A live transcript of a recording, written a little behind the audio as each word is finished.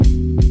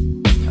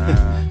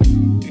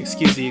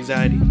Excuse the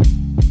anxiety.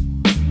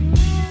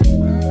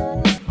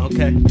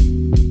 Okay.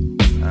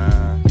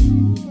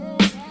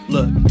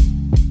 Look.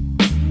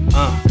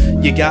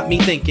 You got me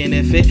thinking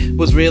if it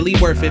was really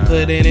worth it,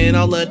 putting in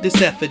all of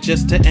this effort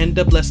just to end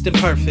up less than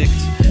perfect.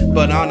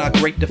 But aren't our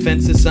great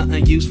defenses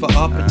something used for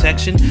our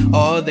protection? Or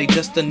are they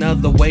just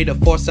another way to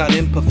force out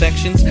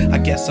imperfections? I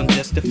guess I'm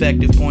just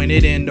effective,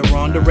 pointed in the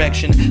wrong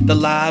direction. The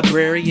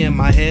library in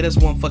my head is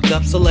one fucked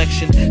up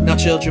selection. Now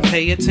children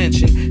pay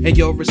attention, and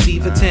you'll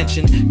receive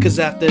attention. Cause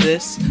after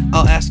this,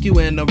 I'll ask you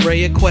an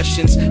array of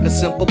questions. A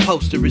simple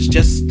poster is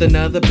just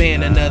another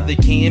banner, another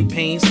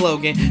campaign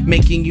slogan,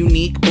 making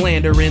unique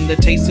blander in the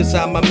taste inside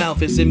my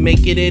mouth. Is it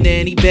making it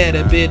any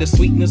better? Bitter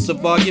sweetness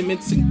of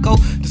arguments and cold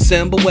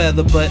December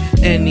weather. But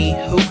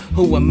anywho,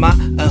 who am I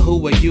and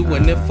who are you?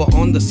 And if we're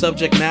on the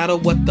subject matter,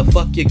 what the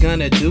fuck you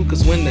gonna do?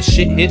 Cause when the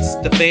shit hits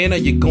the fan, are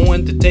you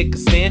going to take a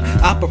stand?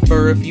 I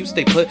prefer if you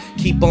stay put,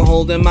 keep on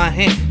holding my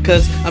hand,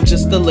 cause I'm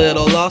just a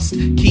little lost.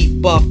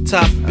 Keep off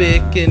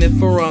topic, and if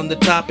we're on the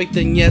topic,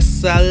 then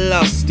yes, I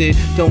lost it.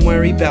 Don't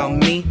worry about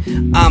me,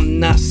 I'm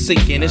not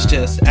sinking. It's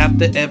just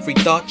after every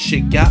thought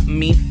you got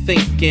me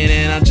thinking,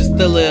 and I'm just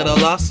a little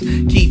lost.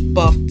 Keep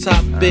off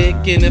topic,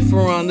 and if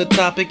we're on the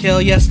topic,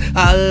 hell yes,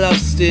 I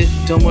lost it.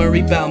 Don't worry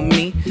about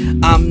me,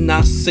 I'm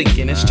not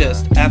sinking. It's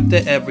just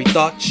after every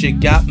thought you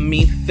got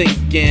me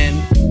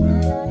thinking.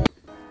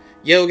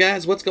 Yo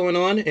guys, what's going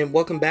on? And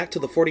welcome back to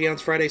the 40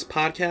 Ounce Fridays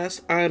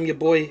podcast. I'm your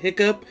boy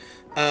Hiccup,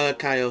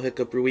 Kyle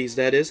Hiccup Ruiz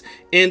that is,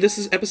 and this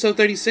is episode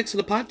 36 of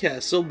the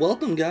podcast. So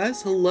welcome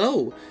guys,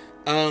 hello.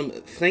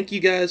 Thank you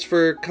guys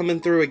for coming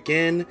through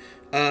again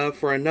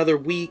for another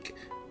week,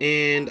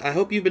 and I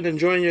hope you've been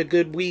enjoying a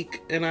good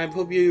week, and I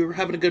hope you're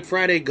having a good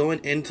Friday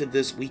going into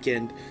this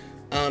weekend.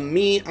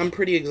 I'm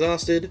pretty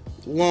exhausted.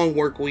 Long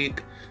work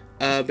week.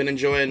 Been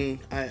enjoying,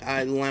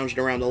 I lounged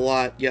around a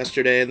lot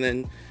yesterday, and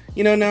then,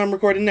 now I'm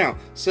recording now.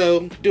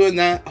 So, doing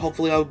that,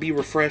 hopefully I'll be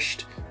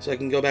refreshed, so I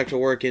can go back to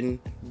work and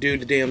do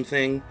the damn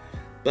thing.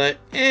 But,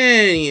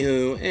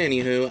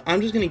 anywho,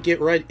 I'm just gonna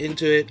get right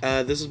into it.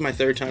 This is my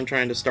third time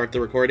trying to start the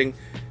recording,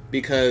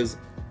 because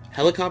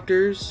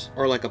helicopters,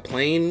 or like a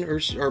plane,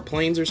 or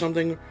planes or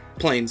something.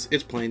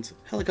 It's planes.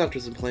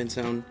 Helicopters and planes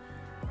sound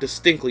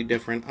distinctly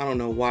different. I don't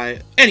know why.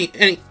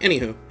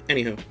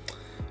 Anywho.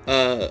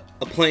 A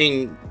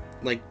plane,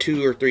 like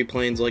 2 or 3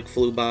 planes, like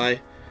flew by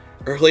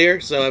earlier,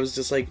 so I was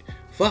just like,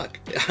 fuck,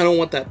 I don't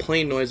want that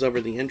plane noise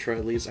over the intro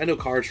at least. I know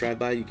cars drive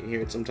by, you can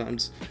hear it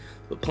sometimes,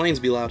 but planes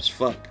be loud as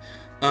fuck.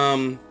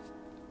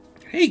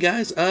 Hey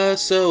guys,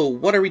 so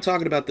what are we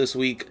talking about this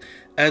week?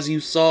 As you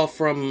saw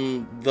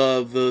from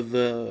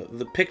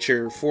the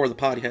picture for the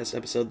podcast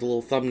episode, the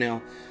little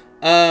thumbnail,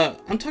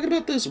 I'm talking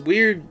about this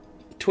weird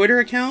Twitter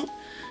account.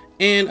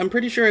 And I'm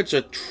pretty sure it's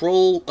a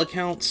troll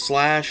account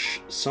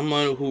 /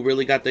 someone who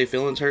really got their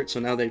feelings hurt, so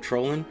now they're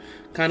trolling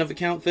kind of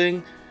account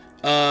thing.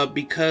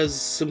 Because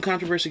some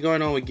controversy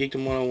going on with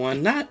Geekdom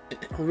 101. Not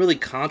really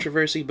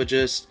controversy, but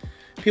just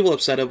people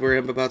upset over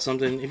him about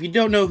something. If you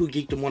don't know who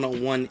Geekdom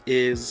 101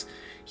 is,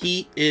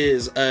 he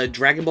is a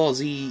Dragon Ball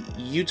Z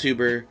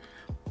YouTuber.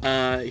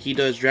 He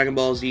does Dragon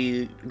Ball,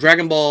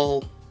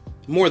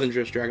 more than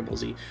just Dragon Ball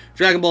Z.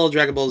 Dragon Ball Z,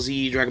 Dragon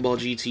Ball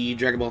GT,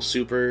 Dragon Ball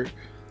Super,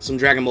 some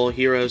Dragon Ball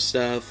Hero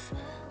stuff,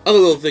 other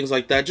little things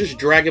like that. Just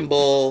Dragon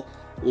Ball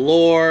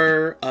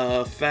lore,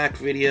 fact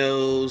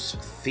videos,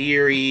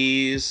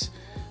 theories,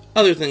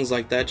 other things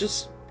like that.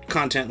 Just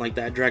content like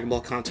that. Dragon Ball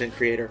content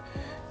creator.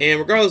 And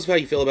regardless of how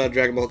you feel about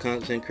Dragon Ball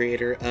content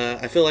creator,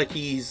 I feel like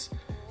he's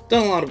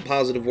done a lot of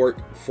positive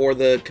work for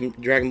the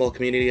Dragon Ball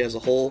community as a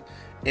whole.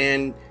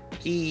 And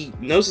he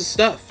knows his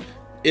stuff.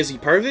 Is he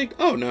perfect?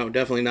 Oh no,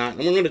 definitely not.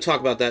 And we're going to talk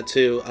about that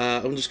too.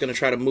 I'm just going to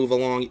try to move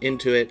along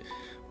into it.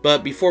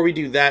 But before we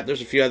do that,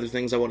 there's a few other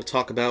things I want to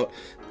talk about.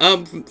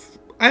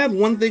 I have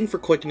one thing for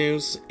quick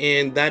news,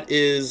 and that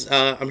is,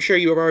 I'm sure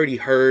you have already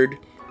heard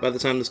by the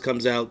time this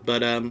comes out,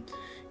 but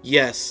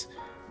yes.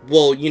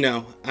 Well,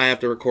 I have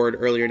to record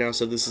earlier now,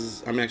 so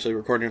I'm actually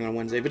recording on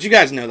Wednesday, but you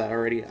guys know that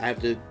already. I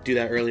have to do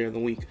that earlier in the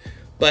week.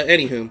 But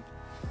anywho,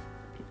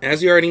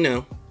 as you already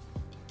know,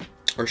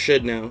 or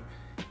should know,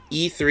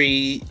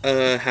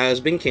 E3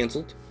 has been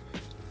canceled,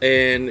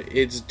 and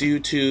it's due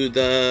to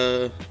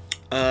the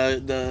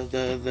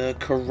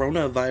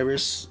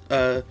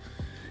coronavirus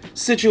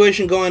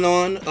situation going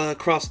on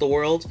across the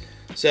world.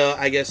 So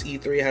I guess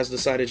E3 has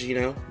decided,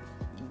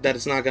 that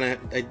it's not gonna.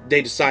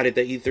 They decided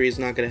that E3 is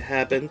not gonna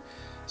happen.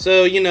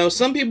 So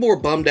some people were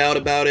bummed out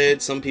about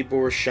it. Some people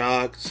were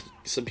shocked.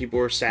 Some people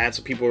were sad.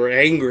 Some people were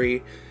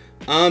angry.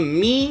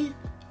 Me,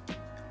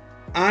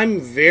 I'm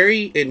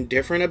very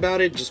indifferent about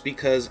it, just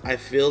because I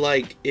feel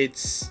like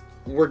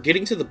we're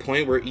getting to the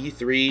point where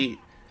E3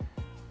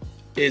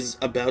 is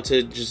about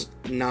to just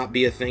not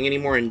be a thing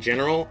anymore in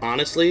general,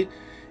 honestly.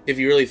 If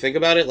you really think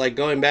about it, like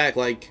going back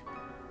like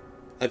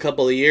a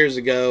couple of years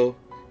ago,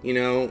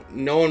 no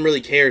one really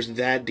cares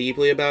that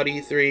deeply about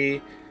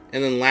E3.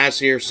 And then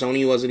last year,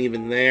 Sony wasn't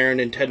even there.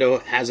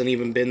 Nintendo hasn't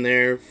even been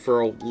there for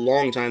a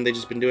long time. They've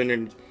just been doing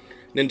their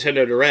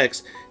Nintendo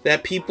Directs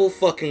that people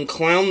fucking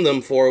clowned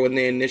them for when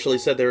they initially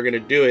said they were going to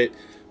do it.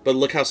 but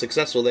look how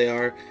successful they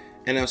are.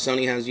 And now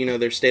Sony has,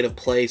 their state of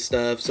play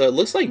stuff. So it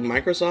looks like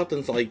Microsoft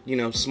and, like,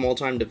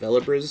 small-time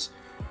developers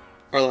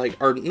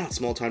are not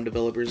small-time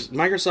developers.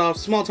 Microsoft,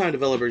 small-time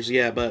developers,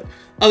 yeah, but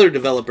other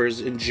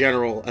developers in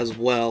general as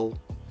well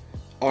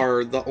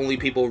are the only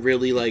people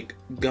really, like,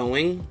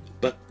 going.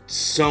 But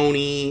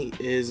Sony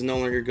is no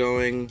longer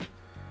going.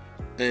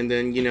 And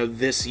then,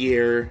 this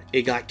year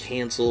it got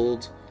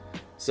canceled.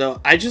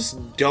 So I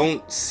just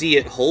don't see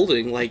it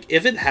holding. Like,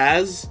 if we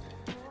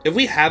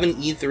have an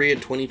E3 in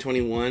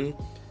 2021,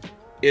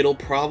 it'll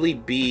probably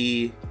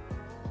be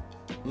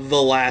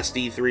the last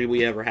E3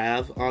 we ever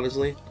have,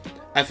 honestly.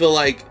 I feel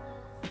like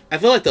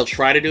they'll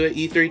try to do it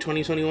E3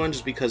 2021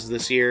 just because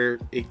this year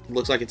it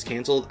looks like it's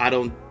canceled. I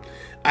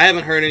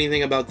haven't heard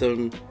anything about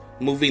them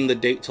moving the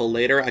date till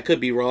later. I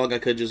could be wrong. I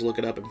could just look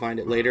it up and find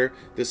it later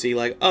to see,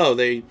 like, oh,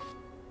 they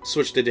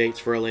switched the dates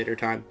for a later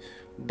time.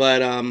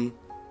 But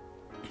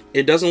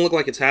it doesn't look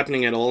like it's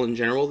happening at all in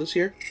general this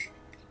year.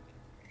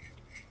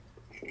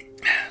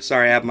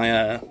 Sorry, I have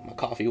my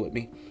coffee with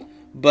me.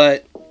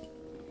 But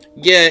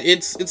yeah,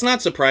 it's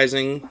not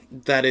surprising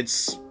that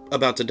it's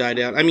about to die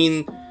down. I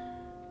mean,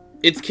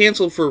 it's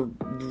canceled for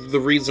the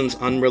reasons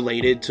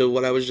unrelated to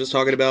what I was just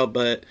talking about,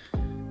 but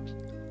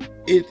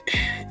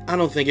I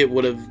don't think it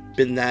would have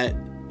been that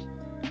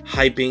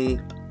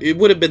hyping. It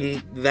would have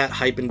been that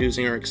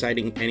hype-inducing or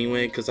exciting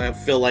anyway, because I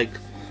feel like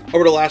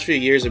over the last few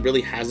years, it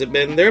really hasn't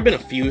been. There have been a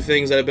few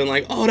things that have been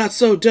like, oh, that's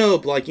so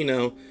dope, like,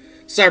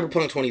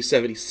 Cyberpunk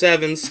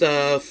 2077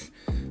 stuff,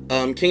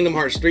 Kingdom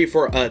Hearts 3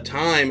 for a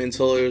time,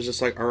 until it was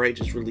just like, alright,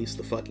 just release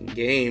the fucking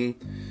game.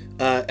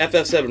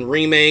 FF7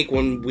 Remake,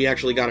 when we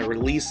actually got a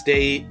release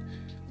date.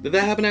 Did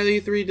that happen at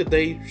E3? Did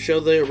they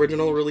show the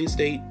original release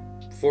date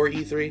for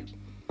E3?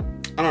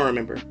 I don't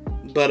remember.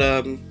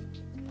 But,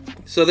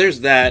 so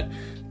there's that.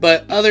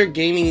 But other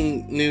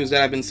gaming news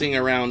that I've been seeing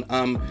around,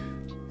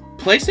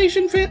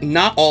 PlayStation fans,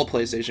 not all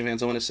PlayStation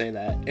fans, I want to say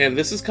that. And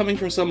this is coming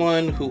from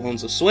someone who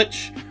owns a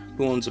Switch,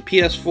 who owns a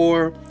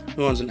PS4,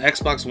 who owns an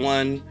Xbox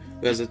One,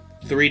 who has a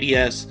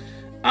 3DS.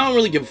 I don't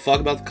really give a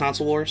fuck about the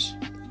console wars.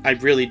 I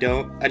really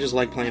don't. I just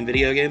like playing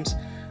video games.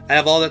 I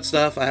have all that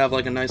stuff. I have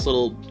like a nice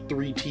little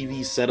 3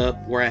 TV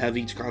setup where I have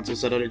each console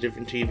set on a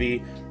different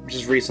TV.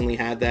 Just recently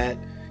had that.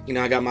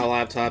 I got my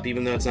laptop,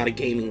 even though it's not a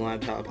gaming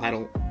laptop.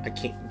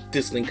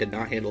 This thing could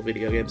not handle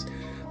video games.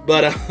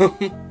 But,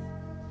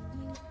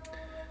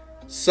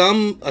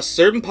 a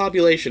certain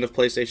population of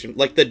PlayStation,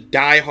 like the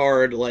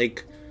diehard,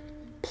 like,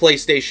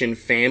 PlayStation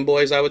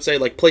fanboys, I would say,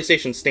 like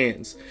PlayStation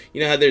stans. You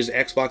know how there's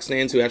Xbox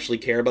stans who actually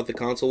care about the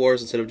console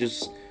wars instead of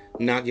just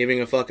not giving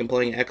a fuck and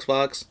playing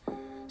Xbox?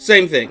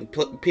 Same thing.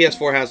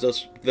 PS4 has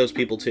those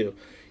people too.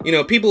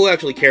 People who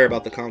actually care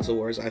about the console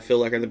wars, I feel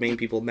like, are the main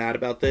people mad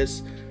about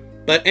this.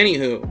 But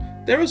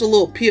anywho, there was a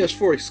little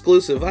PS4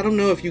 exclusive. I don't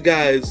know if you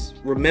guys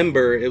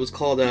remember. It was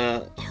called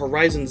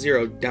Horizon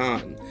Zero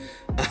Dawn.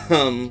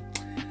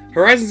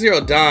 Horizon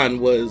Zero Dawn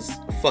was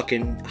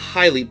fucking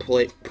highly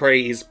praised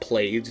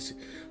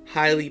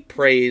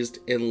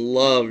and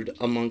loved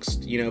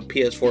amongst,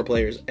 PS4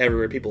 players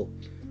everywhere. People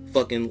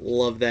fucking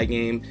love that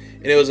game.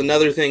 And it was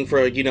another thing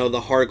for, the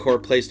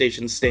hardcore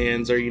PlayStation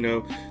stans, or,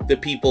 the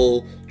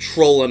people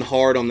trolling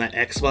hard on the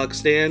Xbox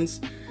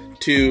stans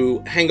to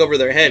hang over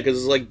their head, because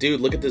it's like,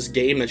 dude, look at this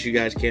game that you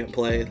guys can't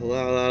play.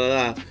 La la la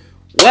la.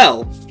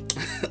 Well,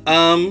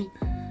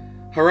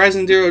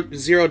 Horizon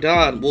Zero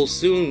Dawn will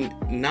soon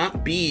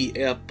not be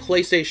a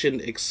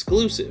PlayStation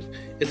exclusive.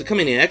 Is it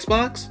coming to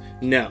Xbox?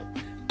 No.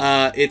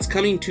 It's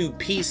coming to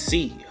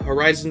PC.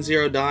 Horizon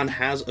Zero Dawn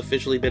has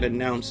officially been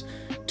announced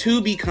to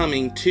be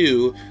coming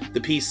to the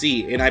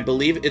PC, and I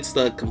believe it's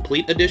the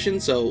complete edition,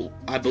 so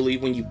I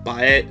believe when you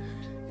buy it,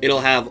 it'll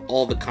have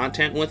all the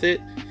content with it.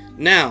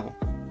 Now,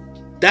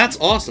 that's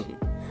awesome.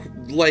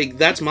 Like,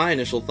 that's my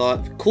initial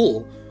thought.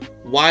 Cool.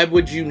 Why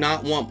would you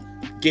not want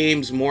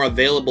games more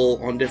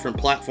available on different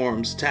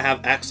platforms to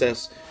have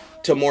access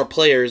to more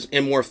players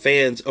and more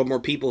fans or more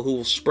people who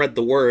will spread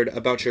the word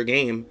about your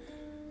game?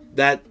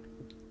 That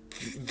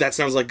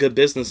sounds like good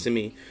business to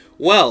me.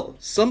 Well,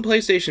 some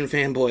PlayStation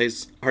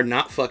fanboys are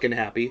not fucking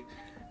happy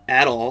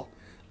at all.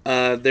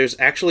 There's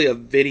actually a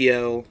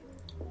video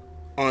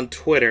on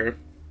Twitter,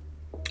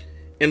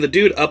 and the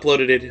dude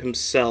uploaded it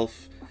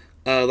himself.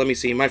 Let me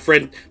see. My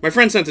friend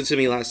sent it to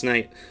me last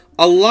night.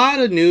 A lot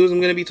of news I'm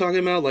going to be talking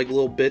about, like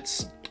little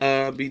bits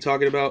be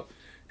talking about,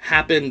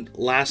 happened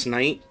last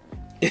night.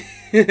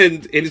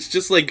 and it's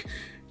just like,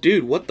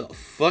 dude, what the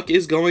fuck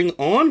is going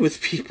on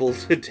with people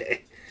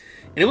today?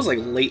 And it was like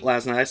late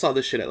last night. I saw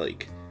this shit at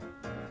like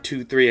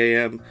 2, 3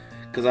 a.m.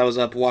 because I was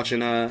up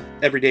watching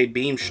Everyday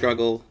Beam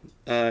Struggle.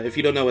 If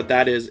you don't know what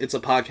that is, it's a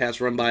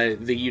podcast run by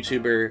the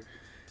YouTuber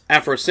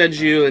Afro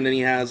Senju, and then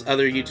he has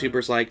other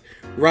YouTubers like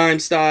Rhyme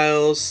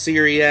Styles,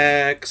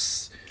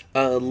 Syriax,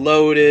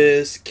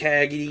 Lotus,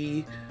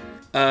 Kagi,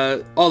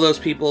 all those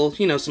people,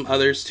 some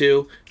others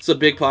too. It's a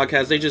big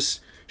podcast. They just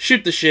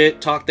shoot the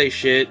shit, talk they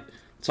shit,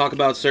 talk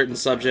about certain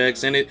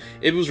subjects, and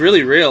it was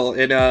really real.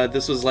 And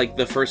this was like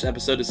the first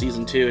episode of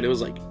season 2, and it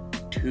was like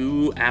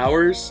 2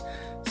 hours.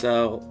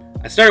 So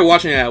I started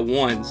watching it at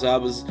 1, so I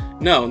was,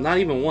 no, not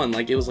even 1,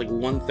 like, it was like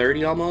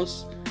 1:30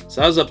 almost.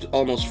 So I was up to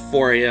almost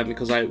 4 a.m.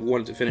 because I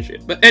wanted to finish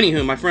it. But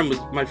anywho,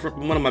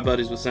 one of my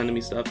buddies was sending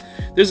me stuff.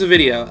 There's a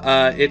video.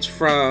 It's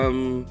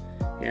from,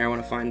 here, I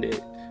want to find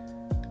it.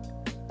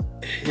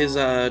 His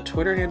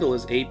Twitter handle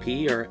is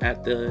AP, or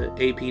at the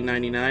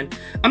AP99.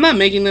 I'm not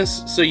making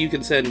this so you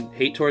can send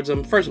hate towards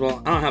him. First of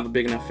all, I don't have a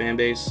big enough fan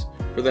base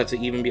for that to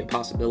even be a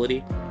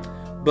possibility.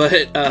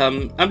 But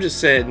I'm just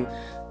saying,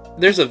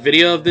 there's a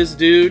video of this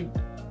dude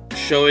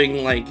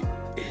showing like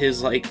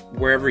his, like,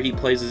 wherever he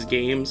plays his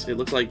games. It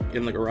looks like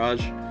in the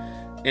garage,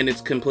 and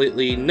it's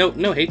completely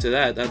no hate to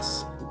that.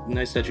 That's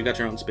nice that you got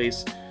your own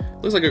space.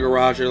 Looks like a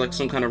garage or like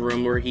some kind of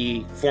room where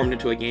he formed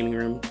into a gaming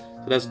room.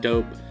 So that's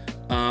dope.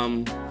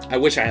 I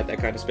wish I had that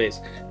kind of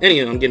space.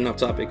 Anyway, I'm getting off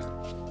topic.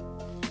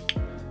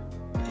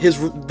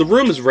 The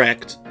room is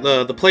wrecked.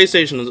 The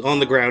PlayStation is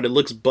on the ground. It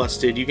looks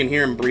busted. You can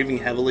hear him breathing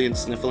heavily and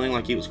sniffling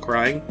like he was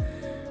crying.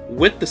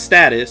 With the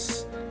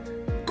status,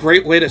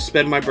 great way to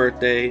spend my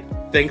birthday.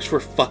 Thanks for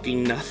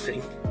fucking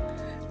nothing.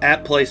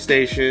 At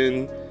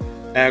PlayStation,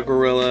 at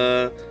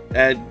Gorilla,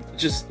 at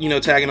just, you know,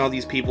 tagging all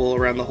these people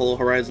around the whole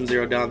Horizon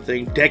Zero Dawn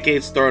thing.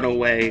 Decades thrown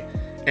away,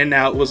 and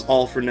now it was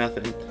all for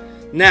nothing.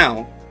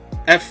 Now,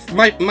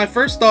 my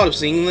first thought of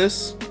seeing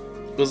this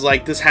was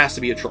like, this has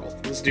to be a troll.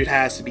 This dude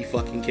has to be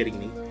fucking kidding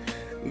me.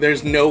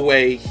 There's no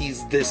way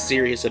he's this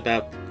serious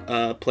about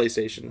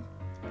PlayStation.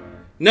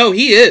 No,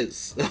 he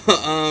is.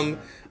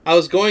 I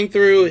was going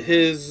through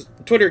his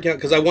Twitter account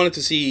because I wanted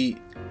to see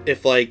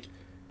if, like,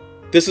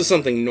 this is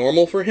something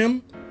normal for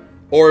him,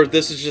 or if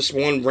this is just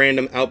one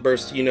random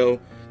outburst, you know,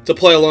 to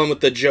play along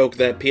with the joke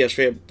that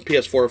PS4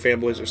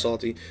 fanboys are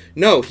salty.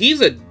 No, he's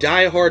a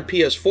diehard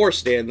PS4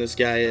 stan, this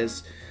guy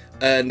is.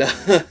 And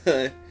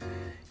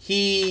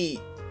he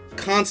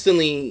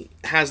constantly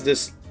has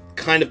this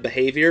kind of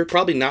behavior,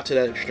 probably not to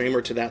that extreme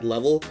or to that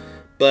level,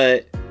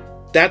 but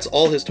that's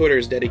all his Twitter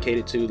is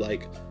dedicated to,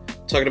 like,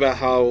 talking about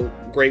how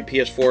great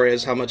PS4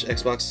 is, how much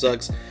Xbox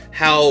sucks,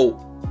 how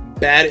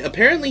bad.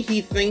 Apparently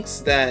he thinks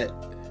that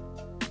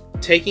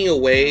taking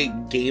away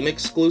game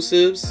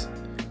exclusives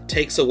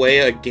takes away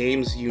a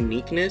game's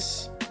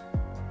uniqueness,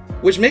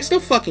 which makes no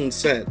fucking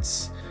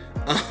sense.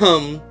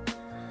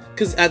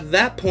 Because at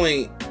that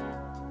point,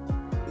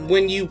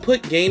 when you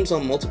put games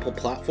on multiple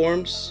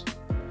platforms,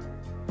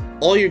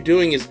 all you're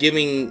doing is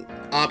giving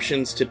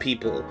options to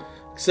people.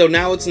 So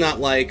now it's not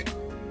like,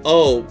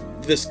 oh,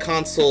 this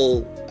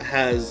console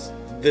has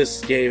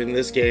this game and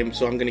this game,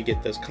 so I'm gonna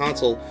get this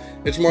console.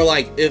 It's more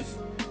like, if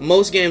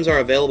most games are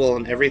available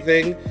on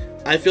everything,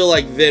 I feel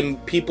like then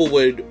people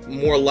would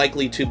more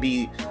likely to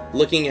be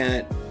looking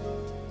at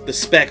the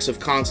specs of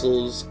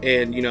consoles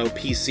and, you know,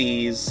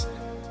 PCs,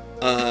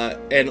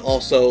 and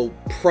also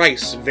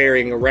price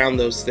varying around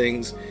those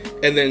things,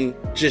 and then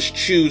just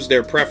choose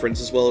their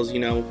preference, as well as, you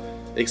know,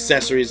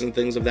 accessories and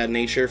things of that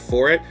nature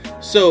for it.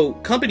 So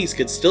companies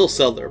could still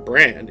sell their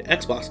brand.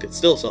 Xbox could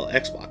still sell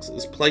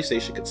Xboxes.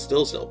 PlayStation could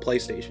still sell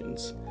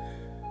PlayStations.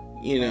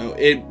 You know,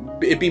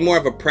 it'd be more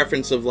of a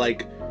preference of,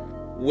 like,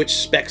 which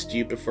specs do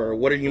you prefer?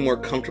 What are you more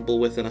comfortable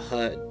with in a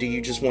HUD? Do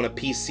you just want a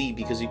PC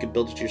because you can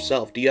build it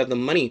yourself? Do you have the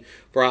money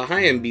for a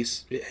high-end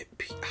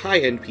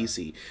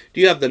PC? Do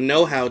you have the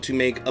know-how to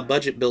make a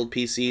budget build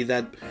PC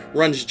that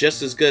runs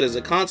just as good as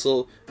a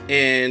console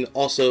and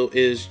also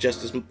is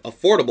just as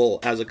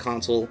affordable as a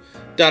console?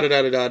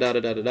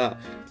 Da-da-da-da-da-da-da-da-da.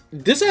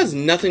 This has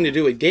nothing to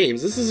do with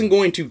games. This isn't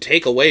going to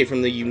take away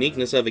from the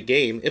uniqueness of a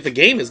game. If a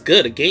game is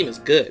good, a game is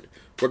good,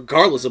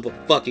 regardless of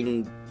what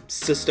fucking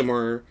system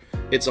or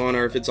it's on,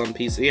 or if it's on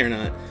PC or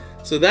not.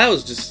 So that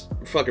was just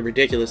fucking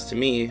ridiculous to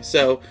me.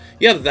 So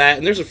you have that,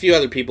 and there's a few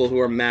other people who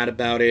are mad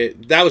about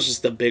it. That was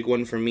just the big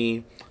one for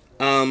me.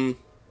 Another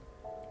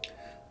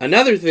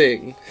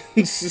thing,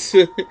 this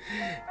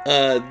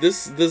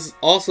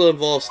also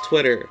involves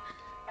Twitter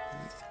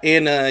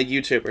and a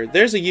YouTuber.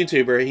 There's a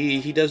YouTuber.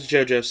 He does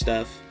JoJo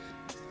stuff.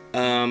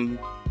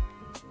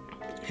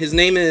 His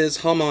name is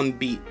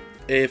HomonBeat.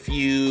 If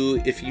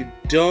you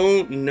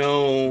don't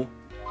know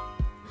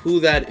who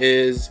that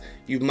is,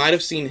 you might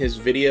have seen his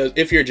videos.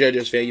 If you're a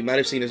JoJo's fan, you might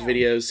have seen his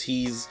videos.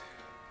 He's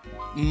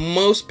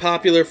most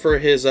popular for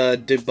his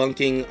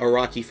debunking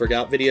Araki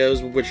Forgot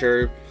videos, which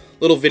are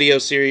little video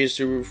series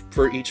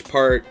for each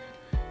part,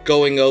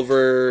 going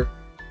over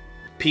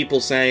people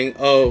saying,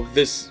 oh,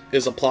 this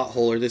is a plot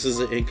hole, or this is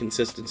an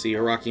inconsistency,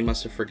 Araki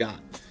must have forgot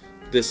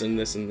this and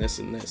this and this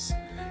and this.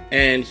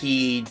 And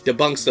he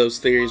debunks those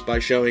theories by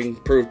showing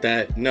proof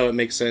that, no, it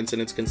makes sense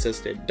and it's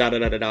consistent,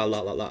 da-da-da-da-da,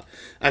 la-la-la.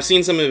 I've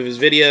seen some of his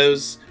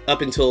videos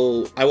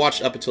I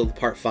watched up until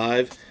part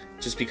 5,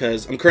 just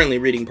because I'm currently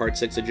reading part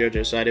 6 of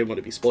JoJo, so I didn't want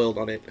to be spoiled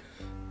on it.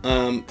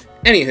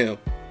 Anywho.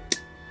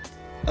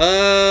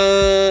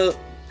 I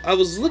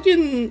was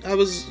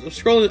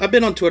scrolling, I've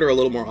been on Twitter a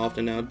little more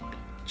often now,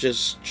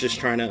 just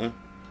trying to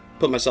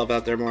put myself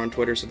out there more on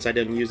Twitter since I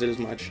didn't use it as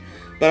much.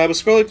 But I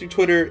was scrolling through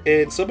Twitter,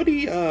 and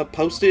somebody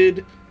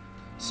posted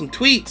some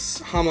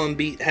tweets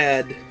HomonBeat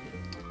had,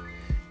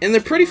 and they're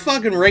pretty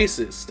fucking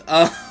racist.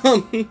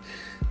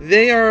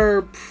 They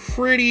are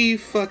pretty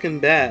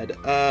fucking bad.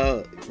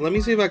 Let me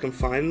see if I can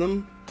find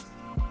them.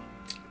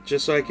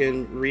 Just so I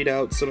can read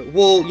out some...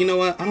 Well, you know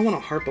what? I don't want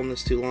to harp on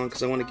this too long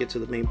because I want to get to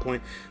the main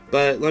point.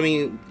 But let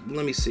me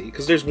see.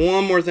 Because there's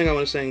one more thing I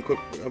want to say quick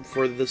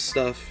for this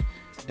stuff.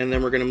 And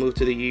then we're going to move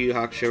to the Yu Yu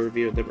Hakusho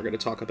review. And then we're going to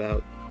talk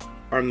about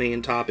our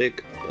main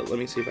topic. But let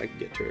me see if I can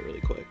get to it really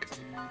quick.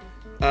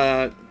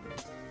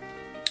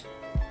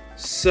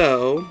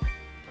 So...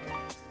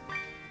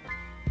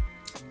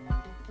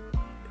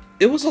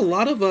 It was a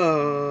lot of,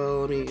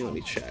 let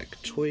me check.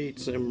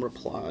 Tweets and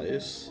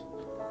replies.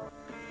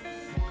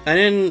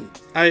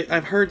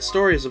 I've heard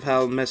stories of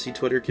how messy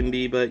Twitter can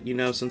be, but, you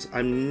know, since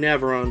I'm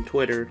never on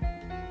Twitter,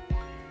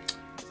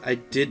 I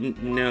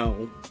didn't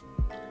know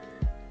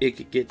it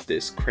could get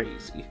this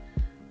crazy.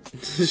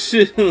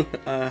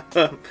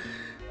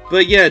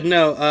 But yeah,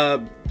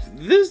 no,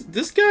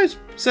 this guy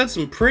said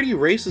some pretty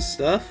racist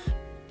stuff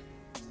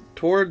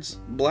towards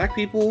black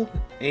people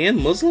and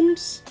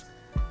Muslims.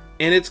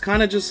 And it's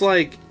kind of just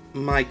like,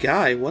 my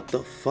guy, what the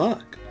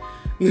fuck?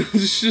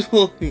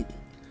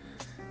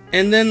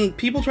 And then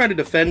people try to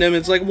defend him.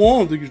 It's like, well, I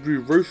don't think he's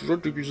being racist. I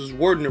think he's just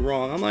wording it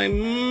wrong. I'm like,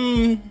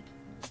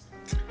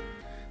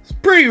 it's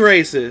pretty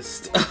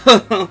racist.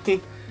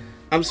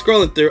 I'm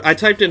scrolling through. I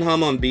typed in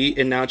Hum on Beat,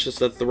 and now it's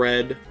just a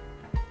thread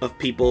of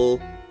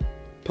people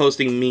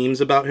posting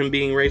memes about him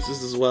being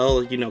racist as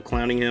well. You know,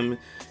 clowning him.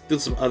 Did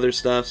some other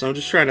stuff. So I'm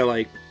just trying to,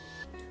 like,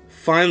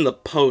 find the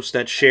post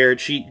that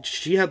shared. She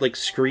had like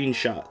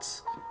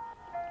screenshots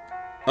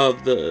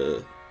of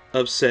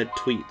said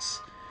tweets,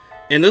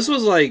 and this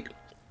was like,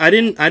 I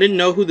didn't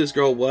know who this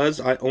girl was.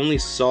 I only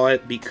saw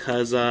it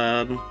because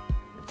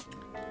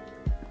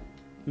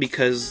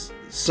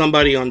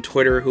somebody on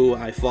Twitter who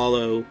I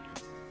follow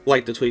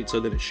liked the tweet, so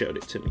then it showed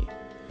it to me.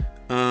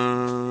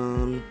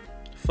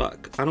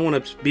 Fuck, I don't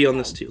want to be on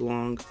this too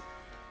long.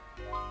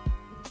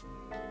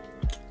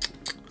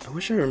 I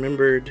wish I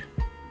remembered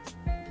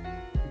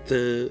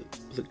the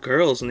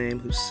girl's name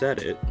who said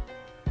it.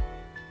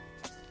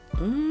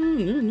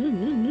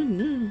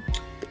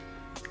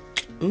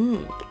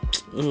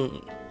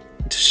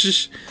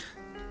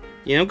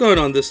 Yeah, I'm going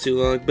on this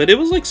too long, but it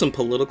was like some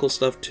political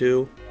stuff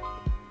too,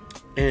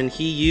 and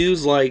he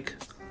used like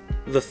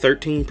the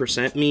 13%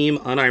 meme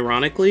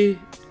unironically,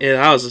 and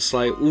I was just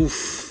like,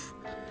 oof,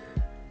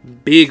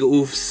 big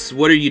oofs,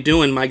 what are you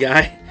doing, my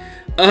guy?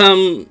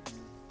 And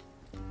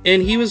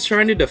he was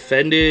trying to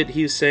defend it.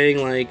 He was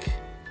saying like,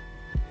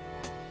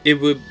 it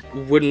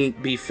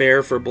wouldn't be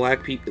fair for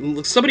black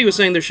people. Somebody was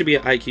saying there should be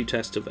an IQ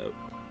test to vote.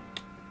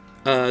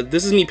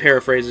 This is me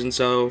paraphrasing,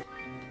 so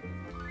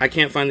I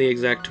can't find the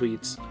exact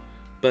tweets,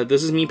 but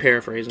this is me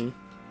paraphrasing.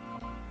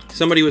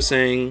 Somebody was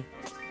saying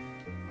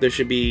there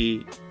should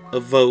be a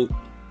vote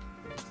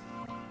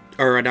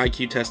or an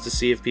IQ test to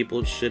see if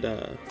people should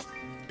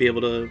be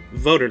able to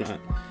vote or not.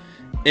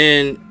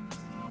 And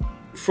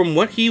from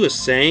what he was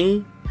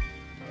saying,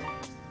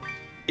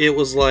 it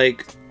was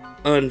like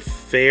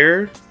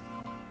unfair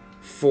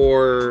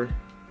for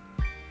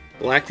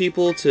black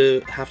people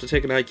to have to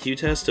take an IQ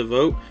test to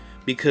vote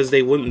because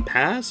they wouldn't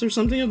pass or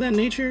something of that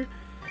nature.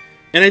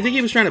 And I think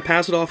he was trying to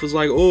pass it off as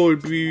like, oh,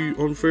 it'd be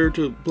unfair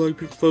to black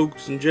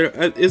folks in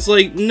general. It's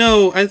like,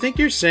 no, I think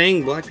you're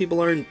saying black people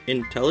aren't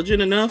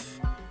intelligent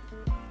enough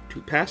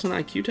to pass an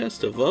IQ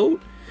test to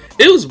vote.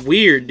 It was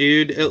weird,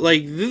 dude.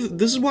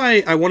 This is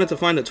why I wanted to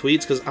find the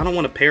tweets, because I don't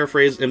want to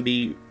paraphrase and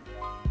be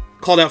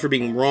called out for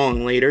being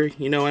wrong later,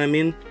 you know what I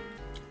mean?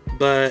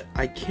 But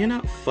I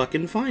cannot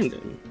fucking find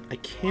them. I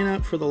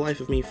cannot for the life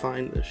of me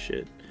find this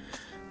shit.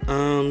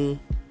 Damn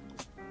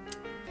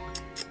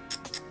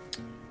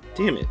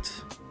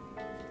it.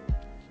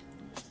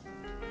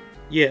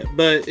 Yeah,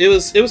 but it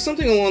was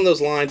something along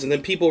those lines, and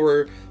then people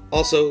were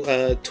also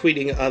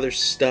tweeting other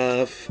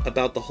stuff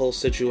about the whole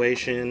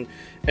situation,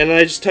 and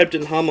I just typed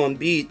in Hum on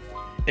Beat,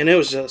 and it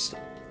was just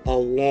a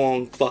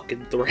long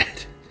fucking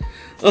thread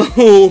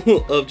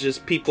of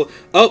just people.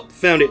 Oh,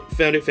 found it.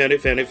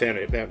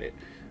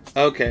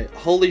 Okay,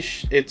 holy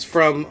it's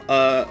from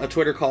a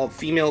Twitter called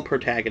Female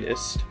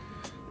Protagonist.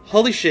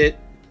 Holy shit,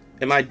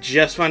 am I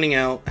just finding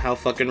out how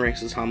fucking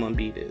racist Hum on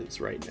Beat is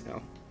right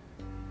now.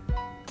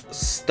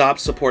 Stop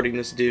supporting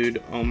this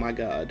dude, oh my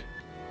god.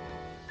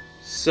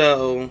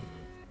 So,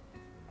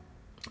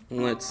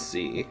 let's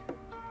see.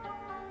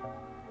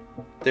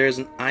 There's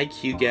an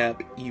IQ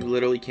gap, you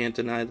literally can't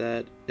deny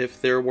that.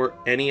 If there were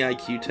any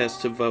IQ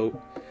tests to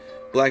vote,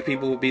 black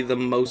people would be the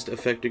most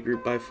affected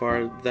group by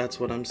far. That's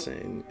what I'm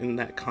saying in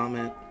that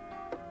comment.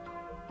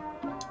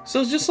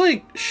 So it's just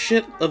like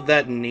shit of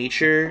that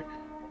nature.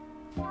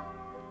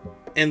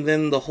 And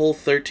then the whole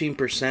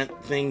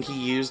 13% thing he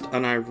used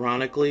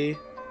unironically.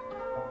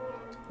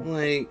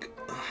 Like,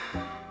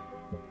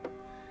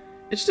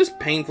 it's just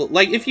painful.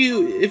 Like, if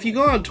you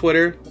go on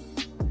Twitter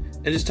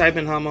and just type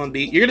in Hum on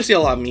Beat, you're gonna see a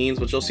lot of memes,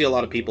 but you'll see a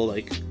lot of people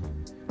like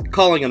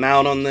calling him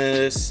out on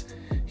this.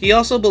 He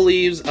also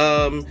believes,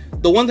 the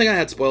one thing I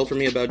had spoiled for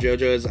me about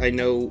JoJo is I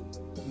know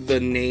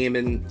the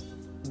name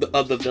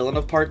of the villain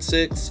of Part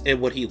 6 and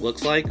what he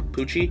looks like,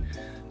 Poochie.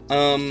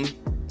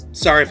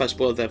 Sorry if I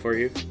spoiled that for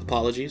you.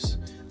 Apologies.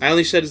 I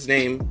only said his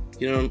name.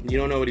 You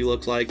don't know what he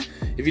looks like.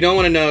 If you don't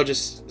want to know,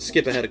 just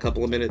skip ahead a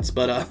couple of minutes.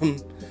 But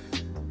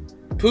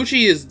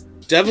Poochie is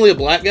definitely a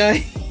black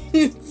guy.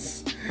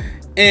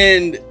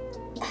 And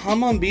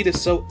Hamon Beat is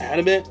so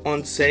adamant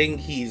on saying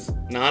he's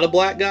not a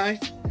black guy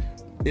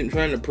and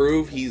trying to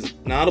prove he's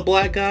not a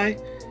black guy,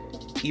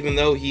 even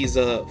though he's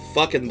a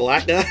fucking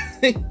black guy.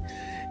 And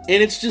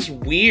it's just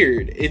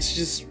weird. It's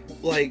just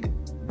like,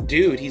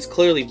 dude, he's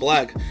clearly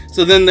black.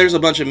 So then there's a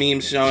bunch of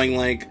memes showing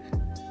like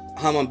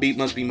Hamon Beat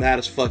must be mad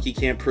as fuck he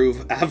can't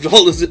prove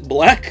Avdol is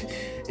black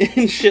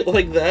and shit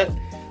like that.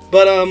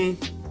 But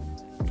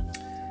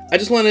I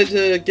just wanted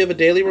to give a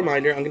daily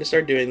reminder. I'm gonna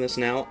start doing this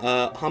now.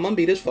 Hamon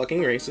Beat is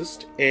fucking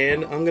racist,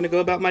 and I'm gonna go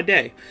about my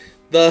day.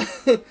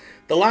 The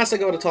last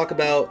thing I want to talk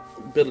about,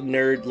 a bit of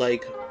nerd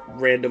like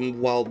random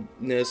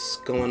wildness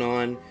going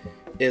on,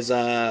 is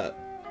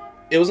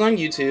it was on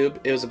YouTube.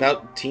 It was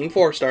about Team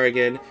 4-Star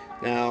again.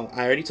 Now,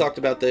 I already talked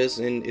about this,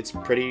 and it's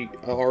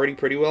already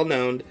pretty well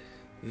known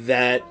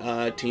that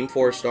Team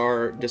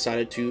 4-Star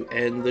decided to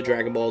end the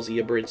Dragon Ball Z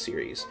Abridged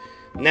series.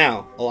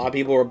 Now, a lot of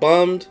people were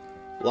bummed,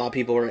 a lot of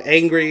people were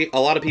angry, a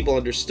lot of people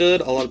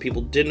understood, a lot of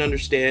people didn't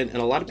understand, and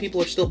a lot of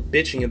people are still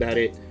bitching about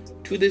it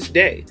to this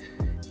day.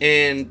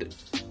 And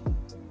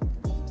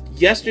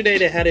yesterday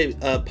they had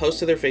a post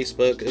to their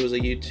Facebook.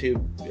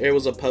 It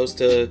was a post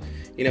to,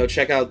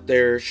 check out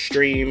their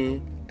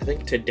stream, I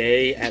think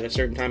today at a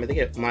certain time. I think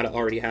it might have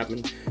already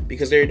happened,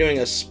 because they were doing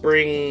a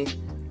spring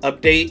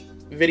update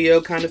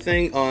video kind of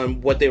thing on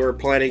what they were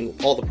planning,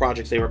 all the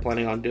projects they were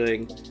planning on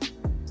doing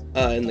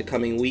in the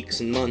coming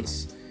weeks and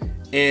months.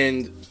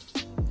 And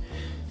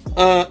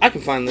I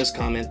can find this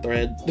comment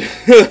thread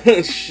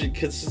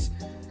because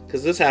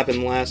this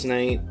happened last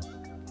night,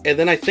 and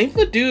then I think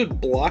the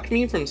dude blocked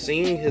me from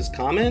seeing his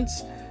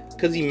comments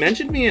because he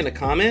mentioned me in a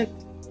comment,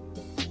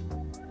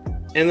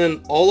 and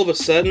then all of a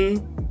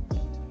sudden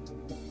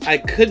I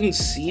couldn't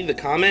see the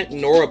comment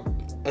nor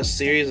a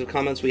series of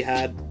comments we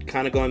had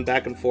kind of going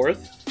back and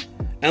forth.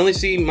 I only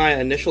see my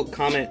initial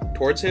comment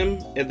towards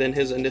him and then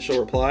his initial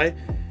reply,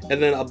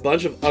 and then a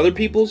bunch of other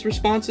people's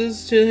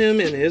responses to him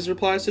and his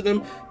replies to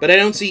them, but I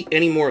don't see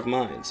any more of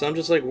mine. So I'm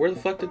just like, where the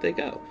fuck did they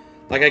go?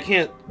 Like, I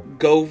can't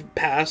go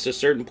past a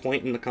certain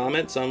point in the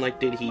comments. So I'm like,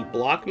 did he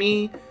block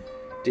me?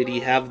 Did he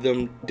have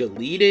them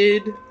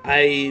deleted?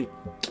 Okay,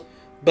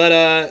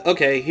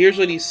 here's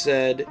what he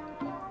said.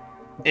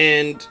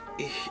 And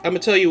I'm gonna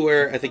tell you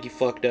where I think he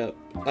fucked up.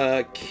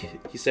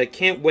 He said,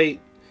 can't wait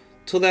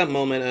till that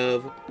moment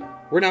of,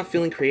 we're not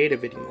feeling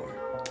creative anymore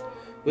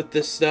with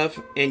this stuff,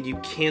 and you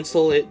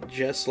cancel it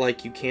just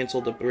like you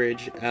canceled the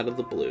bridge out of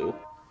the blue.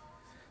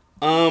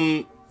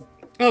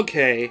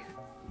 Okay.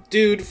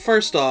 Dude,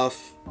 first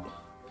off,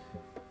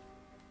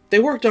 they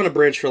worked on a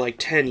bridge for like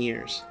 10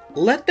 years.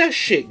 Let that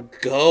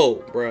shit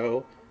go,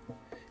 bro.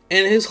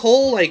 And his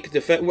whole, like,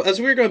 defense, as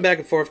we were going back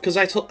and forth, because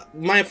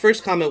my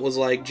first comment was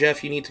like,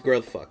 Jeff, you need to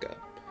grow the fuck up.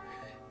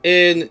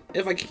 And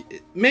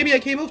maybe I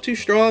came off too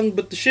strong,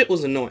 but the shit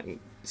was annoying.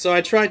 So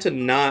I tried to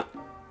not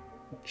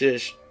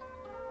just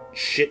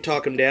shit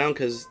talk him down,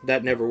 because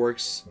that never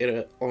works in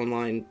an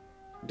online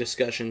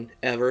discussion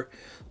ever.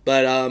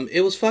 But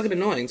it was fucking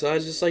annoying, so I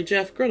was just like,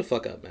 Jeff, grow the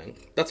fuck up, man.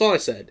 That's all I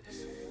said.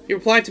 He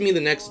replied to me the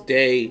next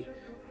day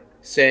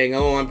saying,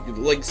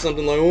 I'm like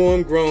something like,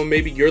 I'm grown,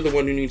 maybe you're the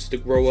one who needs to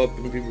grow up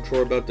and be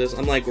mature about this.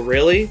 I'm like,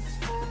 really?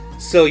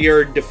 So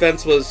your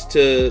defense was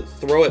to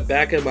throw it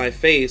back in my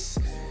face,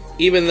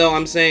 even though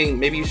I'm saying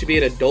maybe you should be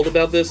an adult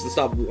about this and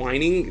stop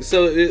whining.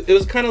 So it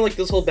was kind of like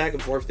this whole back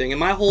and forth thing. And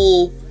my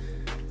whole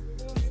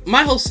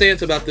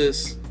stance about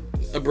this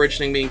abridged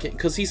thing being,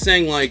 because he's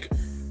saying like,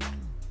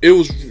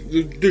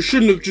 they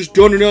shouldn't have just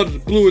done it out of the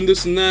blue and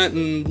this and that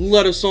and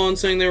let us on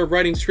saying they were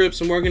writing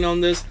scripts and working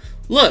on this.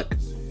 Look,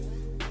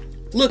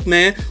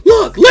 man,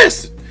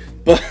 listen.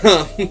 But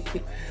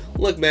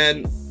look,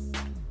 man,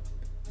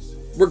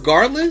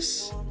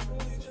 regardless,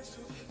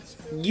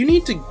 you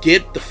need to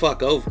get the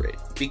fuck over it,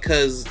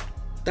 because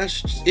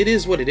it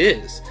is what it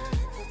is.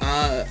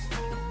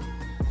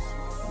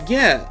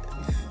 Yeah,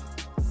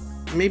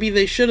 maybe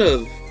they should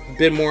have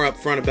been more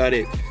upfront about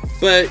it,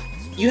 but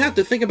you have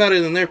to think about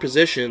it in their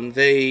position.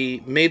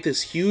 They made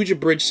this huge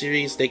abridged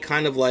series. They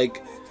kind of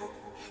like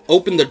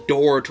opened the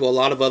door to a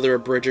lot of other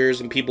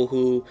abridgers and people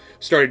who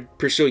started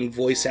pursuing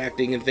voice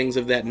acting and things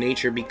of that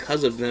nature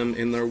because of them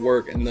in their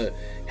work and the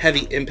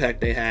heavy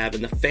impact they have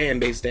and the fan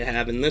base they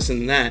have and this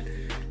and that.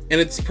 And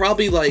it's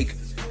probably like,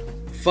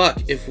 fuck,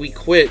 if we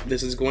quit,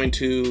 this is going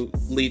to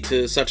lead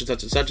to such and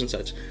such and such and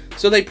such.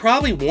 So they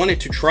probably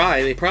wanted to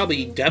try. They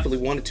probably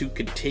definitely wanted to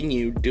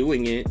continue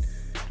doing it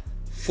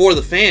for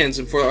the fans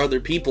and for other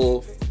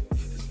people.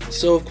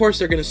 So of course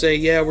they're going to say,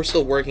 yeah, we're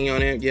still working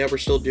on it. Yeah, we're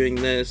still doing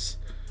this.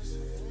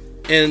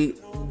 And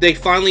they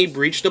finally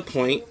reached a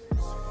point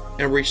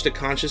and reached a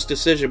conscious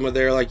decision where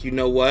they're like, you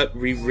know what?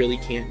 We really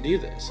can't do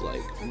this.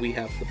 Like, we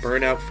have the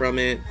burnout from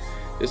it,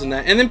 this and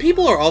that. And then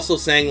people are also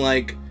saying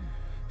like,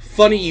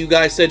 funny you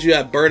guys said you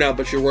have burnout,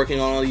 but you're working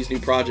on all these new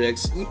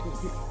projects.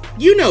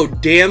 You know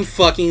damn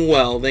fucking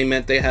well they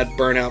meant they had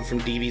burnout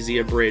from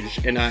DBZ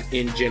Abridged and not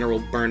in general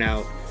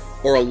burnout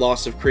or a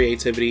loss of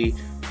creativity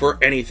for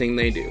anything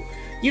they do.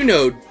 You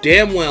know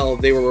damn well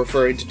they were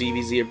referring to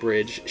DBZ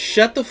Abridged.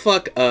 Shut the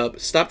fuck up.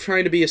 Stop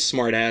trying to be a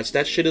smartass.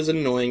 That shit is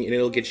annoying and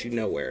it'll get you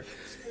nowhere.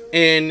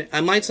 And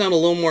I might sound a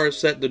little more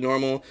upset than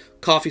normal.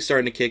 Coffee's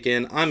starting to kick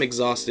in. I'm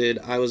exhausted.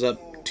 I was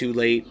up too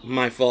late.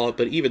 My fault.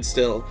 But even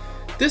still,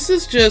 this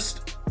is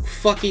just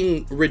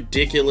fucking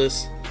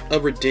ridiculous. A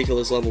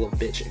ridiculous level of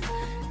bitching,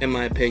 in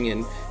my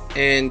opinion.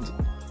 And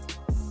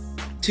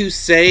to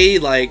say,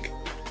 like,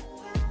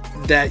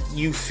 that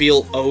you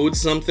feel owed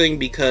something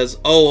because,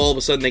 oh, all of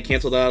a sudden they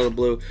canceled out of the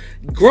blue.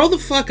 Grow the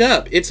fuck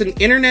up. It's an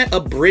internet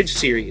abridged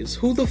series.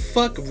 Who the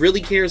fuck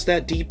really cares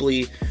that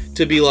deeply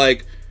to be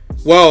like,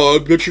 wow, I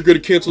bet you're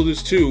gonna cancel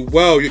this too.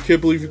 Wow, you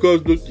can't believe you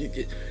guys...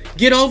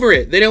 Get over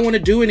it. They don't want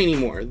to do it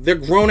anymore. They're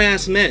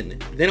grown-ass men.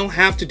 They don't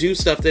have to do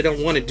stuff they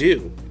don't want to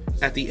do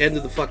at the end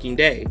of the fucking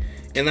day.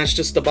 And that's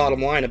just the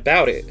bottom line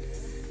about it.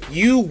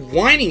 You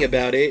whining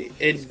about it,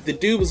 and the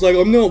dude was like,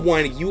 I'm not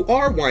whining. You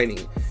are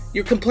whining.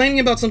 You're complaining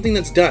about something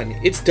that's done.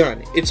 It's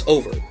done. It's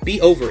over.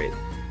 Be over it.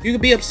 You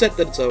can be upset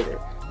that it's over,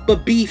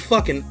 but be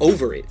fucking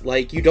over it.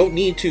 Like, you don't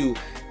need to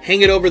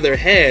hang it over their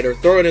head or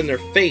throw it in their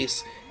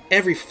face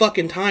every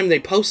fucking time they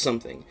post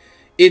something.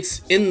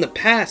 It's in the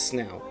past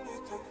now.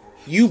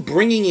 You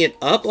bringing it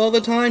up all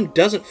the time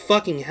doesn't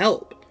fucking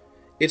help.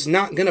 It's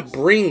not gonna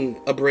bring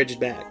Abridged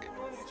back.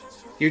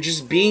 You're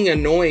just being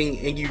annoying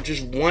and you're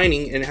just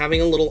whining and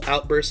having a little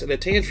outburst and a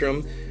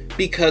tantrum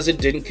because it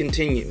didn't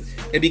continue.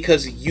 And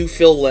because you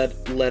feel led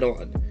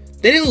on.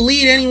 They didn't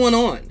lead anyone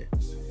on.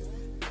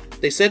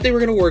 They said they were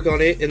gonna work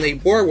on it and they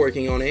were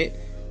working on it.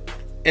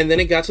 And then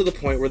it got to the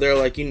point where they're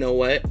like, you know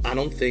what? I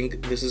don't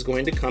think this is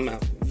going to come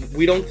out.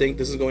 We don't think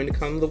this is going to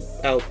come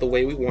out the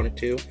way we want it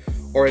to,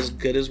 or as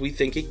good as we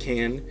think it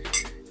can.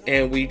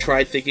 And we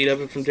tried thinking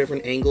of it from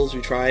different angles.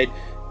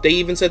 They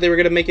even said they were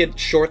going to make it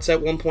shorts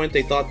at one point.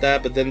 They thought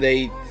that, but then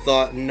they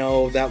thought,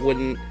 no, that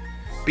wouldn't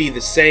be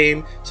the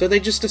same. So they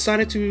just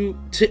decided to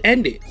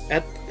end it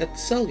at the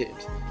Cell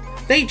Games.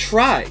 They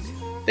tried.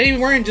 They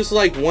weren't just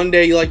like one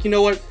day, like, you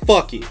know what?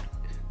 Fuck it.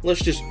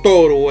 Let's just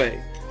throw it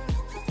away.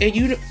 And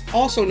you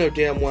also know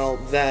damn well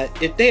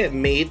that if they had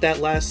made that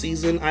last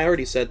season, I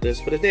already said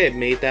this, but if they had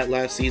made that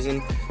last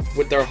season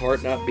with their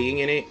heart not being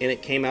in it and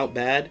it came out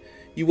bad,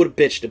 you would have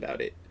bitched about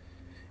it.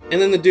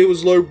 And then the dude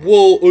was like,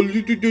 well,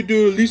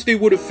 at least they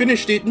would have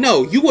finished it.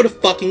 No, you would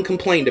have fucking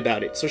complained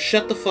about it. So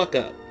shut the fuck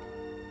up.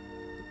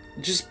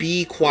 Just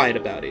be quiet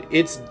about it.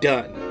 It's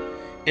done.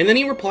 And then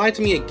he replied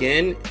to me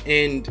again,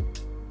 and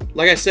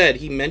like I said,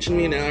 he mentioned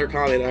me in another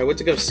comment, and I went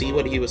to go see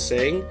what he was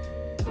saying.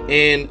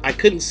 And I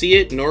couldn't see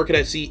it, nor could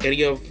I see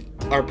any of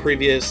our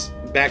previous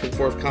back and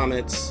forth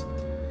comments.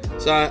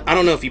 So I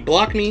don't know if he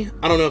blocked me.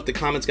 I don't know if the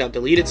comments got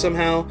deleted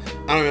somehow.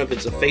 I don't know if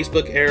it's a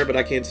Facebook error, but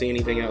I can't see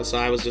anything else. So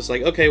I was just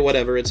like, okay,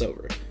 whatever, it's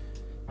over.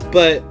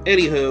 But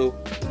anywho,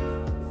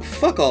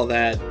 fuck all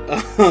that.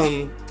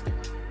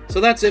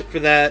 So that's it for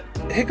that.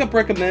 Hiccup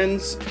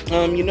recommends.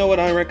 You know what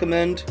I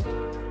recommend?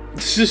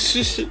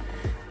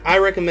 I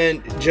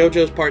recommend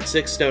JoJo's Part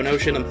 6 Stone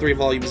Ocean. I'm 3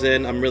 volumes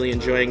in. I'm really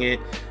enjoying it.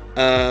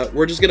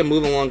 We're just gonna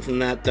move along from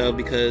that though,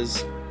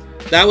 because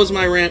that was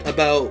my rant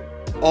about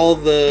all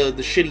the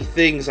shitty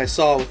things I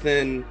saw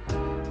within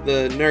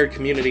the nerd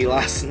community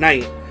last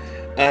night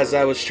as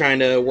I was trying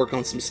to work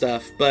on some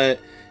stuff. But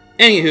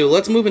anywho,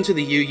 let's move into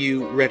the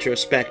UU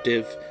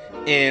retrospective,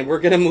 and we're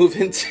gonna move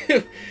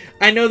into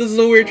I know this is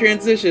a weird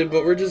transition,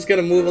 but we're just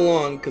gonna move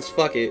along because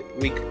fuck it,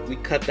 we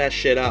cut that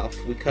shit off.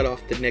 We cut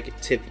off the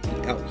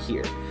negativity out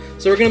here.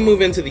 So we're gonna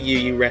move into the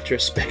UU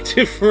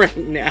retrospective right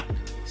now.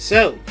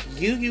 So,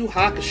 Yu Yu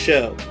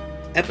Hakusho,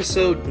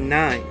 Episode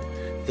 9,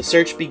 The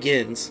Search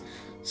Begins.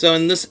 So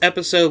in this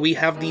episode, we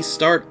have the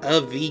start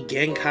of the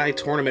Genkai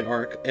tournament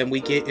arc, and we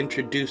get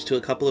introduced to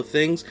a couple of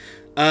things.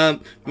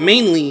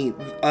 Mainly,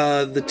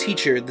 the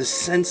teacher, the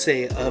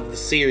sensei of the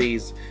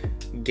series,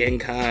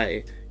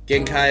 Genkai.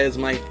 Genkai is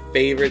my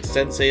favorite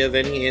sensei of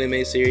any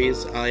anime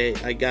series.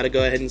 I gotta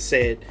go ahead and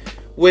say it.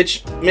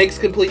 Which makes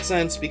complete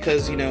sense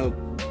because, you know,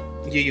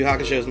 Yu Yu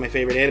Hakusho is my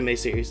favorite anime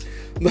series.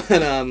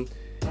 But,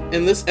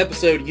 in this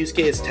episode, Yusuke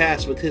is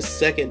tasked with his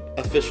second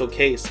official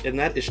case, and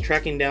that is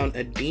tracking down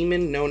a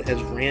demon known as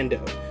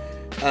Rando.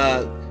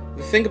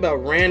 The thing about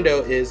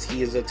Rando is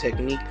he is a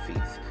technique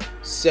thief.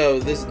 So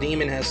this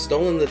demon has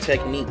stolen the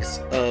techniques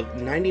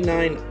of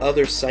 99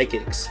 other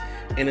psychics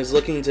and is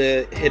looking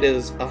to hit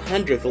his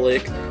 100th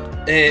lick,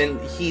 and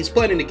he's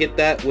planning to get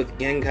that with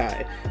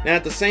Genkai. Now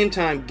at the same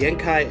time,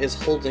 Genkai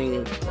is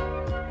holding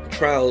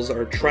trials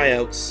or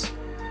tryouts,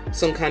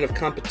 some kind of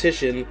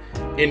competition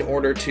in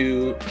order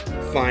to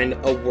find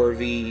a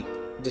worthy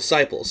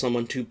disciple,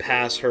 someone to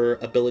pass her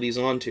abilities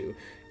on to.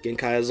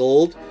 Genkai is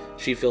old.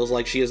 She feels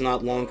like she is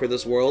not long for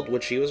this world,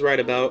 which she was right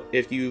about.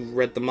 If you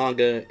read the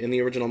manga, in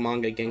the original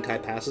manga,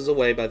 Genkai passes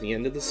away by the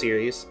end of the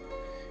series.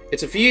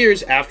 It's a few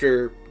years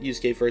after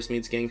Yusuke first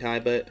meets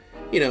Genkai, but,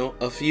 you know,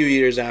 a few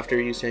years after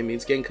Yusuke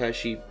meets Genkai,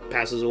 she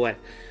passes away.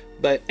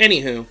 But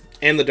anywho,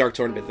 and the Dark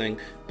Tournament thing,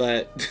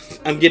 but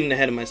I'm getting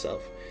ahead of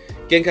myself.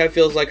 Genkai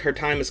feels like her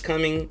time is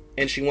coming,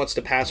 and she wants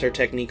to pass her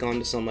technique on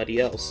to somebody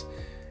else.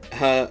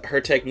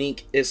 Her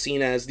technique is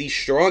seen as the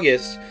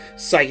strongest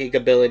psychic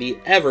ability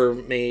ever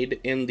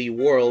made in the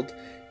world,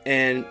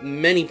 and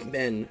many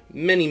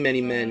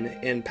men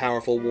and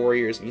powerful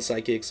warriors and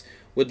psychics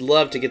would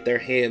love to get their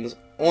hands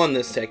on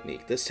this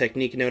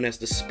technique known as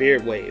the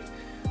Spirit Wave,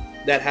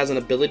 that has an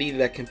ability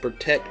that can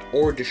protect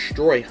or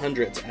destroy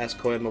hundreds, as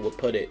Koema would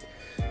put it.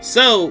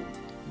 So,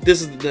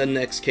 this is the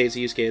next case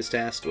Yusuke is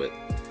tasked with.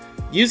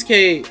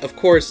 Yusuke, of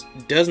course,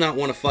 does not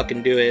want to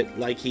fucking do it,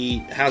 like he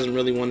hasn't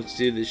really wanted to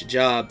do this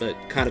job, but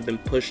kind of been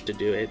pushed to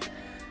do it.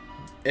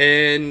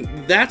 And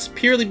that's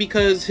purely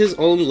because his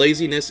own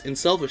laziness and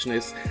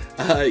selfishness.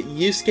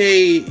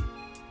 Yusuke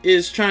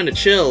is trying to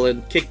chill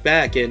and kick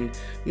back and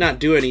not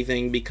do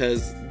anything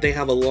because they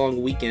have a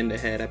long weekend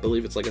ahead. I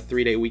believe it's like a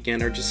 3-day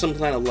weekend or just some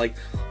kind of like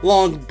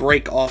long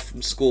break off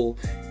from school.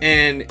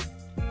 And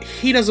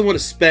he doesn't want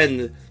to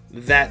spend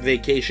that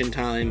vacation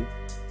time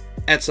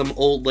at some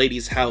old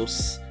lady's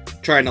house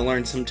trying to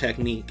learn some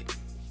technique.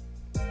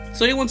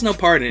 So he wants no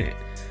part in it.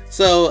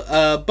 So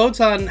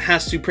Botan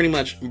has to pretty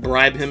much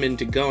bribe him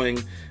into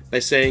going by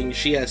saying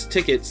she has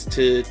tickets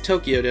to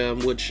Tokyo Dome,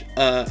 which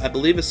I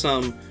believe is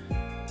some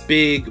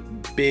big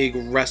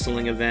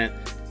wrestling event.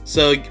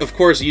 So of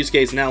course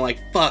Yusuke's now like,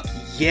 fuck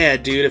yeah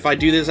dude, if I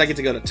do this I get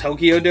to go to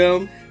Tokyo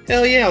Dome?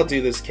 Hell yeah, I'll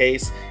do this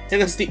case.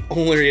 And that's the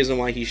only reason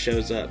why he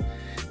shows up.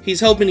 He's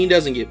hoping he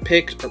doesn't get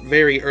picked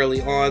very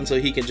early on so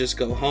he can just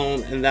go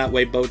home, and that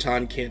way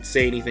Botan can't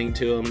say anything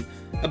to him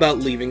about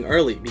leaving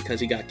early because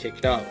he got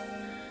kicked out.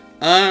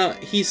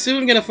 He's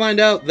soon gonna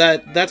find out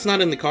that that's not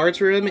in the cards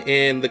for him,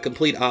 and the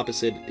complete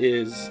opposite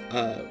is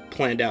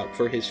planned out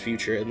for his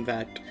future, in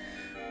fact.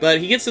 But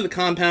he gets to the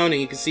compound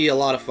and you can see a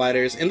lot of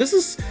fighters, and this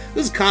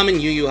is common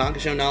Yu Yu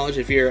Hakusho knowledge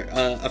if you're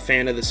a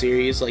fan of the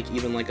series, like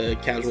even like a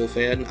casual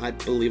fan. I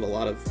believe a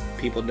lot of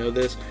people know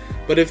this.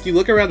 But if you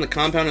look around the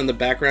compound in the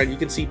background, you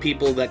can see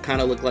people that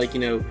kind of look like, you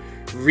know,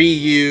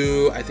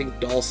 Ryu, I think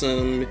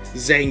Dalsum,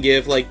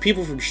 Zangief, like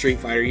people from Street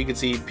Fighter. You can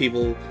see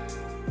people,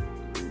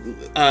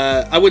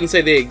 I wouldn't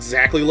say they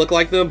exactly look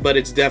like them, but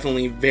it's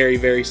definitely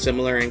very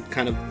similar and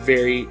kind of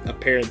very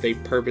apparent they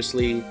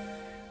purposely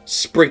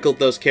sprinkled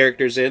those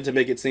characters in to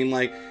make it seem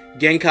like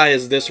Genkai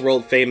is this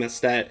world famous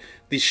that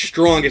the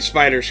strongest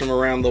fighters from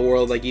around the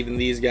world, like even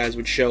these guys,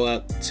 would show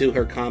up to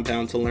her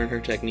compound to learn her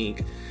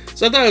technique.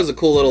 So I thought it was a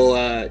cool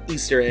little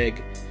Easter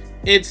egg.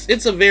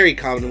 It's a very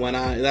common one.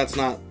 That's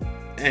not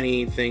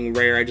anything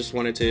rare. I just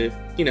wanted to,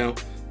 you know,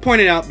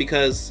 point it out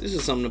because this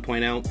is something to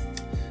point out.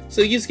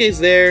 So Yusuke's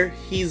there.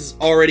 He's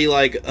already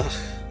like, ugh,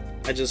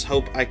 I just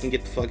hope I can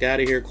get the fuck out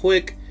of here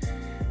quick.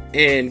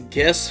 And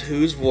guess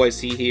whose voice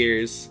he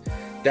hears?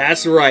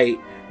 That's right.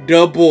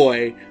 The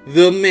boy,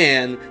 the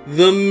man,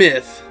 the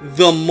myth,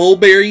 the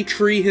mulberry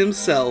tree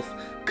himself,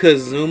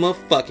 Kazuma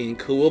fucking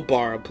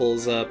Kuwabara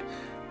pulls up.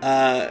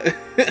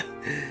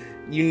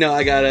 You know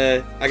I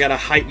gotta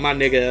hype my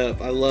nigga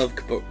up. I love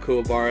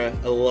Kuwabara.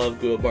 I love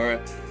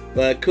Kuwabara.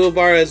 But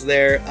Kuwabara is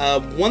there.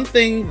 One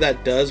thing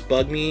that does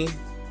bug me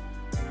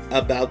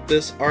about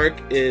this arc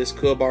is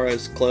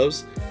Kuwabara's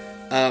clothes.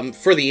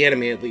 For the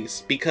anime at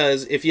least.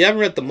 Because if you haven't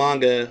read the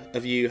manga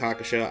of Yu Yu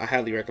Hakusho, I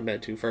highly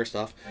recommend it too, first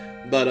off.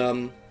 But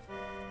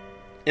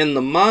in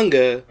the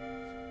manga,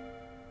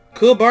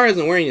 Kuwabara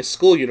isn't wearing his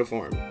school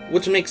uniform,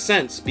 which makes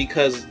sense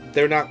because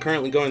they're not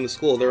currently going to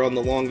school. They're on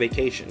the long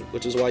vacation,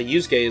 which is why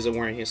Yusuke isn't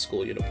wearing his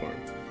school uniform.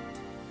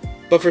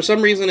 But for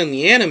some reason in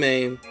the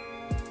anime,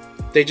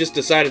 they just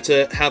decided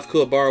to have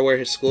Kuwabara wear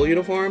his school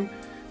uniform.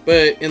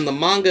 But in the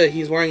manga,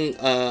 he's wearing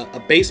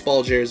a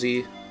baseball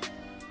jersey,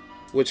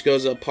 which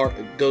goes in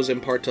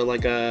part to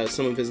like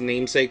some of his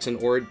namesakes and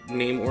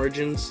name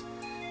origins.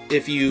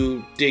 If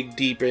you dig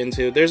deeper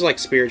into, there's like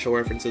spiritual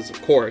references,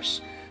 of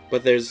course,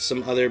 but there's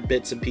some other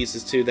bits and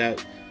pieces too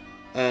that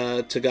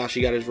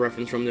Togashi got his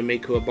reference from to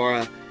make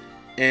Kuwabara.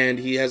 And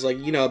he has like,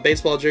 you know, a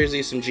baseball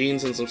jersey, some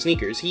jeans, and some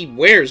sneakers. He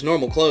wears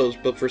normal clothes,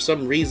 but for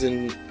some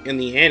reason in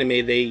the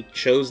anime they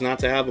chose not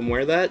to have him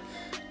wear that.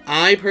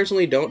 I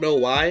personally don't know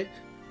why.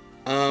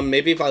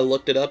 Maybe if I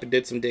looked it up and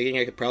did some digging,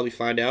 I could probably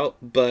find out.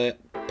 But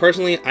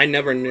personally, I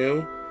never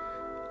knew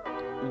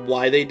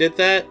why they did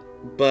that.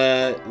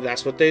 But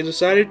that's what they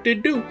decided to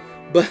do.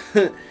 But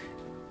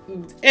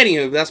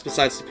anyway, that's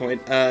besides the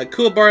point.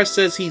 Kuwabara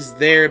says he's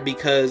there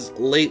because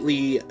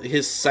lately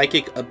his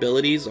psychic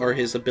abilities, or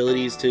his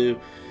abilities to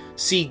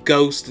see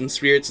ghosts and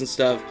spirits and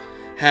stuff,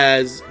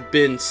 has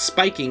been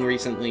spiking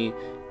recently.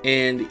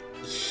 And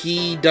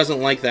he doesn't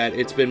like that.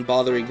 It's been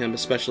bothering him,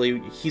 especially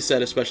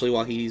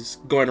while he's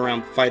going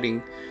around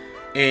fighting.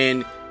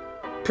 And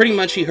pretty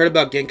much he heard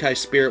about Genkai's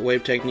Spirit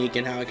Wave technique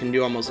and how it can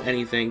do almost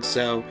anything.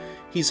 So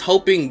he's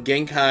hoping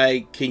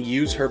Genkai can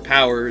use her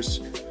powers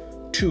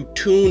to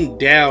tune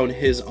down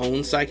his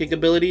own psychic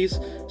abilities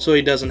so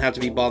he doesn't have to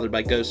be bothered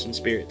by ghosts and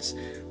spirits.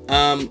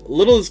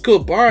 Little does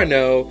Kuwabara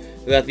know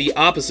that the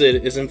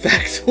opposite is in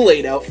fact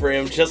laid out for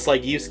him, just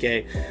like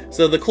Yusuke.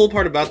 So the cool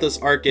part about this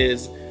arc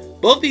is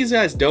both these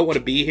guys don't want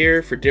to be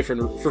here for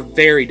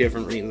very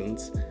different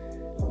reasons.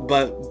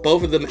 But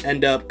both of them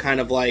end up kind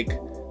of like,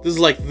 this is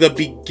like the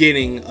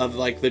beginning of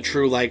like the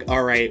true like,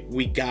 alright,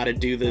 we gotta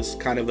do this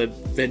kind of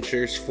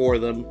adventures for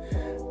them.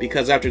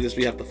 Because after this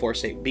we have the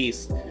Forsake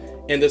Beast.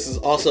 And this is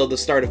also the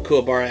start of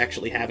Kuwabara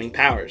actually having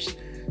powers.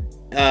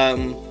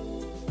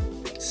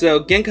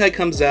 So Genkai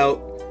comes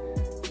out,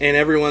 and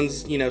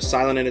everyone's,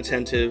 silent and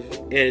attentive.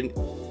 And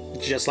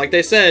just like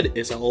they said,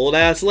 it's an old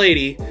ass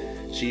lady.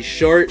 She's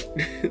short.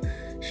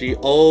 She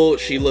old.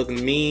 She look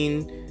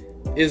mean.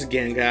 Is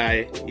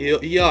Genkai.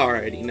 You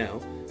already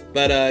know.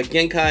 But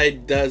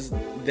Genkai does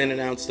then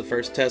announce the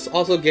first test.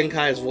 Also,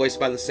 Genkai is voiced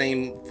by the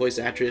same voice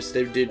actress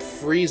that did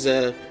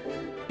Frieza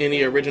in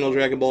the original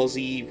Dragon Ball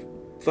Z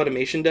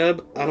Funimation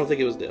dub. I don't think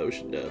it was the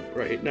Ocean dub,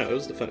 right? No, it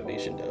was the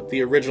Funimation dub.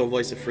 The original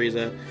voice of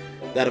Frieza.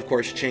 That, of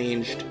course,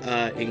 changed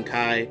in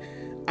Kai.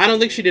 I don't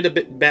think she did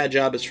a bad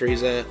job as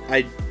Frieza.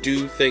 I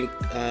do think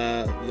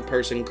the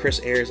person, Chris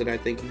Ayres, and I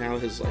think now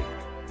his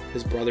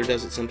brother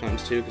does it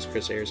sometimes too, because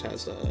Chris Ayres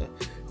has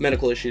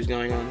medical issues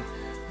going on.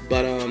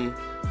 But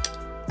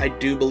I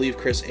do believe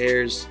Chris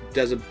Ayres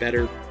does a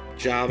better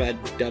job at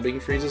dubbing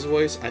Frieza's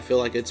voice. I feel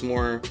like it's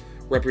more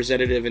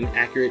representative and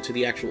accurate to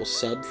the actual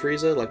sub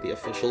Frieza, like the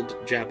official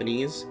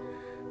Japanese.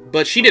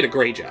 But she did a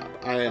great job.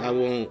 I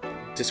won't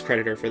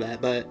discredit her for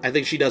that, but I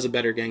think she does a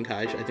better Genkai.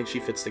 I think she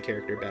fits the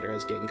character better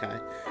as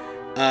Genkai.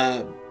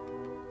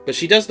 But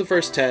she does the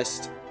first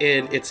test,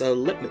 and it's a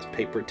litmus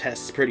paper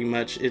test, pretty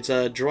much. It's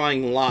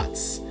drawing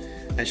lots,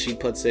 as she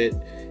puts it,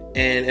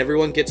 and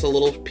everyone gets a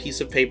little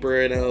piece of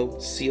paper in a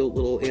sealed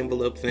little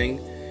envelope thing,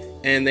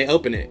 and they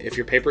open it. If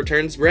your paper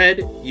turns red,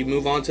 you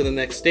move on to the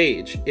next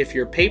stage. If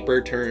your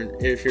paper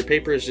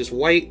is just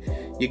white,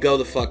 you go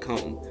the fuck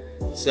home.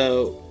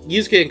 So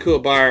Yusuke and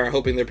Kuwabara are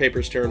hoping their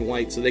papers turn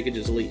white so they can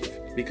just leave.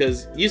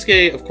 Because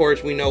Yusuke, of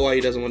course, we know why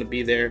he doesn't want to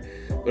be there.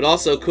 But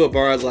also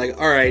Kuwabara's like,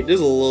 alright, this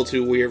is a little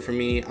too weird for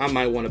me. I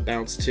might want to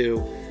bounce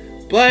too.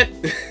 But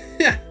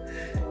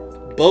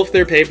both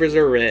their papers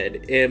are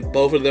red. And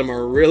both of them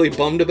are really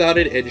bummed about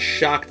it and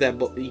shocked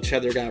that each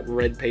other got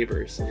red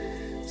papers.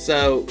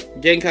 So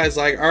Genkai's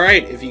like,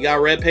 alright, if you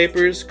got red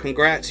papers,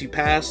 congrats, you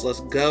passed, let's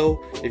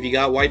go. If you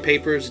got white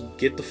papers,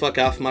 get the fuck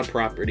off my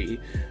property.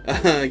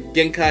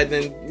 Genkai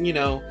then,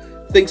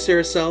 thinks to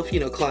herself,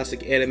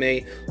 classic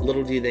anime,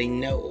 little do they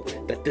know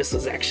that this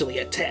was actually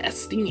a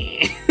test.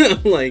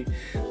 Like,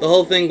 the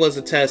whole thing was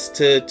a test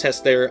to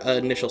test their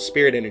initial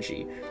spirit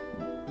energy.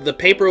 The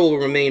paper will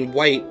remain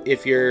white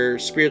if your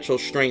spiritual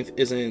strength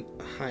isn't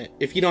high,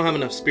 if you don't have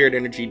enough spirit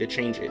energy to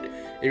change it.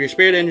 If your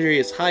spirit energy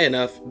is high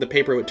enough, the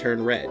paper would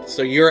turn red.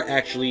 So you're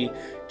actually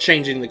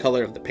changing the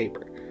color of the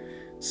paper.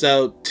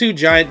 So two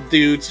giant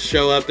dudes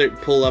show up, they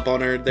pull up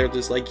on her, they're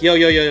just like, yo,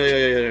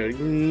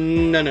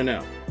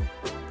 no.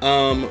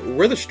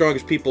 We're the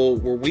strongest people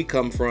where we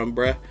come from,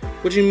 bruh.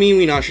 What do you mean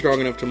we not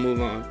strong enough to move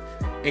on?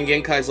 And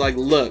Genkai's like,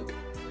 look,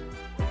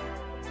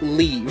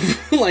 leave.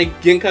 Like,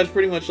 Genkai's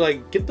pretty much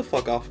like, get the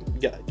fuck off,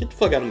 get the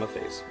fuck out of my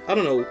face. I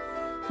don't know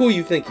who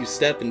you think you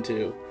step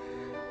into.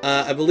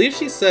 I believe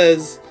she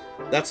says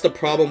that's the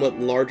problem with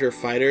larger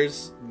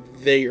fighters.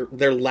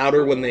 They're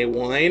louder when they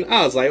whine.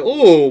 I was like,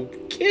 oh,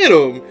 get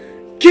him,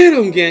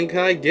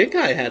 Genkai.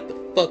 Genkai had the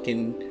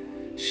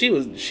fucking, she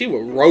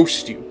would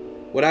roast you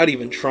without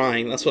even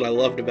trying. That's what I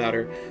loved about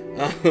her.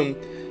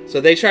 So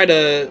they try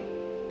to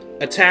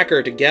attack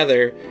her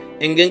together,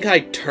 and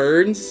Genkai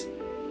turns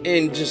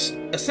and just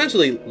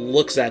essentially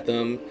looks at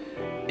them,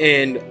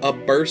 and a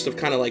burst of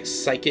kind of like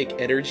psychic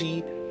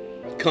energy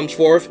comes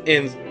forth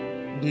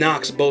and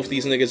knocks both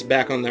these niggas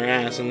back on their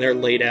ass, and they're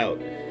laid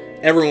out.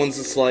 Everyone's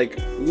just like,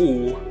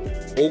 ooh,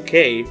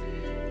 okay.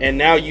 And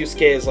now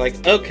Yusuke is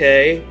like,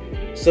 okay,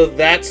 so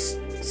that's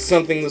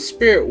something the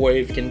spirit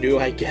wave can do,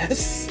 I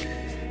guess.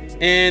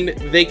 And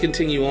they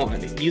continue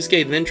on.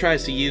 Yusuke then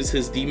tries to use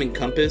his demon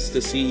compass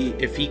to see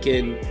if he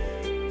can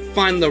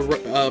find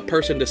the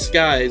person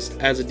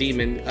disguised as a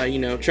demon.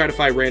 Try to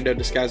find Rando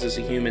disguised as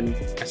a human.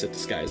 I said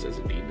disguised as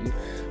a demon.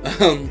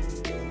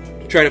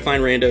 Try to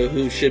find Rando,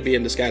 who should be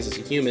in disguise as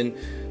a human,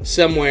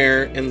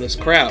 somewhere in this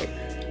crowd.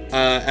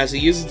 As he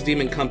uses the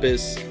demon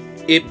compass,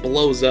 it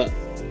blows up.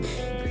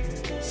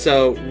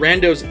 So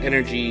Rando's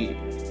energy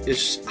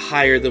is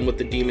higher than what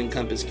the demon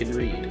compass can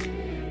read.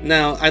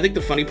 Now, I think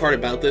the funny part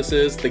about this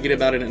is, thinking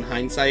about it in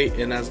hindsight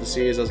and as the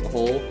series as a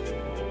whole,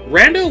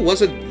 Rando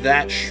wasn't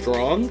that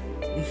strong.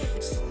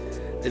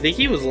 I think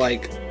he was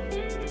like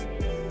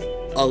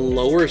a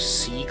lower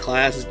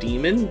C-class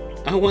demon,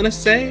 I want to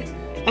say.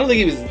 I don't think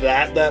he was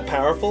that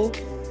powerful.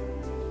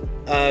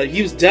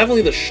 He was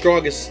definitely the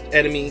strongest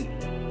enemy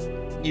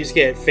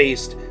Yusuke had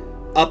faced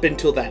up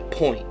until that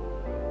point.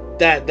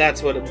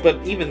 That's what.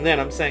 But even then,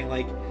 I'm saying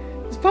like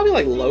he's probably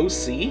like low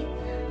C.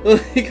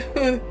 Like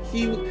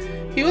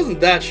he wasn't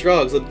that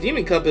strong. So the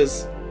demon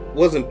compass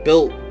wasn't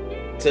built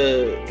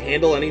to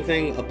handle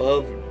anything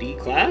above D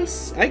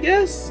class, I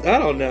guess. I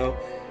don't know.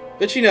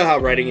 But you know how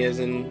writing is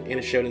in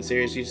a shonen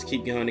series, you just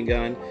keep going and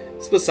going.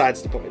 It's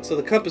besides the point. So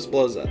the compass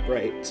blows up,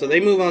 right? So they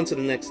move on to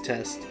the next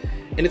test,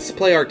 and it's to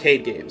play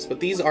arcade games. But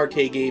these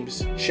arcade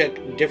games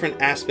check different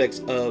aspects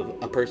of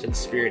a person's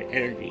spirit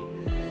energy.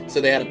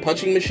 So they had a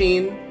punching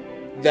machine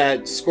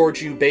that scored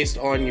you based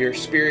on your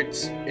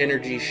spirit's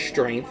energy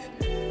strength.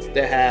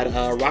 They had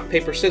a rock,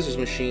 paper, scissors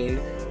machine,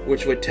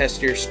 which would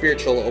test your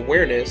spiritual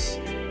awareness.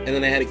 And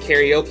then they had a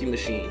karaoke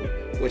machine,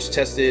 which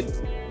tested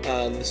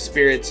the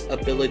spirit's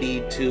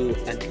ability to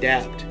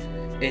adapt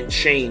and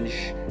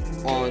change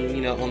on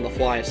the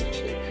fly,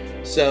 essentially.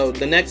 So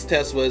the next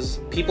test was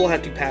people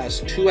had to pass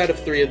 2 out of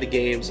 3 of the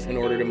games in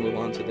order to move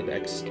on to the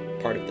next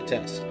part of the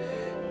test.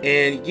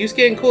 And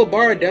Yusuke and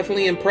Kuwabara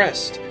definitely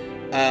impressed.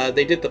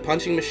 They did the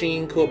punching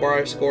machine.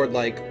 Kuwabara scored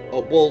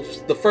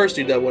the first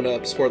dude that went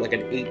up scored like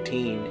an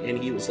 18,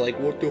 and he was like,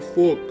 "What the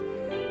fuck?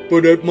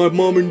 But at my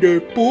mom and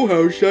dad's pool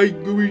house, I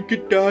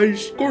get the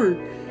highest score."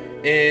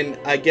 And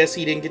I guess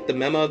he didn't get the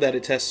memo that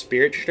it tests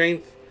spirit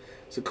strength.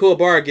 So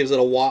Kuwabara gives it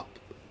a whop,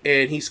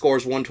 and he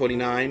scores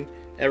 129.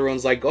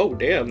 Everyone's like, "Oh,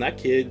 damn, that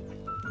kid,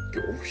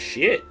 oh,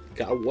 shit,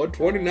 got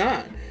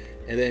 129.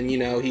 And then,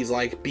 he's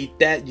like, "Beat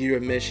that,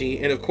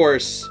 Urameshi." And of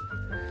course,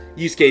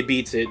 Yusuke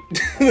beats it.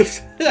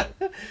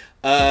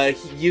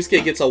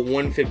 Yusuke gets a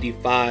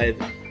 155.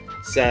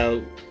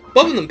 So,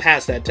 both of them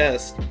passed that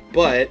test,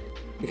 but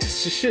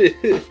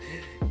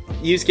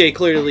Yusuke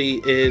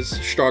clearly is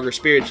stronger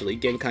spiritually.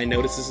 Genkai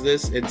notices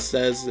this and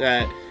says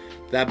that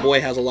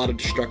boy has a lot of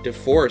destructive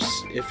force.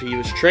 If he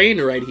was trained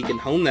right, he can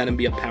hone that and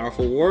be a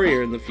powerful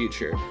warrior in the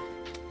future.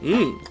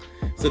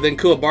 So then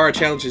Kuwabara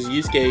challenges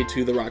Yusuke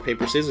to the rock,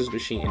 paper, scissors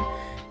machine.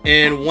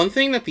 And one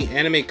thing that the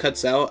anime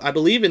cuts out, I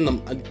believe in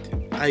the...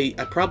 I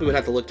probably would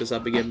have to look this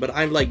up again, but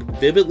I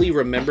vividly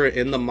remember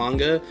in the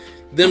manga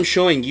them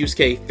showing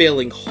Yusuke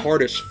failing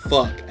hard as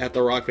fuck at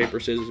the rock, paper,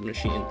 scissors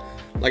machine.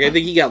 I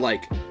think he got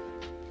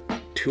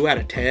 2 out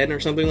of 10 or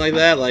something like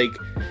that.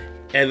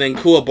 And then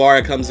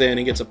Kuwabara comes in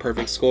and gets a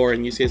perfect score,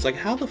 and Yusuke's like,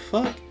 how the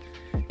fuck?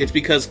 It's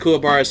because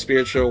Kuwabara's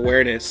spiritual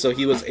awareness, so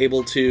he was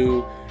able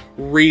to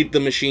read the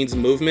machine's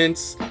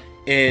movements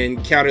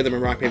and counter them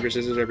in rock, paper,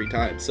 scissors every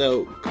time.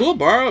 So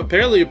Kuwabara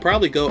apparently would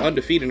probably go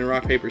undefeated in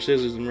rock, paper,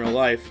 scissors in real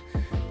life.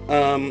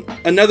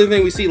 Another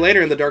thing we see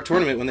later in the Dark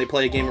Tournament when they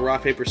play a game of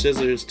rock, paper,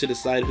 scissors to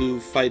decide who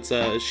fights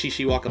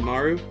Shishi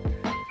Wakamaru,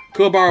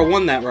 Kuwabara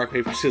won that rock,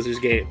 paper, scissors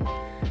game.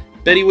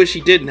 Bet he wish he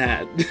didn't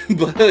have.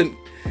 But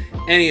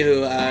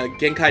anywho,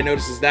 Genkai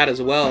notices that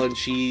as well, and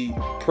she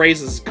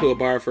praises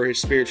Kuwabara for his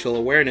spiritual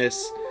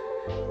awareness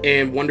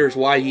and wonders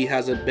why he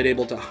hasn't been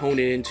able to hone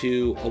it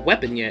into a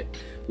weapon yet,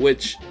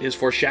 which is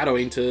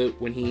foreshadowing to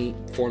when he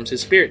forms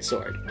his spirit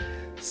sword.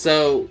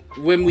 So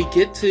when we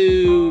get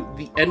to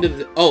the end of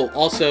the... Oh,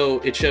 also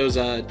it shows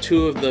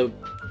 2 of the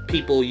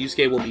people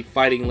Yusuke will be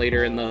fighting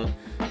later in the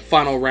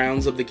final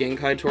rounds of the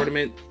Genkai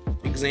tournament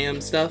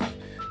exam stuff.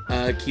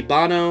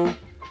 Kibano,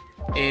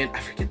 and I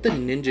forget the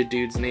ninja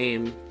dude's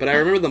name, but I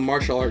remember the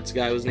martial arts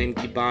guy was named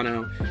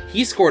Kibano.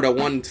 He scored a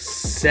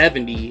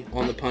 170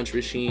 on the punch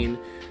machine.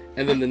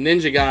 And then the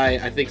ninja guy,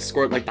 I think,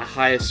 scored the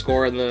highest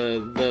score in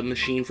the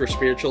machine for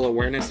spiritual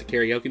awareness, the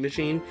karaoke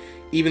machine.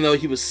 Even though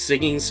he was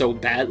singing so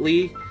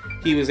badly,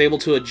 he was able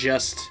to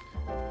adjust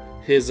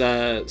his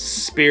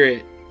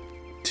spirit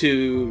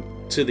to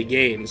the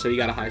game, so he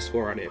got a high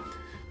score on it.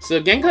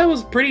 So Genkai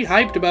was pretty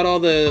hyped about all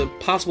the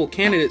possible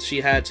candidates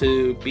she had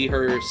to be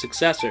her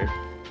successor.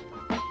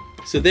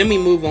 So then we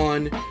move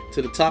on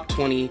to the top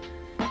 20,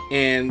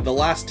 and the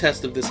last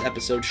test of this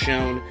episode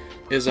shown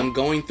is I'm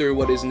going through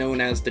what is known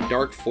as the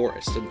Dark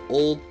Forest, an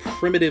old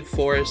primitive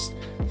forest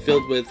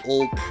filled with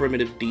old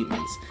primitive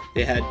demons.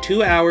 They had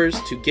 2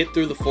 hours to get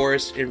through the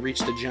forest and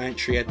reach the giant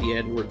tree at the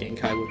end where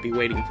Genkai would be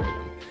waiting for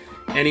them.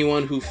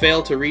 Anyone who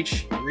failed to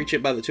reach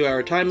it by the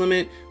 2-hour time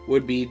limit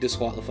would be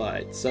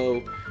disqualified.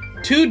 So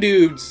 2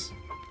 dudes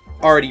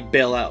already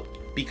bail out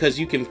because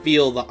you can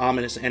feel the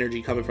ominous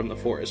energy coming from the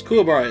forest.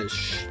 Kuwabara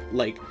is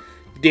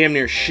damn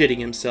near shitting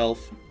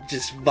himself,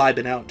 just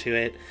vibing out to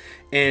it.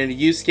 And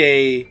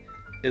Yusuke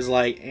is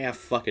like,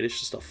 fuck it, it's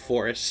just a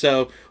forest.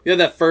 So we have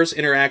that first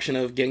interaction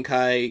of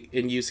Genkai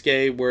and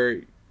Yusuke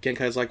where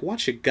Genkai's like,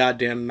 watch your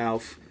goddamn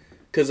mouth.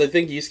 Because I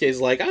think Yusuke's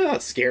like, I'm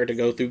not scared to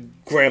go through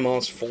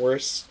grandma's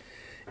forest.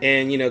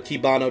 And,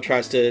 Kibano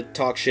tries to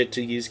talk shit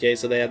to Yusuke,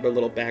 so they have their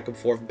little back and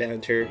forth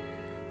banter,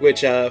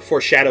 which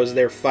foreshadows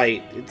their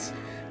fight.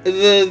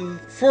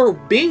 For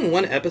being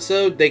one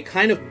episode, they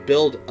kind of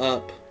build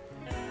up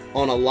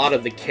on a lot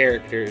of the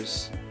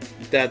characters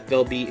that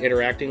they'll be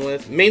interacting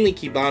with, mainly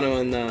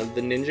Kibano and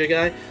the ninja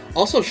guy.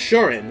 Also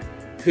Shorin,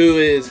 who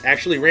is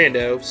actually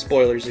Rando.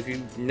 Spoilers if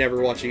you've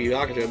never watched a Yu Yu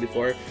Hakusho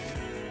before.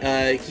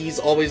 He's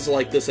always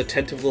this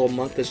attentive little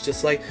monk that's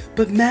just like,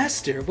 but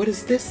master, what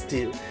does this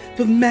do?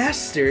 But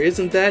master,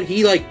 isn't that...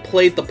 He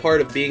played the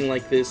part of being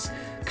this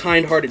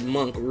kind-hearted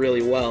monk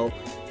really well,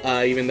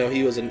 even though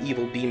he was an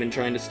evil demon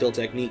trying to steal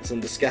techniques in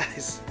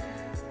disguise.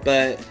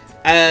 But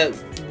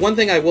one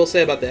thing I will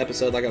say about the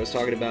episode, like I was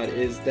talking about,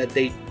 is that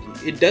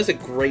it does a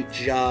great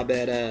job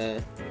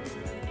at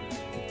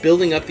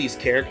building up these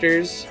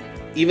characters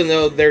even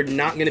though they're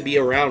not going to be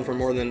around for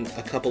more than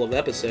a couple of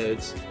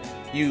episodes,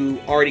 you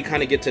already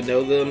kind of get to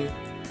know them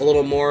a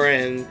little more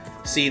and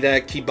see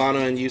that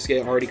Kibano and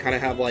Yusuke already kind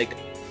of have like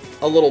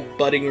a little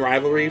budding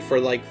rivalry for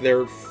like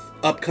their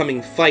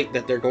upcoming fight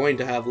that they're going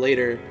to have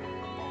later.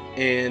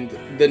 And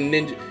the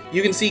ninja,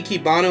 you can see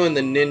Kibano and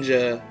the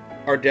ninja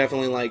are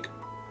definitely like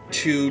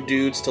two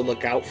dudes to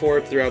look out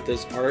for throughout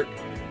this arc,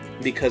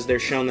 because they're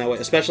shown that way,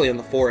 especially in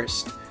the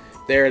forest.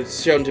 They're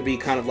shown to be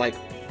kind of like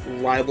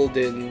rivaled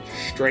in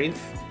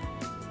strength.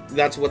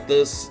 That's what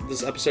this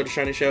episode is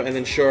trying to show. And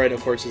then Shorin,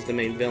 of course, is the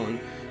main villain.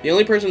 The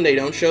only person they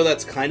don't show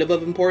that's kind of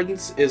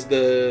importance is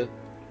the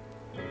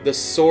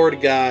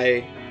sword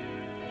guy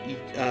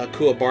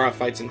Kuwabara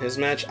fights in his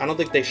match. I don't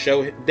think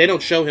they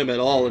don't show him at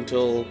all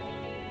until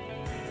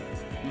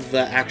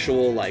the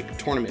actual like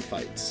tournament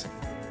fights,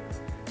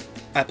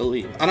 I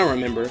believe. I don't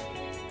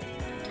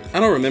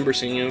remember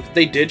seeing him.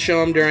 They did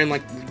show him during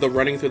like the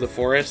running through the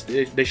forest.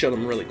 They showed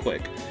him really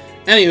quick.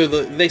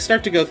 Anywho, they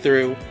start to go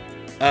through.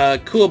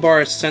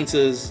 Kuwabara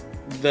senses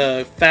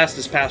the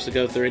fastest path to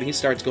go through, and he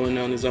starts going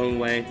on his own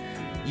way.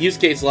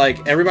 Yusuke's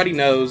like, everybody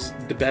knows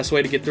the best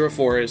way to get through a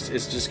forest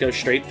is to just go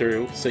straight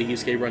through, so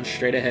Yusuke runs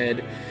straight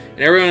ahead, and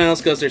everyone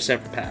else goes their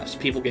separate paths.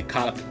 People get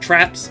caught up in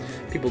traps,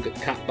 people get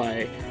caught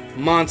by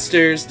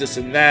monsters, this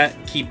and that.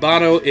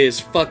 Kibano is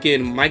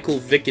fucking Michael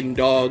Vickin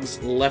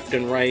dogs left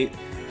and right.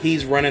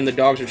 He's running, the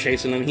dogs are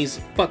chasing him,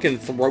 he's fucking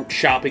throat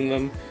chopping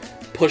them,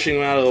 pushing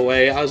them out of the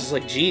way. I was just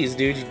like, geez,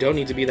 dude, you don't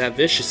need to be that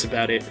vicious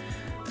about it.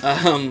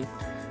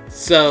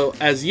 So,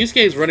 as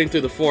Yusuke is running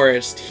through the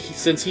forest,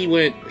 since he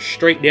went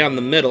straight down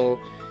the middle,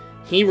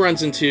 he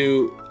runs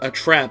into a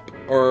trap,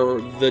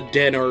 or the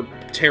den or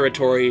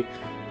territory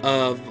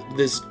of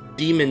this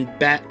demon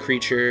bat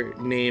creature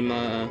named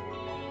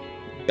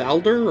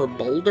Balder or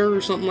Boulder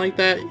or something like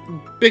that.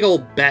 Big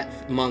old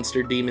bat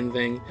monster demon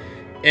thing.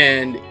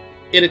 And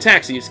it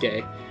attacks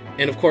Yusuke.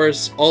 And of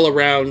course, all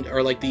around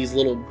are like these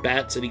little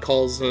bats, and he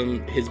calls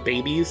them his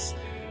babies.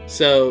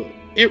 So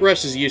it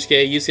rushes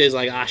Yusuke. Yusuke's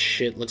like, ah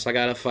shit, looks like I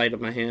got a fight on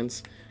my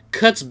hands.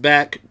 Cuts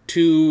back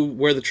to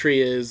where the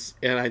tree is,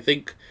 and I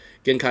think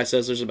Genkai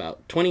says there's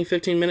about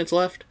 20-15 minutes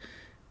left.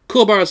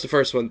 Kuwabara's the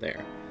first one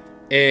there.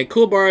 And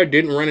Kuwabara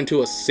didn't run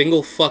into a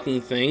single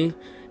fucking thing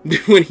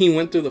when he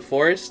went through the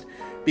forest,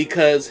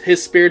 because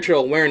his spiritual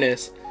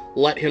awareness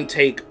let him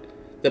take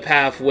the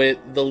path with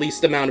the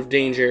least amount of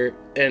danger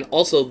and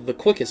also the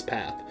quickest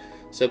path.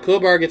 So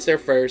Kuwabara gets there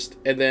first,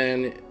 and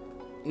then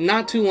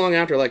not too long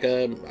after,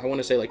 I want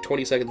to say like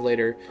 20 seconds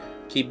later,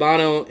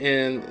 Kibano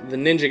and the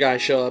ninja guy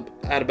show up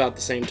at about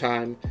the same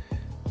time.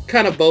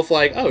 Kind of both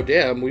like, oh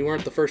damn, we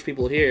weren't the first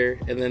people here.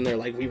 And then they're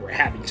like, we were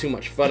having too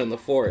much fun in the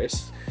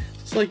forest.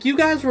 It's like, you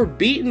guys were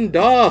beating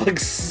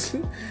dogs.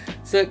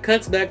 So it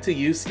cuts back to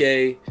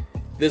Yusuke.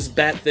 This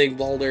bat thing,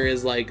 Balder,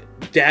 is like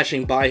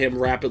dashing by him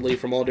rapidly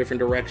from all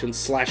different directions,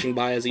 slashing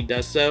by as he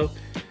does so.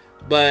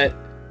 But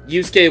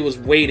Yusuke was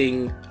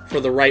waiting for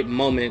the right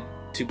moment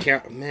to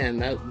counter. Man,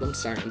 them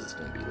sirens is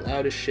going to be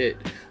loud as shit.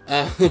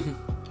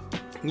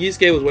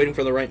 Yusuke was waiting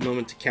for the right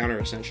moment to counter,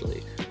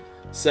 essentially.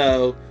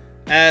 So,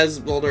 as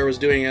Balder was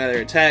doing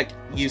another attack,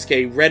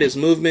 Yusuke read his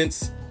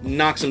movements,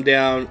 knocks him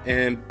down,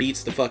 and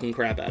beats the fucking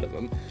crap out of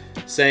him,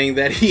 saying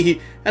that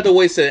he had to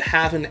waste a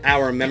half an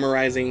hour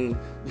memorizing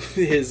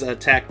his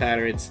attack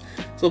patterns.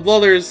 So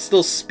Balder is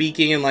still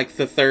speaking in like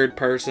the third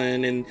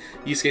person, and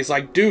Yusuke's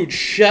like, dude,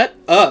 shut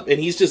up! And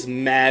he's just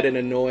mad and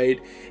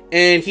annoyed,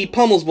 and he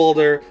pummels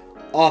Balder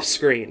off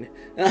screen.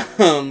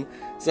 So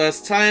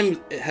as time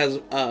has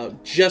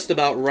just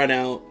about run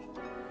out,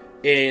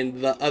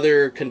 and the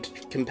other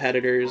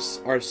competitors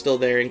are still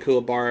there, and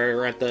Kuwabara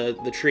are at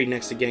the tree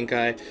next to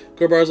Genkai,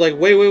 Kuwabara's like,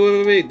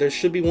 wait, there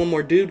should be one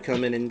more dude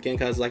coming, and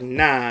Genkai's like,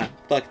 nah,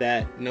 fuck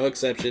that, no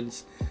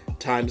exceptions,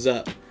 time's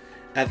up.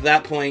 At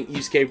that point,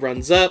 Yusuke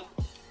runs up,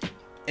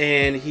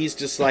 and he's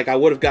just like, I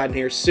would have gotten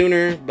here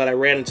sooner, but I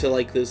ran into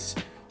like this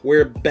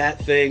weird bat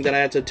thing that I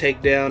had to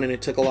take down, and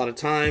it took a lot of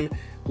time,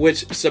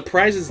 which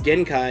surprises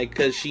Genkai,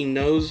 because she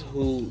knows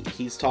who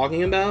he's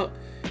talking about,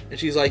 and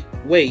she's like,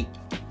 wait,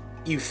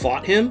 you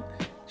fought him?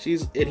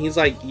 And he's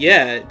like,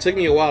 yeah, it took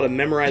me a while to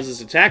memorize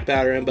his attack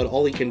pattern, but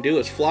all he can do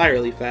is fly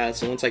really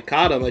fast, and once I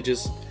caught him, I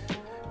just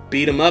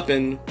beat him up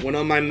and went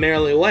on my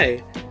merry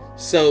way.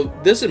 So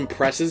this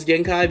impresses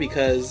Genkai,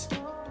 because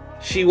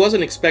she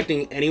wasn't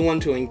expecting anyone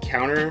to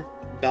encounter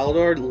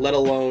Baldur, let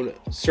alone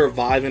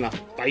survive in a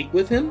fight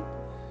with him.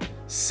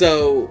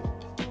 So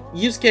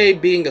Yusuke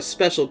being a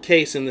special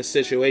case in this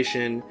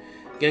situation,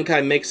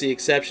 Genkai makes the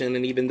exception,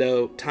 and even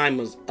though time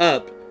was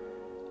up,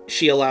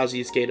 she allows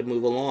Yusuke to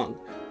move along,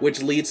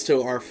 which leads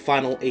to our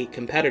final 8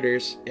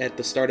 competitors at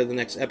the start of the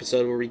next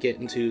episode, where we get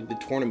into the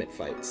tournament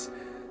fights.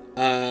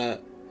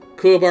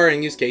 Kuwabara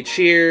and Yusuke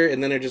cheer,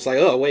 and then they're just like,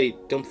 oh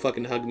wait, don't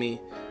fucking hug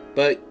me.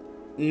 But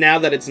now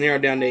that it's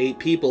narrowed down to 8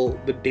 people,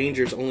 the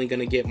danger's only going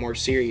to get more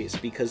serious,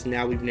 because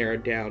now we've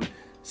narrowed down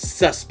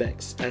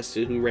suspects as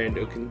to who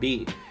Rando can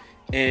be.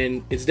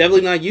 And it's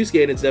definitely not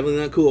Yusuke, and it's definitely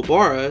not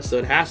Kuwabara, so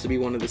it has to be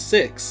one of the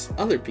 6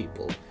 other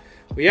people.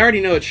 We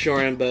already know it's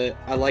Shorin, but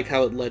I like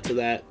how it led to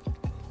that.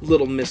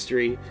 little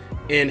mystery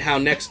in how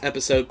next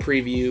episode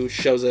preview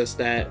shows us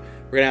that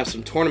we're gonna have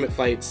some tournament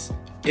fights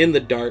in the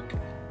dark,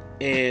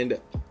 and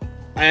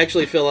I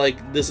actually feel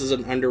like this is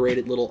an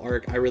underrated little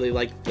arc. I really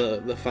like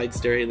the fights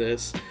during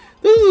this.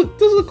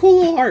 This is a cool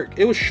little arc.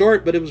 It was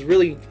short, but it was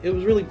really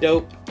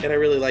dope, and I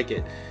really like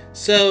it.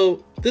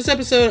 So this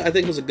episode, I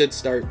think, was a good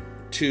start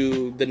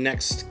to the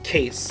next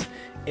case.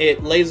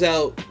 It lays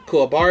out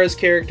Kuwabara's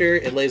character,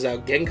 it lays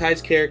out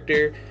Genkai's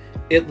character,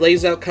 it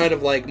lays out kind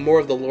of like more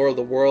of the lore of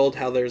the world,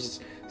 how there's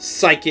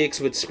psychics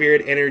with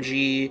spirit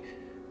energy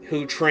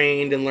who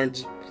trained and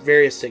learned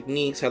various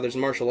techniques, how there's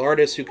martial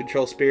artists who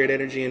control spirit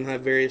energy and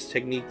have various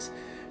techniques.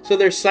 So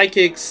there's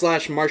psychics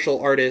slash martial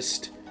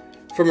artists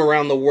from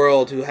around the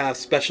world who have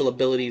special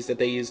abilities that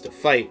they use to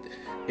fight.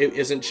 It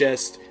isn't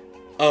just,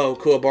 oh,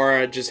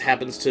 Kuwabara just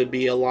happens to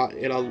be a lot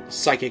in a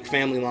psychic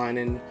family line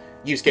and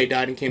Yusuke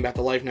died and came back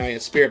to life, now he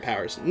has spirit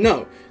powers.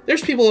 No,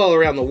 there's people all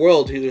around the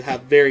world who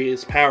have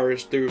various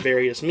powers through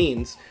various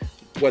means,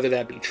 whether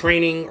that be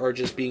training or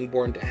just being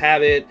born to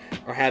have it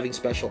or having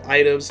special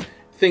items,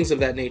 things of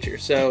that nature.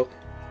 So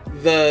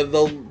the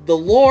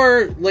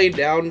lore laid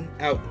down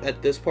out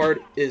at this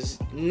part is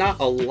not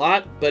a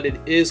lot, but it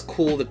is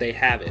cool that they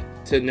have it,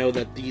 to know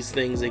that these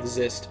things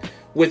exist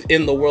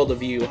within the world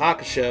of Yu Yu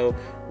Hakusho,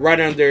 right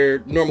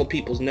under normal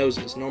people's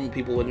noses. Normal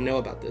people wouldn't know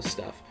about this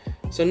stuff.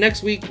 So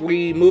next week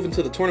we move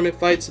into the tournament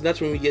fights, and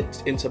that's when we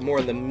get into more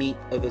of the meat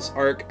of this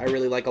arc. I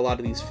really like a lot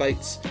of these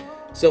fights,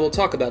 so we'll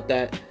talk about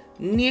that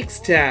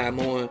next time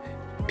on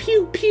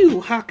Pew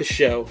Pew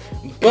Hakusho.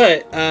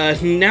 But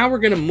now we're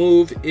gonna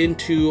move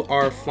into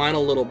our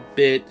final little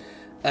bit,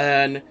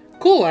 and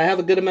cool, I have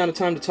a good amount of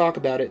time to talk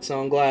about it, so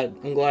I'm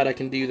glad I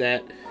can do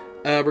that.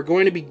 We're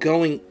going to be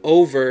going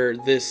over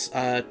this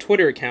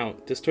Twitter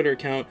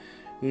account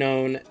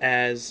known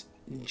as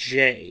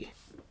Jay.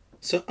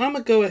 So I'm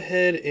gonna go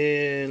ahead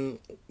and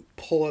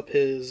pull up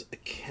his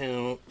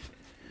account.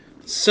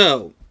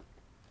 So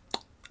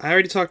I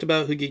already talked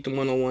about who Geekdom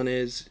 101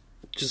 is.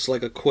 Just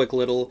like a quick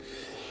little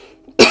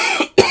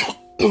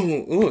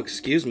oh,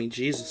 excuse me,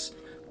 Jesus.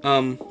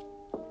 A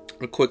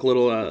quick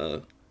little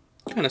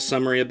kind of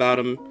summary about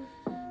him.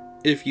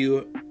 If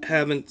you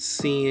haven't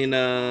seen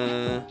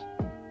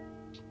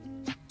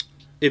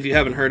if you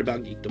haven't heard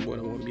about Geekdom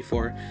 101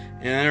 before,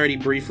 and I already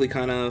briefly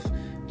kind of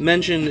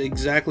mentioned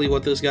exactly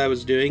what this guy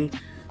was doing,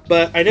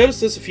 but I noticed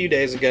this a few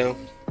days ago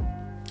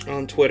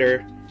on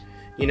Twitter.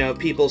 You know,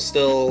 people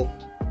still,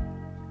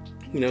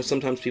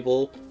 sometimes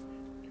people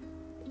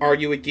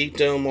argue with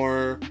Geekdom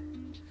or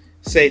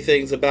say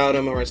things about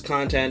him or his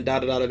content,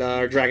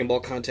 or Dragon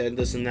Ball content,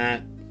 this and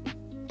that,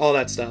 all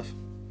that stuff.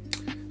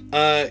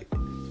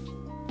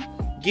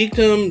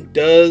 Geekdom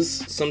does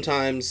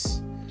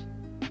sometimes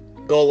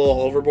go a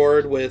little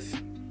overboard with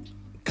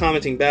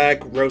commenting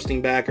back,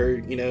 roasting back, or,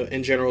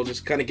 in general,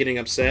 just kind of getting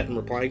upset and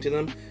replying to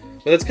them.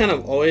 But that's kind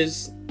of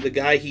always the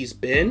guy he's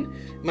been.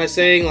 Am I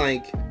saying,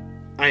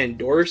 I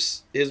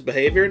endorse his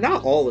behavior?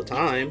 Not all the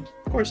time.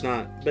 Of course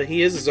not. But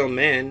he is his own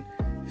man.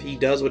 If he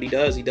does what he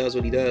does, he does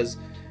what he does.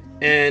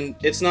 And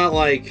it's not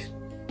like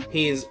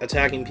he's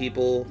attacking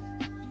people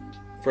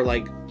for,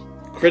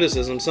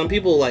 criticism. Some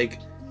people,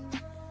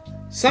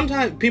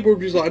 sometimes people are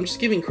just like, I'm just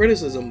giving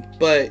criticism.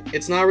 But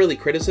it's not really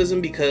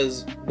criticism,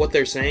 because what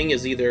they're saying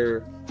is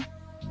either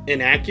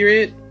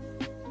inaccurate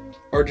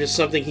or just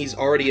something he's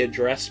already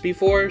addressed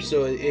before.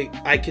 So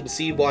I can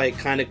see why it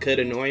kind of could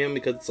annoy him,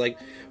 because it's like,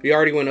 we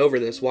already went over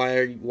this. Why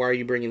are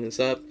you bringing this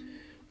up?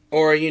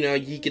 Or,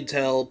 you can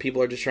tell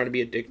people are just trying to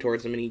be a dick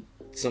towards him, and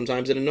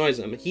sometimes it annoys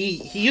him.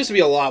 He used to be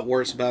a lot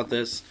worse about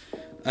this,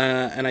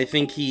 and I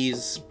think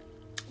he's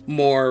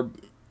more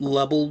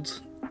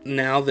leveled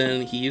now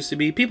than he used to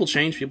be. People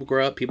change, people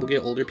grow up, people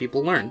get older,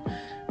 people learn.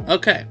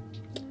 Okay,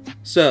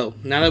 so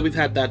now that we've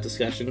had that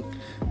discussion,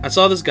 I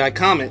saw this guy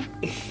comment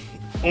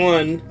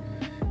on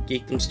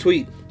Geekdom's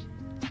tweet,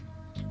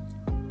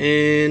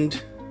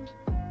 and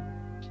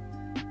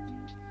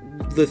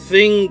the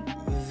thing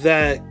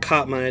that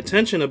caught my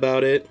attention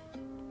about it,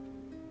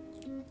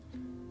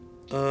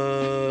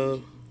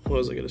 what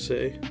was I gonna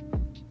say?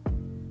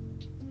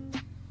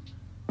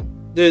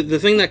 The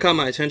thing that caught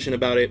my attention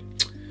about it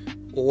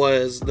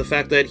was the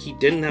fact that he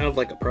didn't have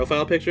a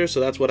profile picture, so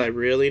that's what I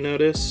really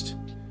noticed.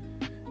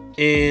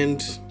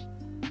 And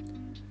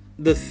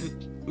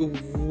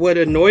what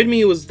annoyed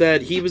me was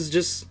that he was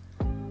just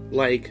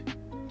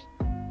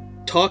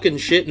talking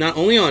shit not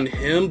only on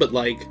him, but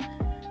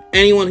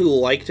anyone who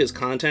liked his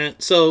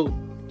content. So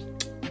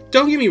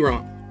don't get me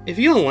wrong, if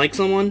you don't like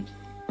someone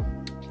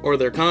or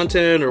their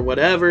content or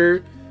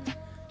whatever,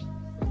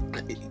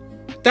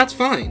 that's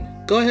fine.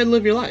 Go ahead and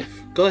live your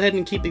life. Go ahead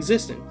and keep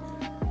existing.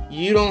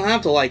 You don't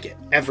have to like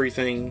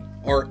everything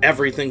or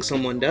everything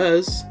someone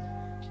does.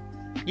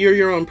 You're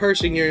your own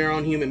person. You're your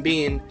own human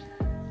being.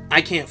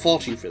 I can't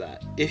fault you for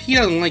that. If he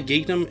doesn't like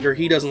Geekdom, or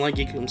he doesn't like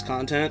Geekdom's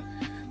content,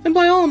 then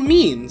by all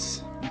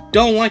means,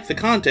 don't like the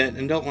content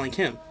and don't like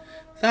him.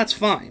 That's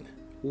fine.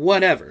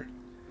 Whatever.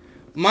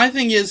 My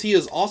thing is, he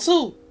is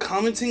also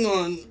commenting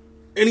on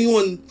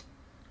anyone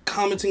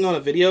commenting on a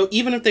video,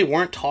 even if they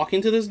weren't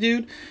talking to this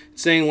dude,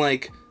 saying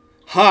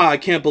I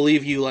can't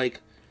believe you,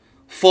 like,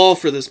 fall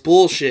for this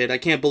bullshit. I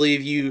can't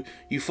believe you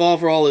fall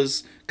for all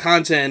his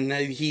content.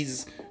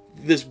 He's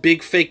this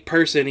big fake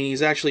person, and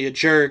he's actually a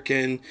jerk,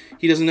 and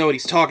he doesn't know what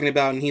he's talking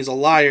about, and he's a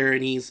liar,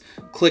 and he's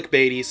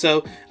clickbaity.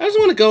 So I just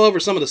want to go over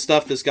some of the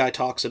stuff this guy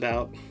talks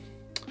about.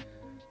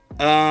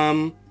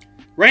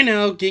 Right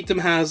now, Geekdom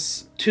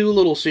has 2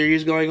 little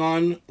series going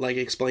on, like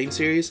Explain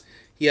series.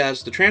 He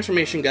has the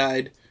Transformation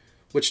Guide,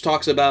 which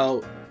talks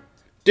about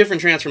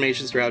different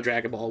transformations throughout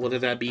Dragon Ball, whether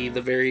that be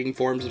the varying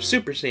forms of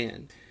Super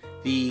Saiyan,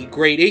 the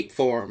Grade 8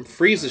 form,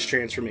 Frieza's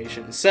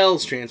transformations,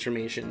 Cell's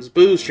transformations,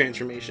 Boo's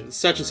transformations,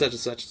 such and such and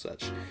such and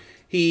such.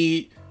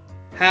 He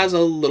has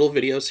a little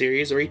video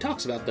series where he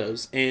talks about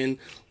those, and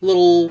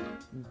little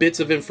bits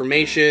of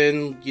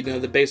information, you know,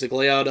 the basic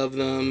layout of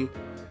them,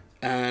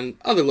 and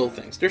other little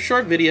things. They're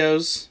short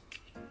videos,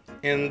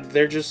 and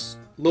they're just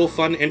little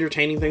fun,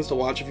 entertaining things to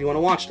watch if you want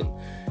to watch them.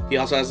 He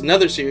also has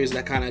another series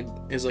that kind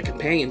of is a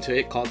companion to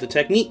it called the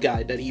Technique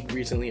Guide that he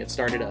recently had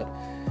started up,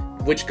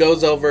 which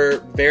goes over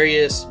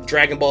various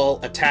Dragon Ball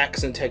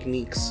attacks and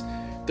techniques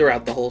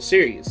throughout the whole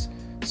series.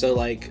 So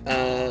like,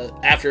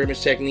 After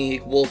Image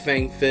Technique,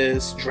 Wolfang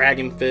Fist,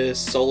 Dragon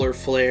Fist, Solar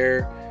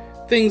Flare,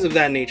 things of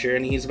that nature,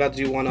 and he's about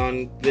to do one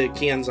on the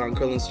Kianzan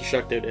Krillin's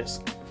Destructo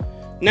Disc.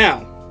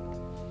 Now,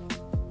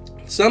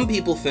 some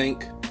people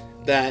think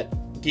that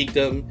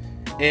Geekdom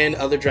and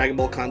other Dragon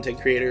Ball content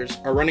creators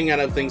are running out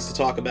of things to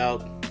talk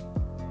about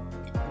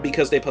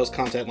because they post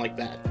content like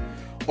that,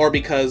 or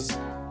because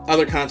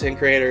other content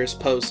creators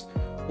post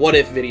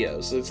what-if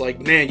videos. It's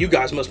like, man, you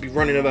guys must be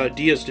running out of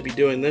ideas to be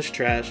doing this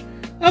trash.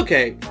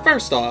 Okay,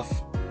 first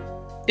off,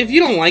 if you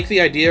don't like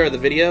the idea or the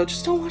video,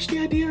 just don't watch the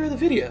idea or the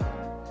video.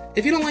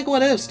 If you don't like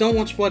what-ifs, don't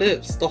watch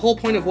what-ifs. The whole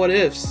point of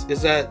what-ifs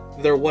is that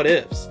they're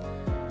what-ifs.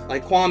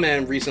 Like,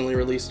 Quaman recently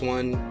released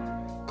one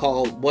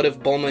called What If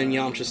Bulma and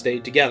Yamcha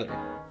Stayed Together?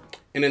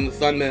 And in the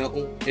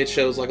thumbnail, it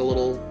shows like a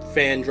little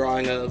fan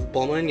drawing of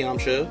Bulma and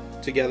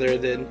Yamcha together,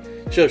 then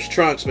shows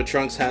Trunks, but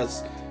Trunks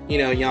has, you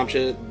know,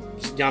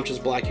 Yamcha's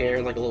black hair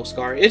and like a little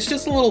scar. It's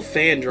just a little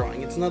fan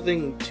drawing. It's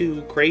nothing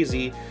too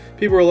crazy.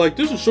 People are like,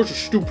 this is such a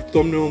stupid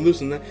thumbnail and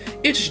this and that.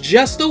 It's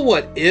just a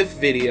what-if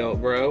video,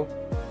 bro.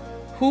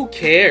 Who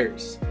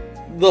cares?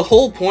 The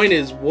whole point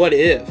is what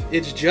if.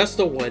 It's just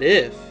a what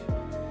if.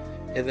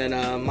 And then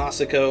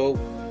Masako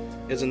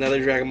is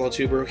another Dragon Ball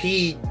tuber.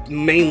 He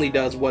mainly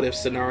does what if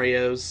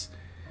scenarios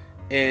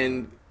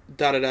and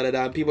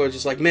da-da-da-da-da. People are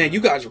just like, man, you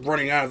guys are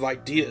running out of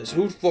ideas.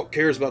 Who the fuck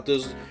cares about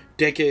this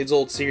decades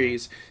old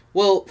series?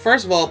 Well,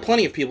 first of all,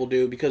 plenty of people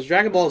do, because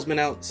Dragon Ball has been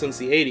out since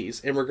the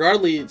 80s, and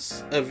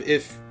regardless of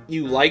if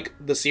you like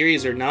the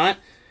series or not,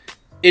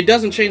 it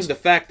doesn't change the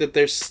fact that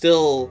there's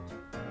still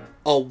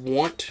a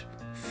want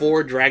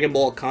for Dragon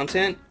Ball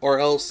content, or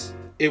else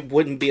it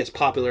wouldn't be as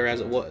popular as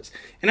it was.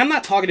 And I'm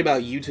not talking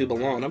about YouTube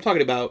alone. I'm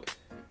talking about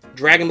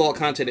Dragon Ball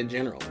content in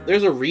general.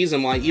 There's a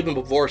reason why even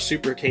before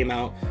Super came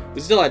out, we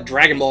still had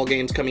Dragon Ball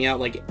games coming out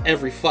like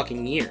every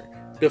fucking year.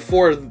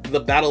 Before the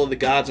Battle of the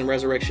Gods and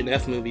Resurrection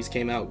F movies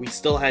came out, we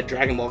still had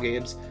Dragon Ball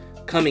games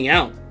coming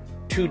out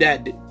to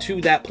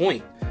that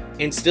point,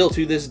 and still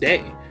to this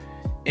day.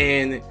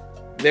 And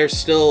there's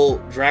still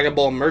Dragon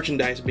Ball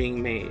merchandise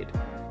being made.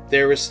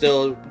 There was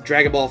still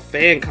Dragon Ball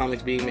fan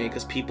comics being made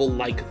because people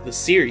like the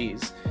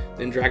series.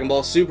 Then Dragon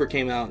Ball Super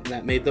came out, and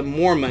that made them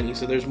more money,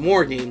 so there's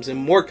more games and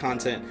more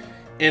content.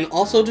 And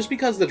also, just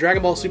because the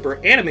Dragon Ball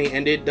Super anime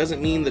ended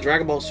doesn't mean the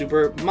Dragon Ball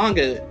Super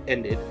manga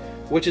ended,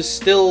 which is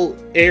still,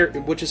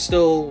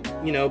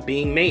 you know,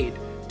 being made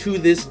to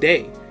this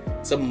day.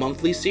 It's a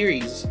monthly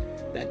series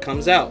that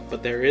comes out,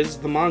 but there is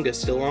the manga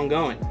still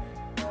ongoing.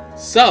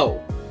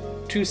 So,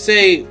 to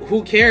say,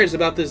 who cares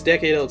about this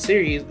decade-old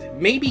series,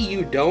 maybe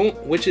you don't,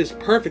 which is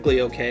perfectly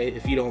okay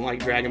if you don't like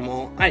Dragon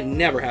Ball. I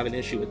never have an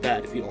issue with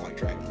that if you don't like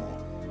Dragon Ball.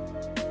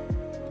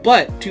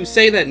 But to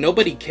say that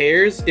nobody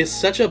cares is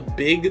such a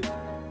big,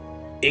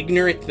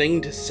 ignorant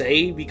thing to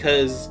say,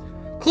 because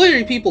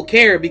clearly people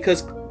care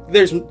because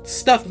there's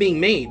stuff being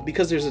made,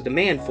 because there's a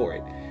demand for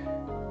it.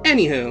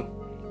 Anywho,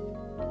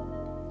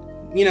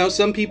 you know,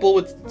 some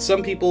people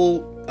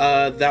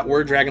that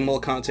were Dragon Ball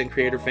content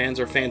creator fans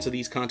are fans of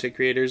these content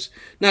creators.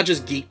 Not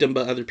just Geekdom,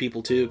 but other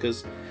people too,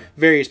 because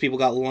various people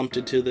got lumped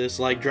into this,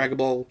 like Dragon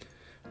Ball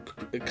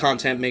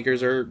content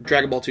makers or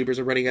Dragon Ball tubers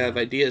are running out of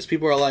ideas.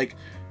 People are like,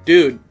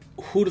 dude,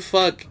 who the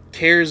fuck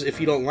cares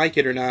if you don't like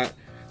it or not?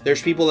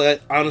 There's people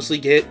that honestly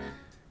get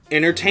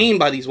entertained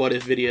by these what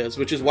if videos,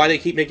 which is why they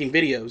keep making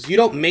videos. You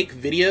don't make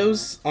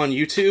videos on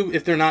YouTube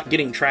if they're not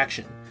getting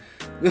traction.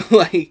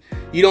 Like,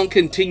 you don't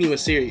continue a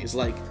series.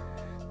 Like,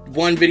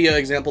 one video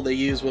example they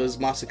used was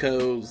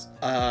Masako's,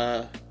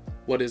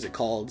 what is it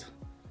called?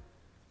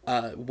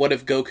 What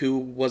if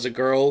Goku was a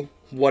girl?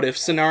 What if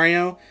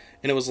scenario?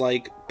 And it was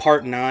like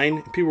part 9.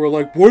 And people were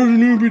like, why does it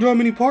need to be that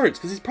many parts?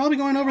 Because he's probably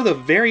going over the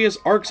various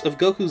arcs of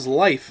Goku's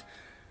life,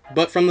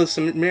 but from the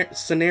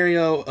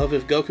scenario of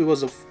if Goku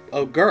was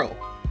a girl.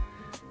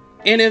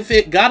 And if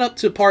it got up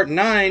to part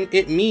 9,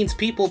 it means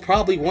people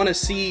probably want to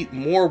see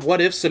more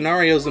what if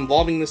scenarios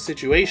involving this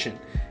situation.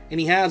 And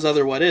he has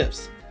other what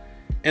ifs.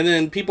 And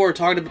then people are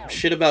talking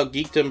shit about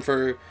Geekdom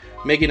for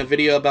making a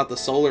video about the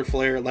solar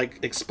flare, like,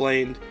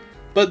 explained.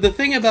 But the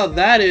thing about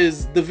that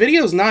is, the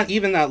video's not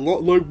even that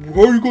long. Like,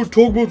 how are you going to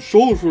talk about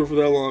solar flare for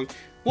that long?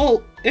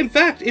 Well, in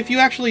fact, if you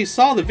actually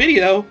saw the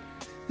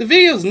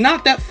video's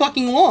not that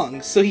fucking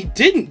long. So he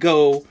didn't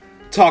go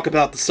talk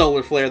about the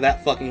solar flare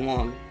that fucking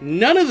long.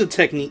 None of the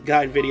technique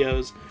guide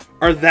videos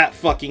are that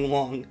fucking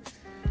long.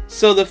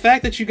 So the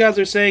fact that you guys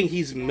are saying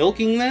he's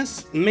milking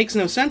this makes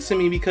no sense to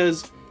me,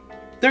 because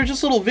they're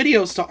just little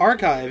videos to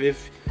archive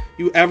if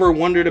you ever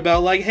wondered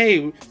about, like,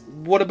 hey,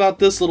 what about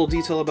this little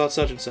detail about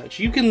such and such?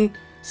 You can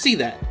see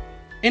that.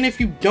 And if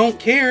you don't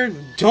care,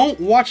 don't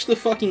watch the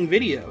fucking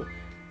video.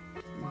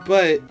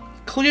 But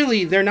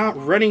clearly they're not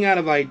running out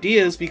of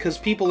ideas because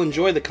people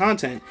enjoy the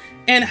content.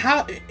 And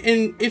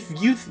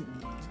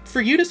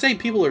for you to say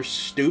people are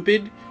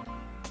stupid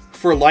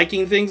for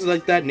liking things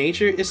like that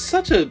nature is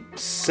such a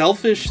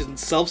selfish and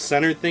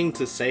self-centered thing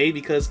to say,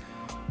 because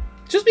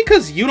just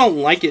because you don't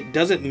like it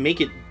doesn't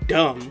make it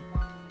dumb.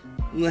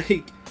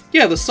 Like,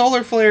 yeah, the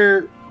solar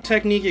flare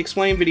technique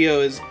explain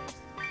video is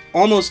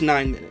almost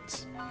 9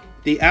 minutes.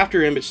 The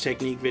after image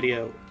technique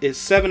video is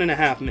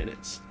 7.5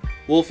 minutes.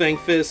 Wolfang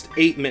Fist,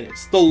 8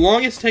 minutes. The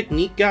longest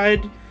technique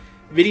guide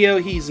video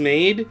he's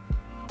made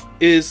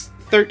is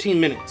 13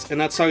 minutes,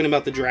 and that's talking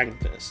about the Dragon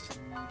Fist.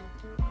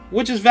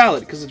 Which is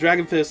valid, because the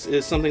Dragon Fist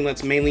is something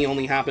that's mainly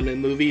only happened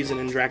in movies and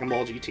in Dragon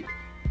Ball GT.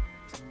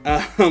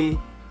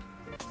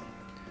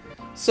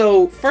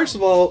 So, first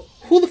of all,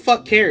 who the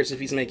fuck cares if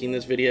he's making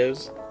these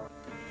videos?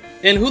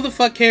 And who the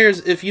fuck cares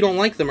if you don't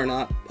like them or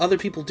not? Other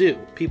people do.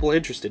 People are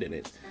interested in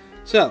it.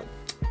 So,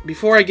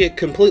 before I get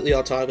completely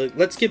off topic,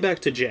 let's get back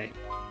to Jay.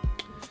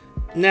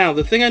 Now,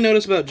 the thing I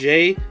noticed about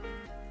Jay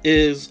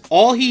is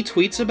all he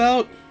tweets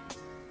about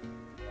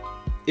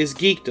is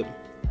geekdom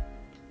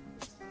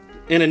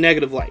in a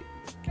negative light.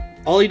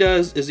 All he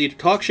does is either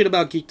talk shit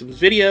about Geekdom's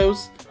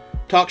videos,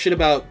 talk shit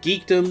about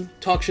geekdom,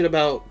 talk shit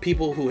about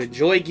people who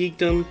enjoy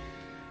geekdom,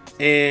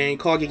 and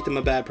call geekdom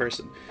a bad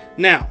person.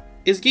 Now,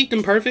 is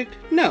geekdom perfect?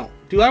 No.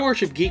 Do I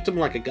worship geekdom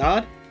like a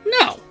god?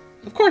 No.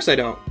 Of course I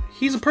don't.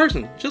 He's a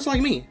person, just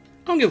like me.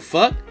 I don't give a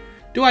fuck.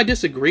 Do I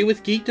disagree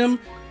with geekdom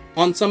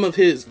on some of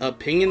his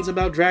opinions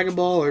about Dragon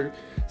Ball or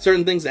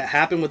certain things that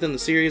happen within the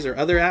series or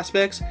other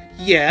aspects?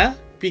 Yeah,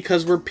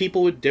 because we're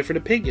people with different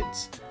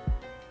opinions.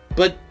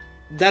 But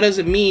that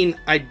doesn't mean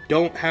I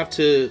don't have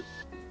to...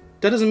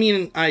 That doesn't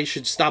mean I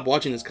should stop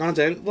watching his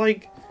content.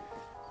 Like,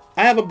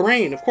 I have a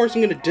brain. Of course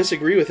I'm going to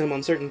disagree with him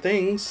on certain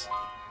things.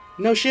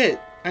 No shit.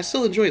 I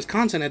still enjoy his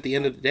content at the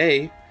end of the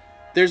day.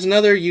 There's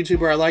another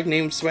YouTuber I like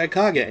named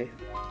Swagkage.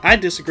 I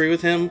disagree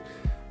with him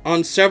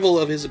on several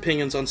of his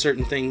opinions on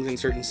certain things in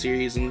certain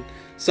series and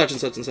such and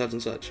such and such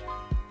and such.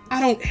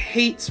 I don't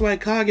hate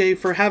Swagkage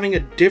for having a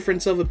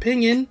difference of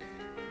opinion.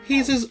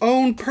 He's his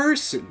own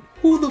person.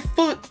 Who the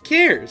fuck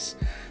cares?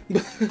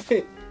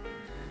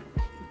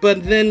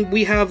 But then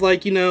we have,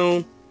 like, you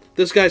know,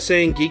 this guy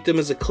saying geekdom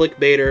is a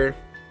clickbaiter,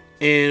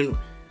 and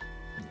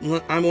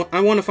I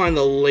want to find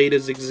the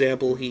latest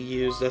example he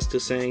used as to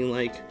saying,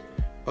 like,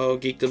 oh,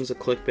 geekdom's a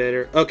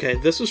clickbaiter. Okay,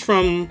 this is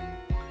from,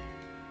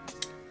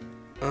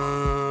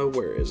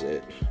 where is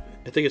it?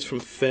 I think it's from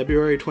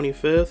February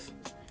 25th.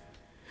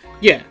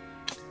 Yeah,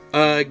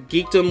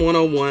 Geekdom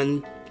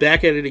 101,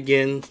 back at it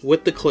again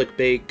with the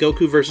clickbait,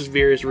 Goku versus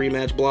Beerus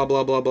rematch, blah,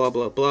 blah, blah, blah,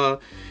 blah, blah.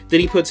 Then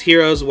he puts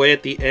Heroes way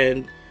at the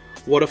end.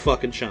 What a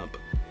fucking chump.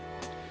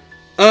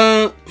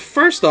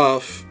 First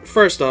off,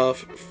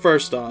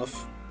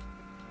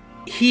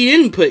 he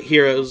didn't put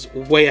Heroes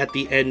way at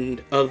the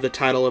end of the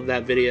title of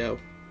that video.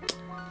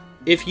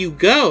 If you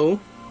go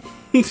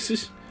to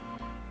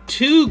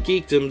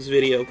Geekdom's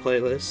video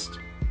playlist,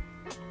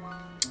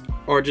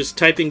 or just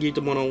type in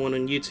Geekdom 101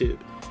 on YouTube,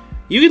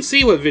 you can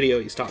see what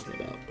video he's talking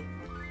about.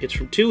 It's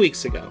from 2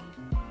 weeks ago.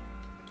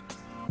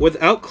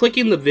 Without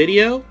clicking the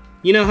video,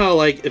 you know how,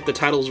 like, if the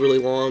title's really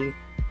long,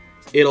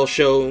 it'll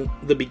show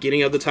the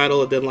beginning of the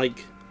title and then,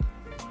 like,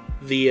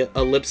 the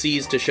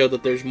ellipses to show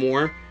that there's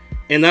more?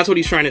 And that's what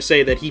he's trying to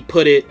say, that he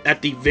put it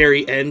at the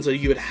very end so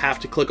you would have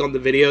to click on the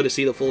video to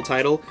see the full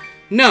title.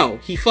 No,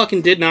 he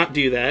fucking did not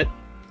do that.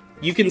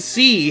 You can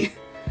see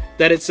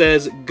that it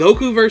says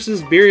Goku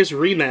vs. Beerus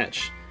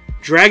rematch,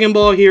 Dragon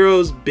Ball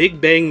Heroes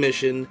Big Bang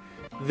Mission,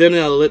 then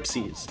an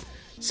ellipses.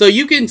 So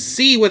you can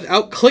see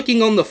without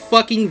clicking on the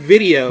fucking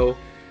video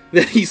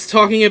that he's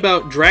talking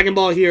about Dragon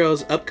Ball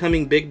Heroes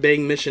upcoming Big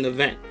Bang Mission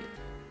event.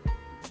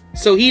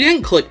 So he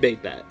didn't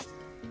clickbait that.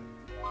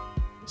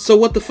 So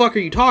what the fuck are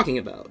you talking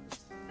about?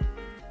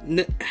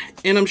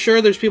 And I'm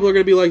sure there's people who are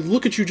going to be like,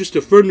 look at you just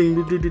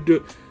defending.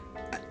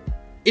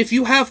 If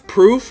you have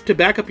proof to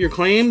back up your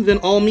claim, then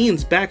all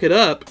means back it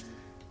up.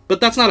 But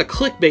that's not a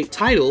clickbait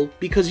title,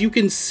 because you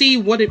can see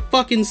what it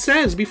fucking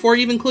says before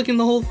even clicking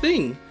the whole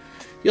thing.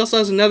 He also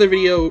has another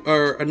video,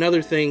 or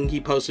another thing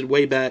he posted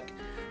way back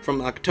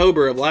from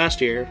October of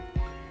last year,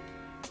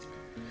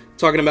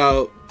 talking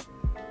about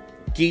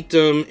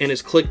geekdom and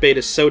his clickbait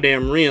is so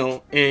damn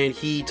real, and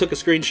he took a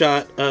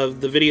screenshot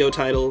of the video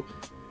title,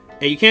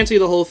 and you can't see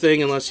the whole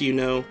thing unless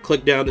you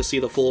click down to see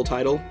the full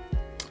title.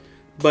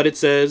 But it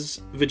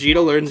says,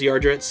 Vegeta learns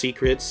Yardrat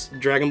secrets,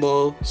 Dragon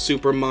Ball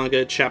Super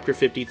Manga Chapter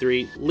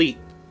 53, leak.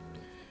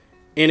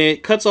 And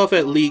it cuts off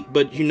at leak,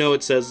 but you know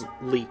it says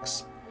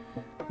leaks.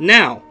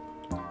 Now,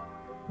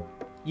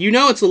 you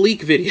know it's a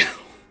leak video.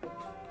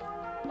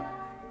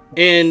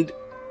 And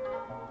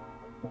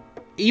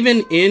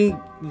even in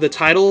the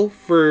title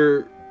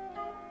for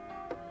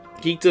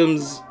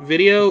Geekdom's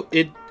video,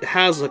 it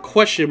has a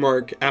question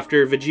mark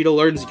after Vegeta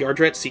learns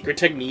Yardrat's secret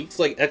techniques,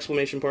 like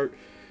exclamation part,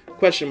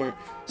 question mark.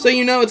 So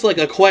you know it's like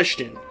a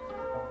question.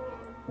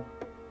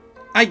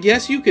 I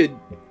guess he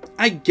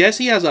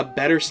has a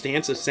better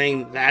stance of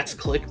saying that's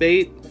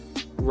clickbait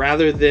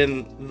rather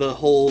than the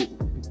whole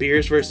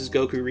Beerus versus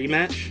Goku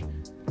rematch.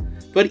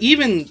 But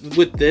even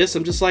with this,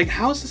 I'm just like,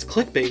 how is this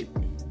clickbait?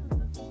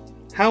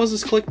 How is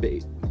this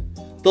clickbait?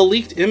 The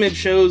leaked image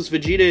shows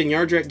Vegeta in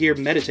Yardrat gear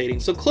meditating,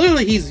 so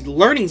clearly he's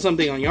learning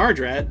something on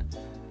Yardrat.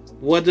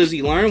 What does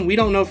he learn? We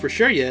don't know for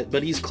sure yet,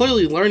 but he's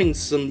clearly learning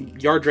some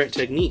Yardrat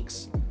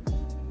techniques.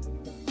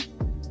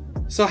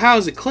 So how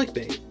is it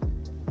clickbait?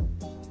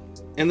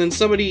 And then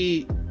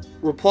somebody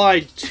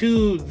replied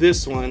to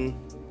this one.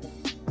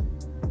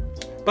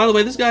 By the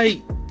way, this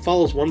guy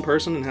follows one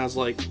person and has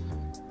like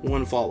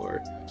one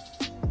follower.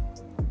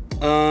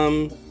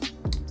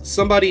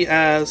 Somebody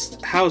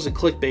asked, how is it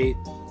clickbait?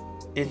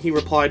 And he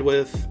replied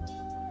with,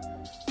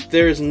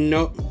 there's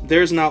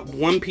not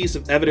one piece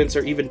of evidence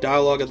or even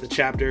dialogue of the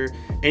chapter,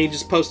 and he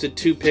just posted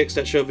 2 pics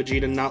that show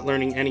Vegeta not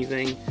learning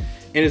anything,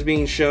 and is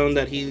being shown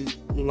that he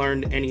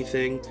learned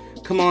anything.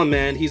 Come on,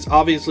 man, he's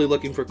obviously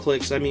looking for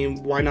clicks. I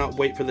mean, why not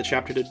wait for the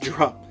chapter to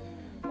drop?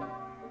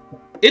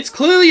 It's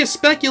clearly a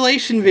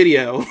speculation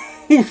video.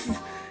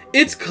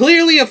 It's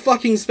clearly a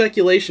fucking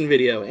speculation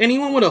video.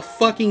 Anyone with a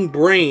fucking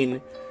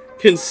brain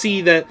can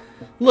see that.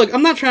 Look,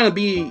 I'm not trying to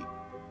be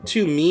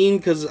too mean,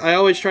 because I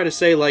always try to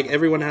say, like,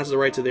 everyone has the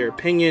right to their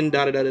opinion,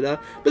 da-da-da-da-da,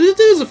 but this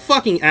dude is a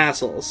fucking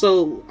asshole,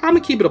 so I'm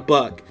gonna keep it a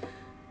buck.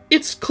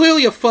 It's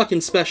clearly a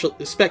fucking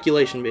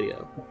speculation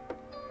video.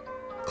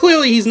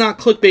 Clearly he's not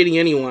clickbaiting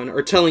anyone,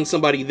 or telling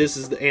somebody this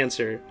is the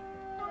answer.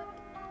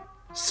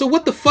 So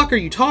what the fuck are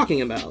you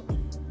talking about?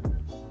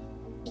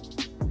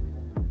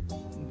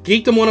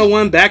 Geekdom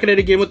 101 back at it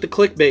again with the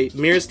clickbait,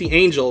 Mirrors the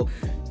Angel,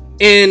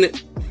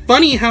 and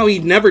funny how he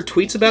never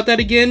tweets about that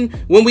again,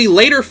 when we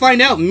later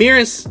find out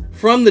Mirrors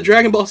from the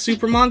Dragon Ball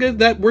Super manga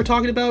that we're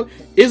talking about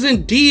is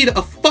indeed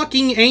a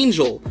fucking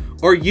angel,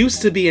 or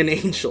used to be an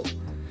angel.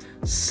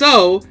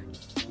 So,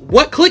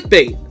 what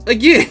clickbait?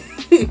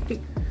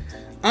 Again,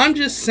 I'm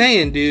just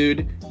saying,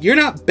 dude, you're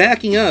not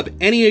backing up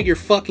any of your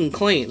fucking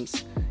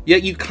claims,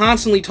 yet you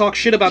constantly talk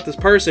shit about this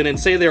person and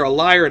say they're a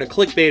liar and a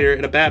clickbaiter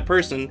and a bad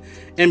person,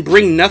 and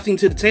bring nothing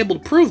to the table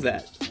to prove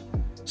that.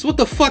 So what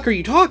the fuck are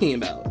you talking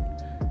about?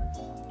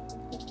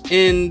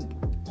 And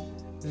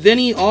then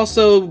he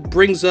also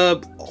brings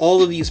up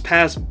all of these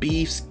past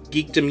beefs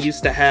Geekdom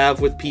used to have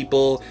with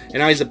people,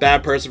 and how he's a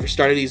bad person for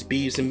starting these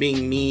beefs and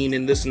being mean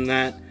and this and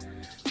that.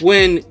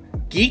 When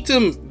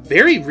Geekdom,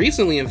 very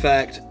recently in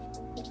fact,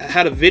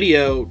 had a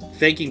video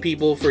thanking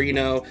people for, you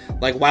know,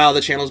 like, wow,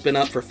 the channel's been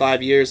up for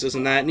 5 years, this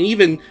and that, and he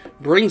even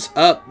brings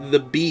up the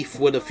beef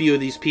with a few of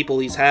these people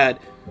he's had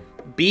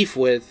beef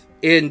with,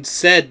 and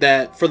said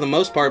that, for the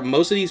most part,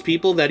 most of these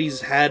people that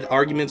he's had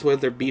arguments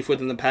with or beef with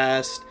in the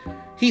past,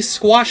 he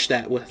squashed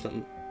that with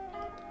them.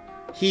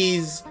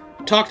 He's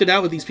talked it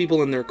out with these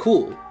people and they're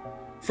cool.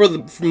 For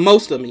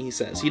most of them, he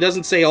says. He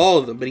doesn't say all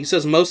of them, but he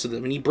says most of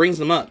them, and he brings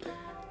them up.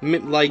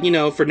 Like, you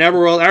know, for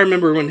Neverworld, I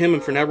remember when him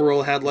and for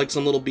Neverworld had, like,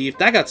 some little beef.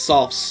 That got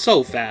solved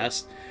so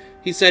fast.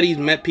 He said he's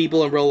met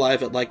people in real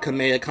life at, like,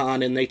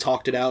 Kamehacon, and they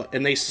talked it out,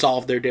 and they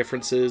solved their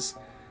differences.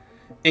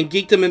 And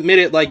Geekdom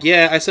admitted, like,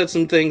 yeah, I said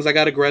some things, I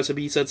got aggressive,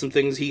 he said some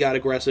things, he got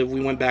aggressive,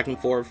 we went back and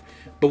forth.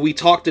 But we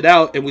talked it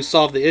out, and we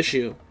solved the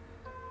issue.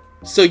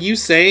 So you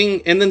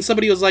saying, and then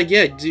somebody was like,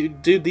 yeah,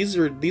 dude, these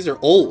are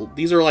old.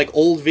 These are, like,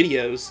 old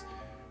videos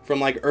from,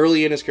 like,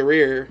 early in his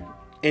career,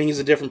 and he's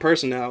a different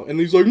person now. And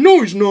he's like,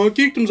 no, he's not,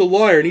 Geekdom's a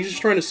liar, and he's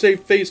just trying to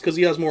save face because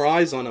he has more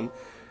eyes on him.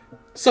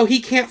 So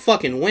he can't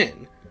fucking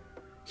win.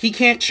 He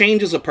can't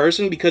change as a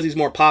person because he's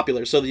more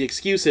popular. So the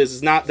excuse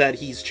is not that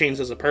he's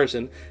changed as a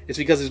person. It's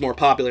because he's more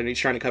popular and he's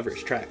trying to cover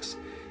his tracks.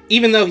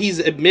 Even though he's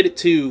admitted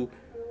to,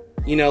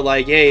 you know,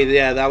 like, hey,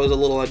 yeah, that was a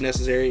little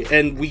unnecessary.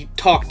 And we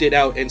talked it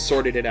out and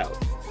sorted it out.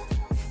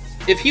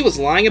 If he was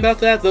lying about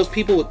that, those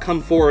people would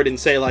come forward and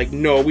say, like,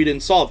 no, we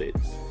didn't solve it.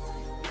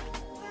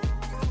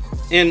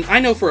 And I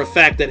know for a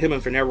fact that him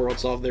and Neverworld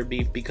solved their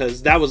beef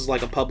because that was,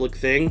 like, a public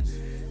thing.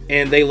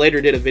 And they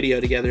later did a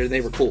video together and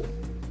they were cool.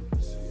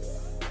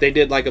 They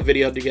did, like, a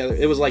video together.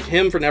 It was, like,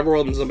 him for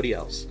Neverworld and somebody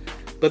else.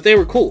 But they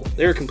were cool.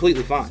 They were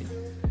completely fine.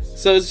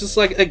 So it's just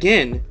like,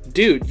 again,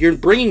 dude, you're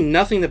bringing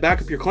nothing to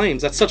back up your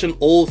claims. That's such an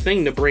old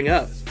thing to bring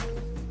up.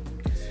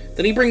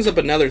 Then he brings up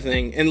another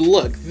thing. And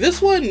look,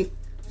 this one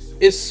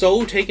is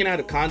so taken out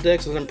of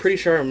context, and I'm pretty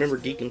sure I remember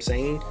Geekdom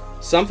saying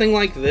something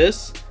like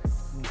this.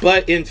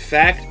 But in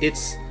fact,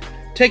 it's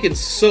taken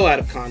so out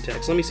of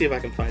context. Let me see if I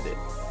can find it.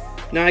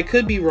 Now, I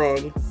could be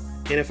wrong.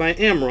 And if I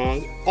am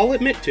wrong, I'll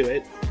admit to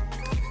it.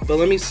 But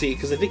let me see,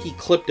 because I think he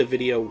clipped a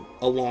video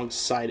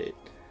alongside it.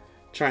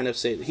 Trying to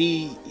say that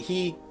he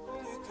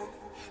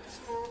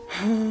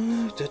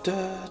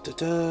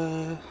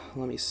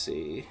let me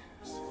see.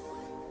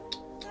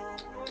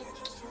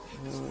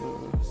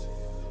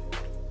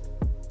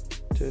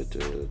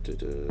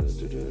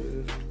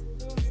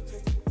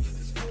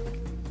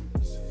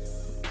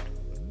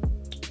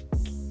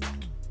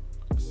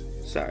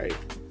 Sorry.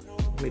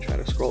 Let me try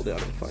to scroll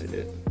down and find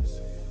it.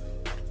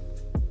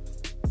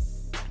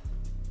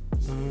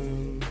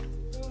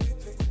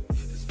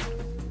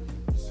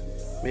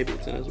 Maybe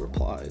it's in his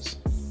replies.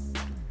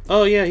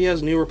 Oh yeah, he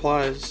has new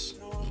replies.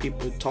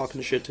 People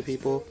talking shit to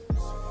people.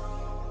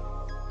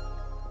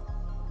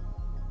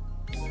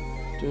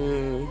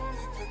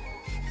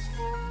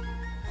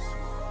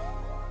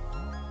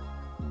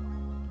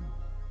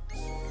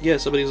 Yeah,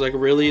 somebody's like,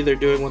 really? They're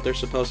doing what they're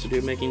supposed to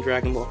do, making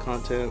Dragon Ball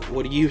content.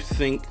 What do you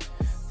think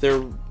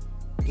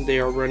they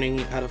are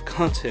running out of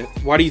content?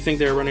 Why do you think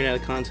they're running out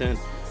of content?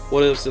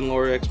 What ifs and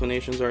lore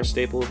explanations are a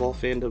staple of all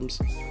fandoms.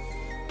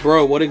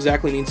 Bro, what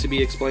exactly needs to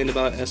be explained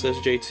about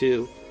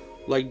SSJ2?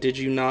 Like, did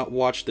you not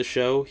watch the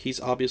show? He's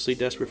obviously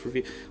desperate for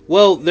views.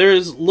 Well,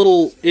 there's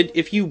little...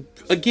 If you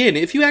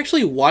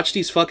actually watch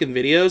these fucking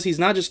videos, he's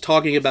not just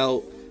talking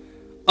about,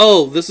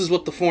 oh, this is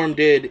what the form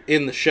did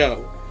in the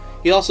show.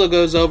 He also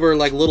goes over,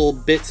 like, little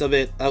bits of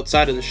it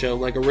outside of the show.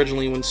 Like,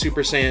 originally when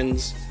Super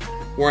Saiyans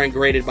weren't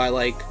graded by,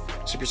 like,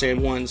 Super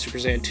Saiyan 1, Super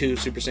Saiyan 2,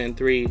 Super Saiyan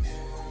 3...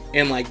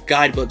 and like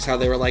guidebooks, how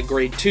they were like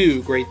grade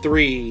 2, grade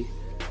 3,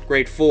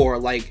 grade 4,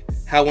 like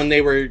how when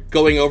they were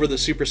going over the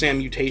Super Saiyan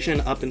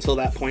mutation up until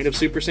that point of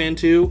Super Saiyan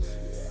 2,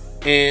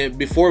 and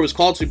before it was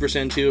called Super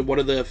Saiyan 2, one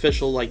of the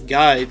official like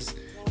guides,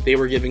 they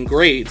were giving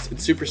grades, and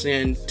Super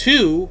Saiyan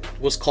 2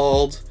 was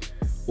called,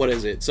 what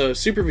is it? So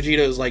Super Vegeta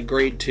is like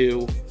grade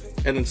 2,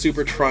 and then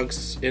Super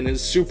Trunks in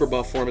his super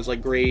buff form is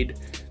like grade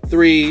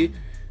 3.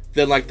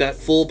 Then like that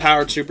full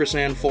powered Super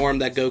Saiyan form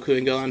that Goku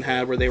and Gohan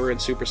had where they were in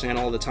Super Saiyan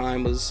all the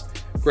time was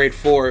grade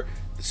 4.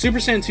 Super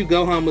Saiyan 2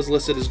 Gohan was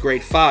listed as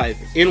grade 5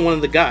 in one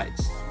of the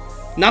guides.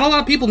 Not a lot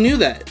of people knew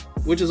that,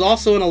 which is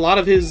also in a lot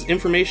of his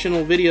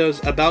informational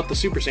videos about the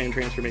Super Saiyan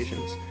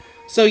transformations.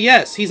 So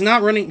yes, he's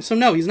not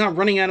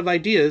running out of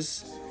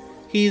ideas.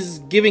 He's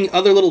giving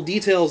other little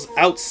details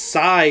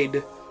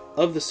outside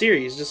of the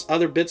series, just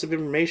other bits of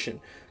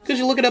information. Could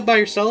you look it up by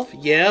yourself?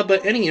 Yeah,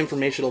 but any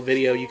informational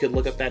video, you could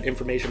look up that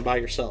information by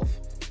yourself.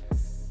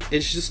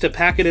 It's just to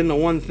pack it into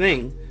one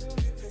thing.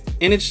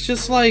 And it's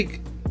just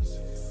like...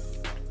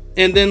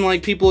 And then,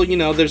 like, people, you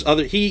know, there's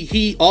other...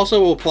 He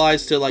also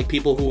applies to, like,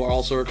 people who are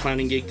also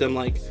clowning Geekdom.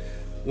 Like,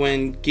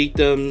 when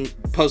Geekdom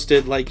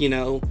posted, like, you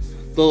know,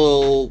 the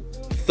little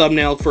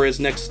thumbnail for his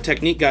next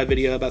technique guide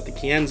video about the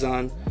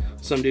Kienzan,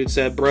 some dude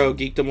said, bro,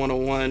 Geekdom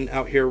 101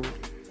 out here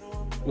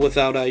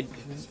without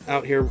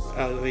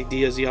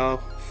ideas,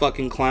 y'all.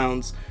 Fucking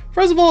clowns.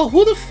 First of all,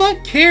 who the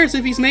fuck cares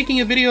if he's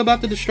making a video about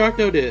the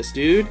Destructo Disc,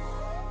 dude?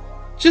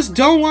 Just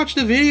don't watch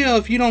the video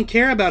if you don't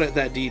care about it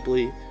that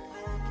deeply.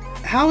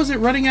 How is it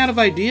running out of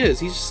ideas?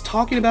 He's just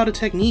talking about a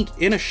technique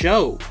in a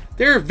show.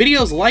 There are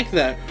videos like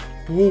that.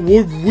 Well,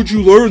 what would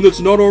you learn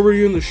that's not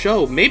already in the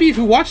show? Maybe if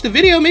you watch the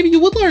video, maybe you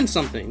would learn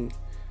something.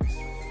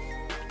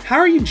 How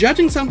are you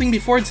judging something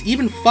before it's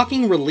even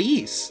fucking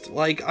released?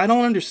 Like, I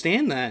don't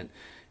understand that.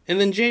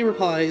 And then Jay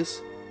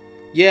replies,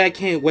 yeah, I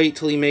can't wait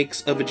till he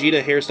makes a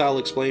Vegeta hairstyle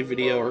explain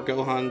video or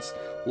Gohan's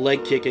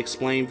leg kick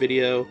explain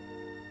video.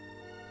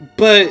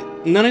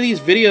 But none of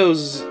these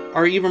videos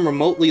are even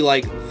remotely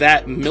like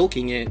that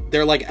milking it.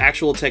 They're like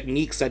actual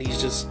techniques that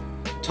he's just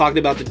talked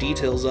about the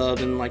details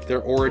of and like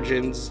their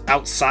origins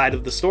outside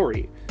of the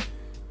story.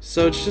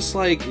 So it's just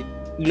like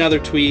another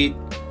tweet.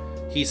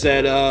 He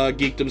said,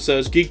 Geekdom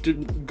says,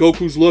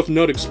 Goku's left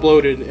nut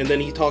exploded. And then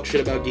he talks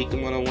shit about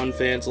Geekdom 101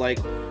 fans like,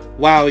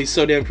 wow, he's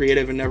so damn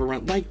creative and never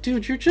run. Like,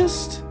 dude, you're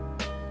just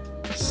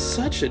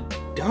such a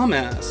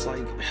dumbass.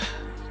 Like,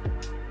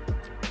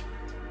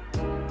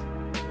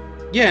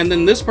 yeah, and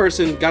then this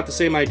person got the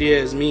same idea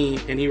as me,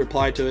 and he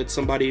replied to it.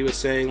 Somebody was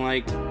saying,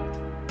 like,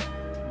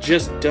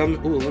 just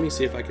dumb. Ooh, let me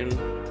see if I can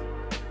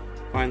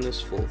find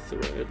this full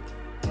thread.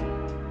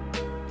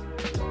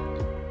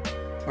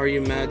 Are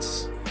you mad?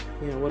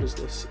 Yeah, what is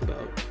this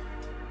about?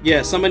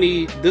 Yeah,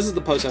 this is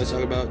the post I was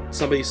talking about.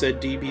 Somebody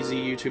said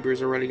DBZ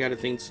YouTubers are running out of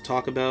things to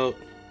talk about.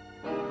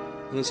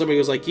 And then somebody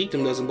was like,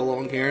 Geekdom doesn't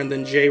belong here. And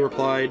then Jay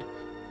replied,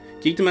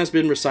 Geekdom has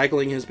been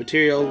recycling his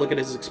material. Look at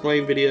his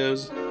explain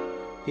videos.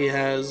 He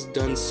has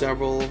done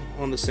several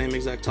on the same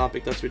exact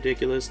topic. That's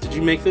ridiculous. Did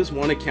you make this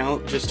one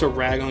account just to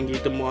rag on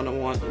Geekdom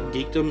 101?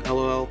 Geekdom?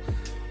 LOL.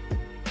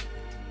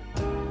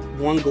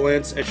 One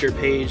glance at your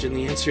page and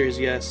the answer is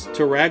yes.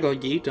 To rag on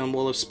Geekdom,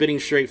 well, if spitting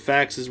straight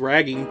facts is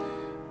ragging,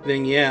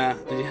 then yeah,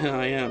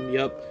 I am,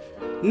 yup.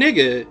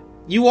 Nigga,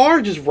 you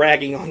are just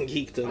ragging on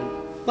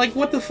Geekdom. Like,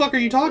 what the fuck are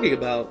you talking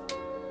about?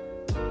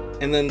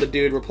 And then the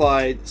dude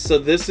replied, so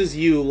this is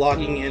you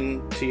logging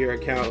in to your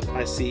account.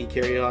 I see,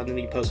 carry on. And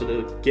he posted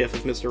a gif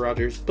of Mr.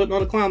 Rogers putting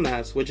on a clown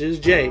mask, which is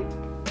Jay.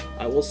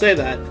 I will say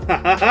that. Ha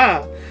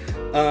ha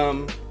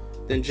ha.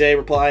 Then Jay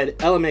replied,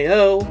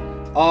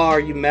 LMAO, oh, are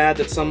you mad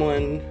that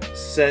someone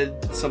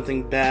said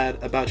something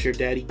bad about your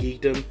daddy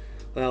geekdom?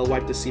 Well,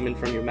 wipe the semen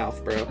from your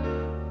mouth, bro.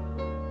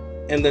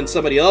 And then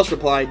somebody else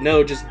replied,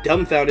 no, just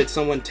dumbfounded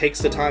someone takes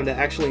the time to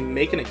actually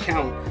make an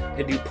account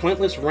and do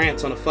pointless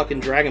rants on a fucking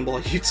Dragon Ball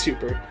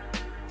YouTuber.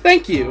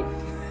 Thank you.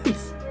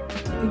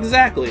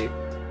 Exactly.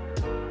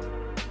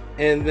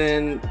 And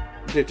then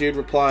the dude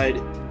replied,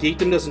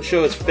 Geekdom doesn't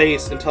show his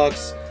face and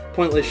talks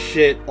pointless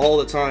shit all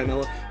the time.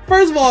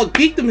 First of all,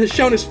 Geekdom has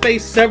shown his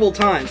face several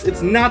times.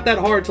 It's not that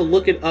hard to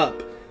look it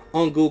up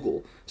on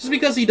Google. Just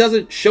because he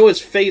doesn't show his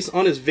face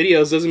on his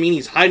videos doesn't mean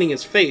he's hiding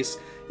his face.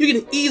 You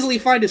can easily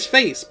find his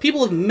face.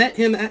 People have met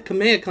him at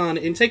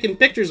Kamehacon and taken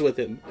pictures with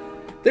him.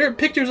 There are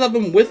pictures of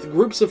him with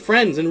groups of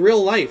friends in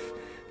real life.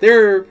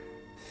 There are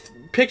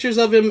pictures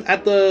of him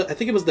at I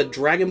think it was the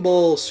Dragon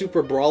Ball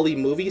Super Brawly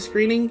movie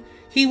screening.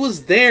 He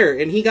was there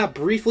and he got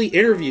briefly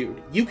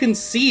interviewed. You can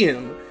see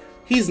him.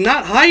 He's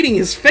not hiding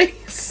his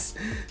face.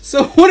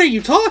 So what are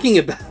you talking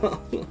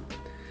about?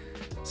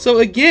 So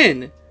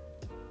again,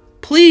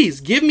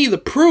 please give me the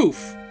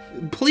proof.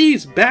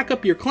 Please back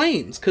up your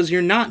claims, because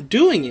you're not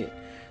doing it.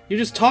 You're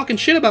just talking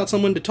shit about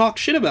someone to talk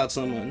shit about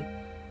someone.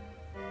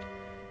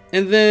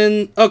 And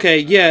then, okay,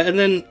 yeah, and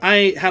then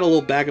I had a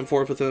little back and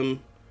forth with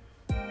him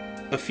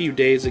a few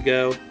days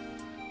ago.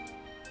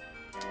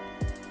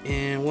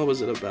 And what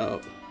was it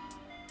about?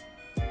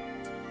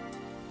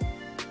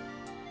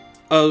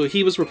 Oh,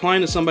 he was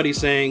replying to somebody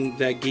saying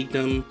that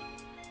Geekdom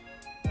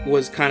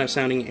was kind of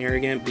sounding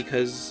arrogant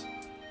because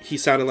he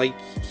sounded like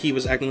he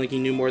was acting like he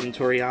knew more than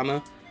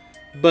Toriyama.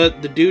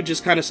 But the dude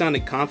just kind of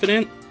sounded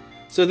confident.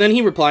 So then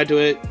he replied to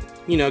it,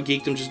 you know,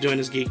 Geekdom just doing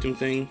his Geekdom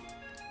thing.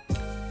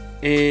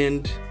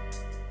 And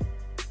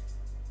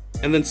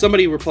then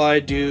somebody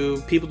replied,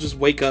 do people just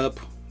wake up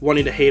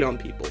wanting to hate on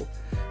people?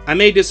 I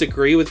may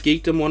disagree with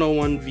Geekdom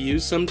 101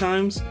 views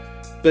sometimes,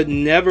 but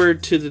never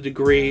to the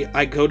degree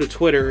I go to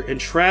Twitter and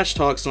trash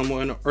talk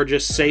someone or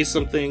just say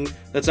something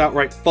that's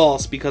outright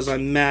false because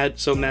I'm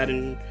so mad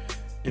and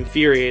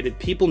infuriated.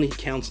 People need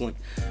counseling.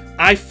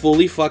 I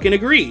fully fucking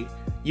agree.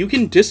 You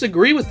can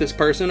disagree with this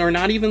person or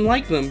not even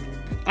like them.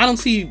 I don't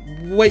see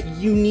why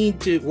you need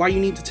to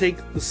take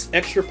this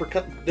extra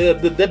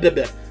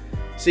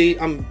See,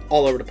 I'm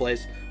all over the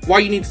place. Why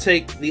you need to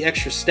take the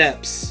extra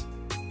steps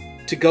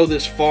to go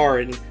this far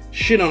and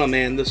shit on a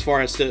man this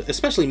far as to,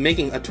 especially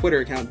making a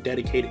Twitter account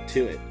dedicated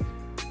to it.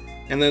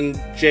 And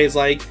then Jay's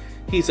like,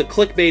 he's a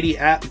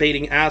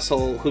clickbaiting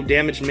asshole who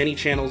damaged many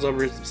channels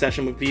over his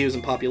obsession with views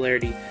and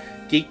popularity.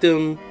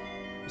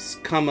 Geekdom's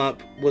come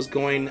up was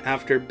going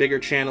after bigger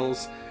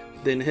channels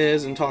than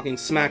his and talking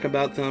smack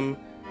about them,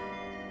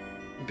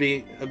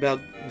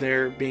 about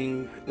their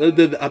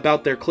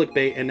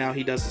clickbait, and now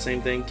he does the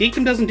same thing.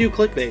 Geekdom doesn't do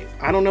clickbait.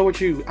 I don't know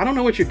what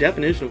your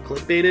definition of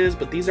clickbait is,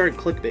 but these aren't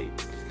clickbait.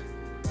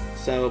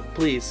 So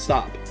please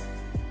stop.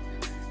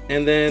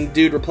 And then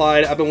dude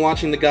replied, I've been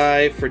watching the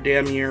guy for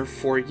damn near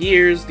 4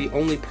 years. The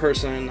only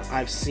person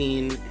I've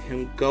seen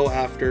him go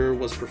after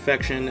was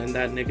Perfection, and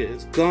that nigga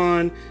is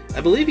gone.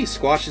 I believe he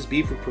squashed his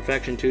beef with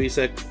Perfection too. He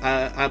said,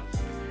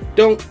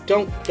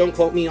 don't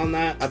quote me on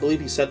that. I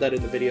believe he said that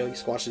in the video. He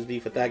squashed his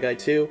beef with that guy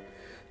too.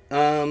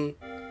 I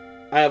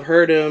have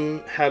heard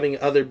him having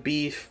other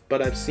beef,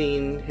 but I've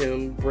seen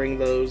him bring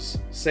those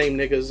same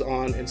niggas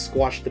on and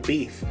squash the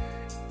beef.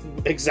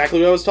 Exactly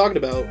what I was talking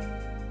about.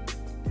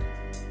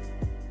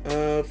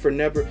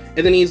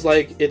 And then he's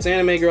like, it's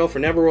Anime Girl for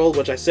Neverworld,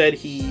 which I said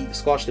he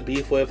squashed the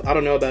beef with. I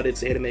don't know about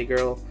It's Anime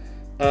Girl.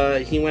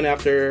 He went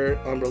after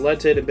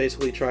Unrelented and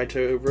basically tried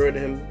to ruin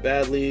him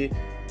badly.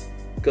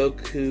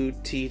 Goku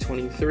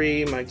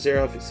T23, Mike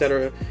Zeroff,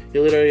 etc. He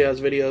literally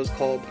has videos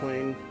called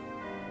playing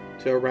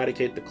to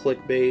eradicate the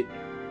clickbait.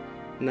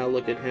 Now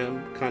look at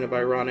him, kind of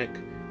ironic.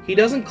 He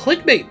doesn't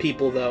clickbait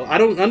people though. I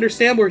don't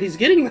understand where he's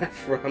getting that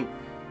from.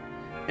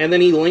 And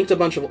then he linked a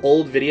bunch of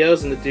old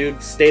videos, and the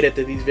dude stated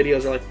that these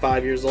videos are like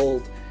 5 years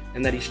old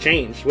and that he's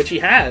changed, which he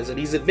has, and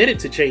he's admitted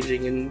to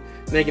changing and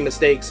making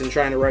mistakes and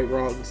trying to right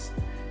wrongs.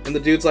 And the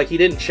dude's like, he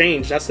didn't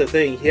change, that's the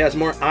thing. He has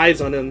more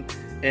eyes on him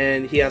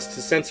and he has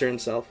to censor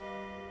himself.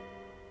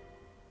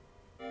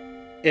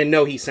 And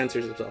no, he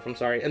censors himself, I'm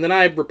sorry. And then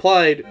I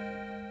replied,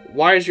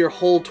 why is your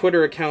whole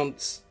Twitter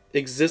account's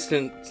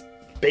existence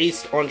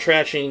based on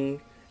trashing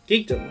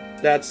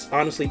geekdom? That's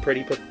honestly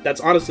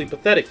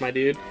pathetic, my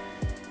dude.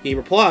 He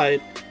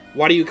replied,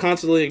 why do you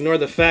constantly ignore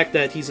the fact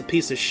that he's a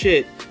piece of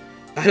shit?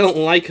 I don't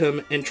like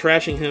him, and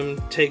trashing him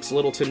takes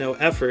little to no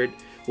effort.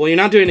 Well, you're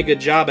not doing a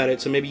good job at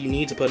it, so maybe you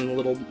need to put in a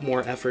little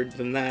more effort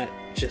than that.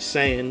 Just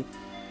saying.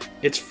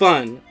 It's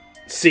fun.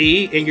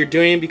 See? And you're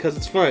doing it because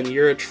it's fun.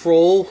 You're a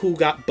troll who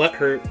got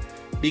butthurt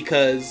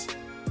because...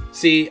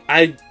 See,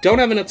 I don't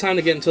have enough time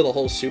to get into the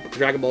whole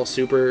Dragon Ball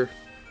Super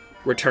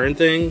return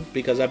thing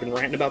because I've been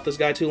ranting about this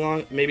guy too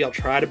long. Maybe I'll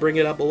try to bring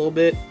it up a little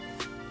bit.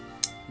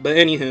 But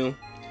anywho...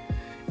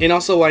 And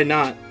also, why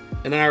not?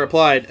 And then I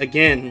replied,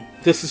 again,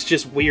 this is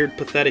just weird,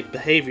 pathetic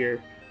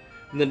behavior.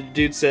 And then the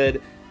dude said,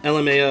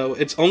 LMAO,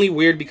 it's only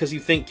weird because you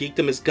think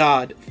geekdom is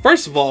God.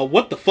 First of all,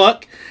 what the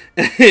fuck?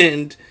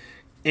 And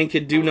and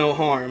could do no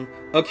harm.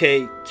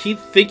 Okay, keep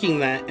thinking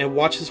that and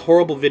watch his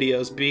horrible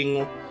videos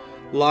being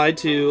lied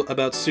to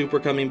about Super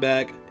coming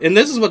back. And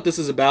this is what this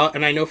is about,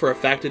 and I know for a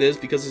fact it is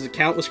because his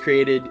account was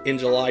created in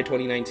July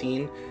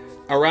 2019.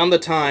 Around the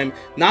time,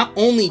 not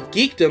only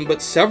Geekdom,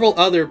 but several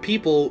other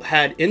people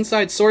had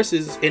inside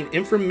sources and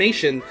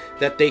information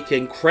that they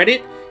can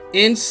credit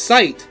and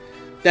cite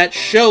that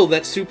show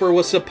that Super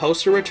was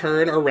supposed to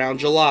return around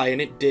July,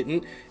 and it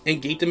didn't.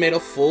 And Geekdom made a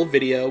full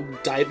video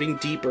diving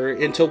deeper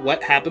into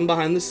what happened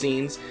behind the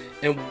scenes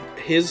and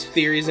his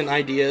theories and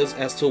ideas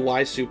as to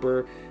why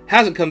Super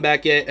hasn't come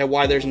back yet and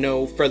why there's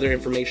no further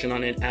information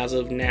on it as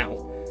of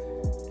now.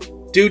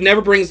 Dude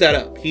never brings that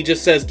up. He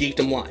just says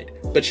Geekdom lied.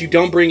 But you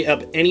don't bring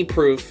up any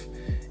proof.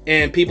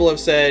 And people have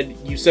said,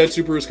 you said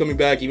Super was coming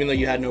back even though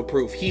you had no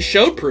proof. He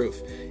showed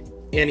proof.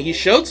 And he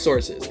showed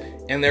sources.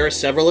 And there are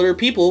several other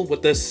people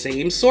with the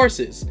same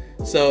sources.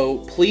 So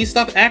please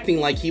stop acting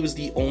like he was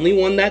the only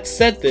one that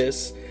said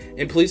this.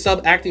 And please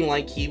stop acting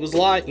like he was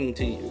lying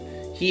to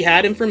you. He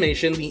had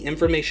information. The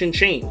information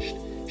changed.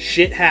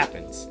 Shit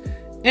happens.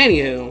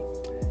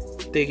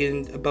 Anywho, they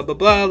can blah blah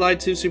blah, lied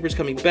to, Super's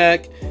coming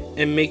back,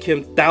 and make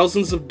him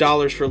thousands of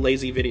dollars for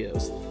lazy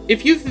videos.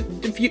 If you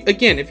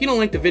don't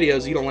like the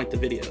videos, you don't like the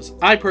videos.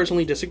 I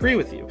personally disagree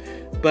with you.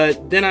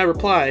 But then I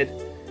replied,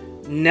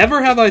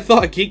 never have I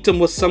thought Geekdom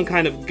was some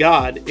kind of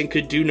god and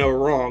could do no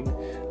wrong.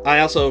 I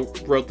also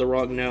wrote the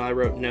wrong no. I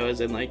wrote no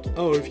as in like,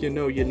 oh, if you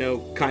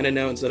know, kind of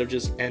know, instead of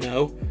just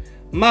N-O.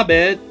 My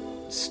bad.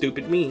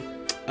 Stupid me.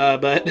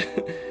 But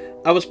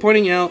I was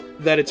pointing out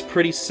that it's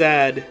pretty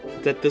sad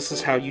that this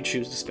is how you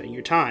choose to spend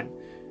your time.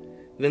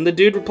 Then the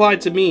dude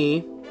replied to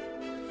me,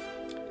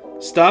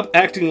 stop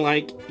acting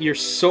like you're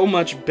so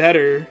much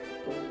better.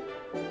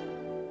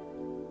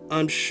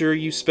 I'm sure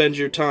you spend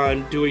your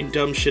time doing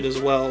dumb shit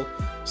as well.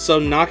 So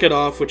knock it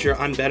off with your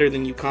I'm better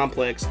than you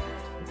complex.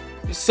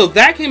 So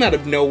that came out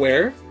of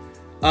nowhere.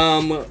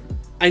 I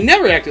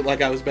never acted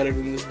like I was better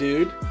than this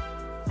dude.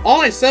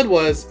 All I said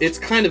was, it's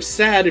kind of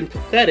sad and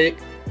pathetic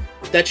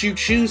that you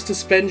choose to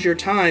spend your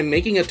time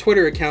making a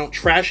Twitter account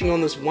trashing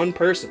on this one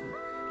person.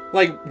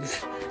 Like,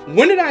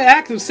 when did I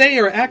act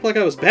like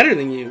I was better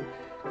than you?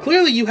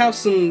 Clearly you have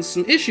some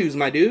issues,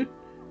 my dude.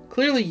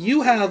 Clearly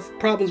you have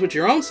problems with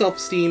your own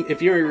self-esteem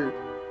if you're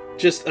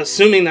just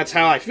assuming that's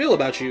how I feel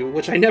about you,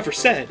 which I never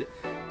said.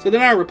 So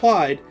then I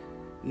replied,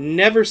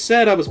 never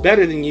said I was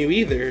better than you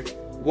either.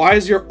 Why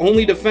is your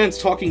only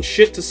defense talking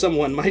shit to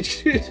someone, my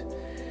dude?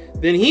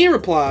 Then he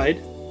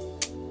replied,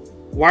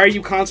 why are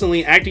you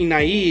constantly acting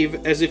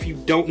naive as if you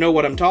don't know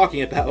what I'm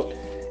talking about?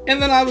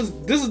 And then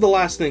this is the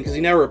last thing, because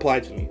he never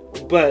replied to me.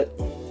 But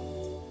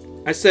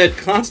I said,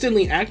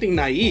 constantly acting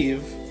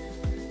naive?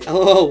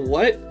 LOL,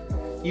 what?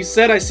 You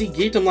said I see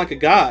Geekdom like a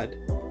god.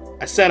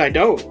 I said I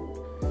don't.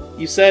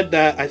 You said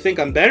that I think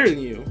I'm better than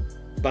you,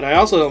 but I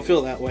also don't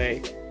feel that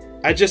way.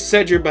 I just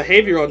said your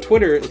behavior on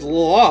Twitter is a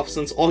little off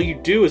since all you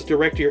do is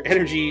direct your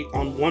energy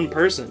on one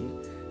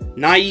person.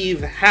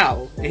 Naive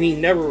how? And he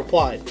never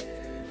replied.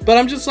 But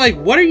I'm just like,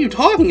 what are you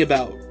talking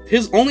about?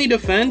 His only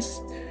defense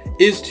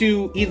is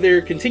to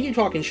either continue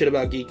talking shit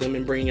about Geekdom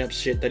and bringing up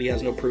shit that he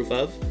has no proof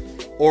of,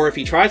 or if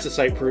he tries to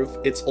cite proof,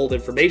 it's old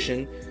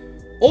information,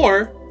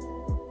 or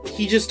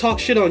he just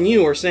talks shit on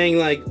you or saying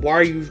like, why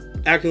are you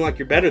acting like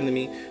you're better than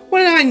me?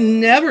 When I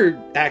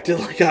never acted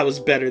like I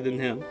was better than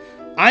him.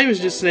 I was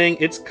just saying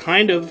it's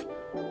kind of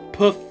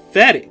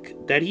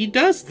pathetic that he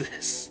does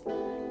this.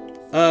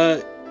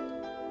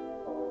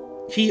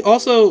 He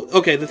also,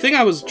 okay, the thing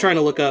I was trying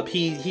to look up,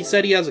 he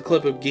said he has a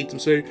clip of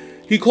Geekdom saying,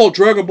 he called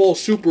Dragon Ball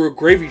Super a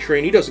gravy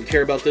train. He doesn't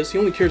care about this. He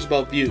only cares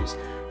about views.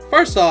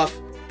 First off,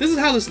 this is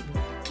how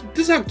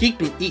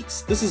Geekdom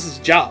eats. This is his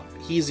job.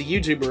 He's a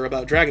YouTuber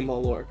about Dragon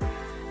Ball lore.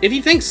 If he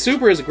thinks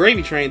Super is a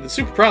gravy train, then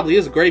Super probably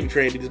is a gravy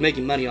train because he's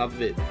making money off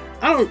of it.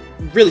 I don't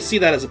really see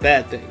that as a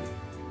bad thing.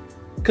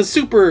 Because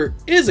Super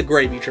is a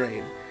gravy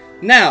train.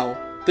 Now,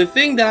 the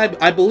thing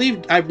that I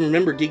believe, I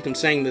remember Geekdom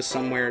saying this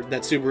somewhere,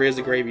 that Super is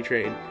a gravy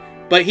train.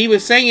 But he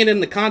was saying it in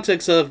the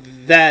context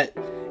of that,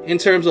 in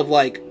terms of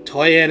like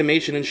Toei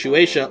Animation and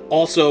Shueisha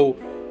also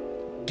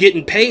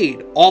getting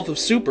paid off of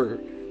Super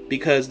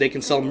because they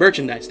can sell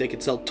merchandise, they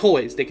can sell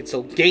toys, they can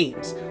sell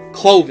games,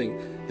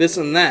 clothing, this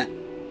and that,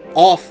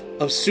 off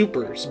of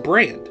Super's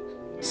brand.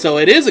 So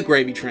it is a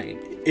gravy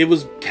train. It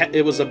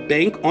was a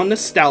bank on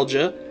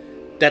nostalgia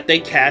that they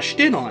cashed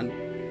in on.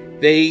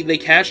 They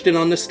cashed in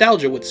on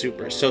nostalgia with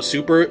Super. So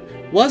Super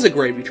was a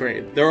gravy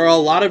train. There are a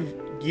lot of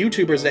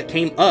YouTubers that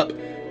came up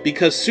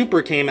because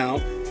Super came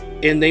out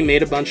and they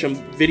made a bunch of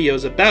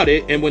videos about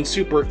it. And when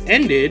Super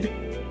ended,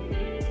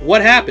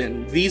 what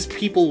happened? These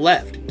people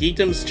left.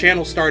 Geekdom's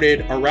channel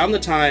started around the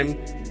time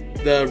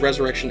the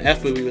Resurrection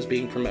F movie was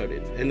being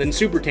promoted. And then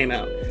Super came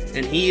out.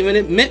 And he even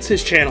admits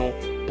his channel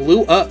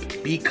blew up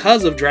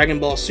because of Dragon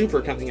Ball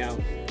Super coming out.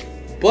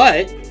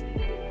 But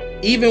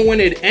even when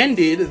it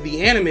ended,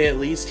 the anime at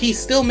least, he's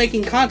still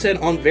making content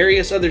on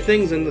various other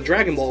things in the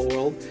Dragon Ball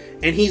world.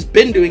 And he's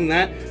been doing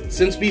that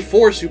since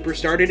before Super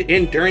started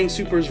and during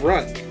Super's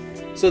run.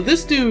 So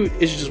this dude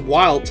is just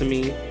wild to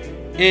me.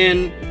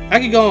 And I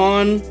could go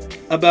on.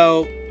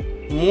 about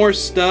more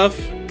stuff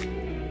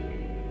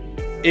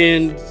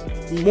and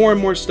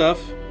more stuff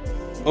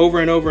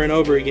over and over and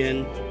over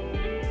again.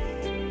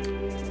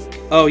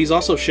 Oh, he's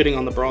also shitting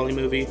on the Brawley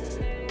movie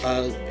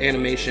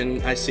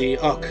animation, I see.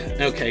 Oh,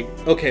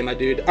 okay, my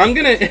dude. I'm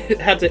gonna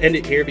have to end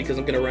it here because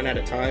I'm gonna run out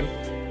of time.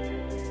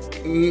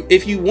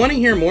 If you want to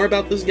hear more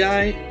about this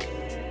guy,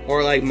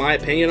 or like my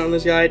opinion on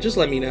this guy, just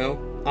let me know.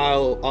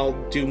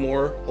 I'll do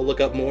more. I'll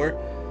look up more.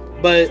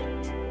 But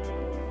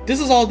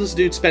this is all this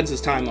dude spends his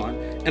time on,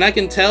 and I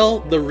can tell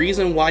the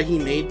reason why he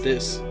made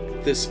this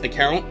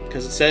account,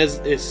 because it says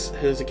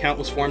his account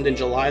was formed in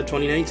July of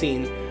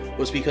 2019,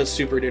 was because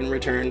Super didn't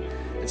return,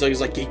 and so he's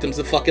like, Gatem's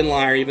a fucking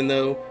liar, even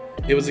though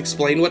it was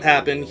explained what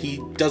happened.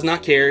 He does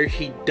not care.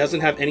 He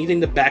doesn't have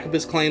anything to back up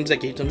his claims that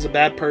Gatem's a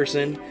bad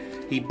person.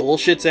 He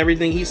bullshits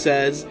everything he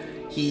says.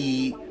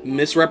 He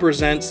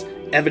misrepresents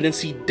evidence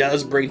he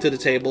does bring to the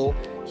table.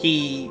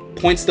 He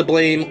points the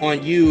blame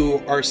on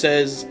you, or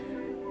says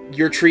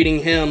you're treating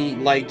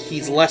him like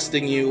he's less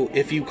than you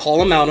if you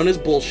call him out on his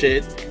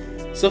bullshit.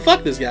 So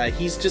fuck this guy.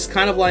 He's just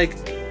kind of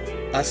like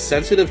a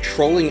sensitive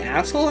trolling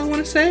asshole, I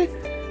want to say.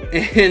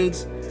 And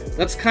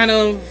that's kind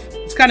of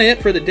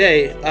it for the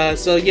day.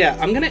 So yeah,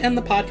 I'm gonna end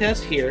the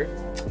podcast here.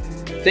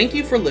 Thank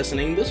you for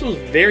listening. This was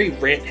very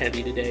rant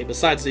heavy today,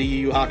 besides the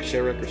Yu Yu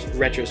Hakusho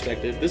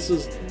retrospective. This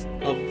is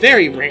a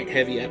very rant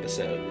heavy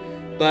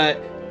episode.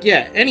 But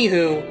yeah,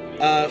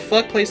 anywho,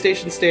 fuck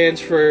PlayStation stands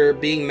for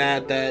being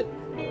mad that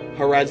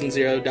Horizon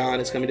Zero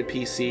Dawn is coming to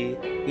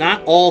PC.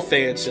 Not all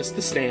fans, just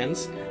the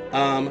stands.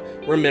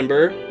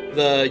 Remember,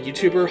 the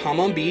YouTuber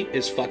Hamon Beat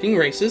is fucking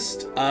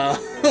racist.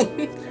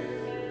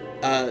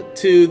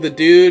 To the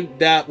dude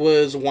that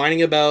was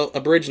whining about a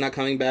bridge not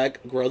coming back,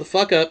 grow the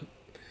fuck up.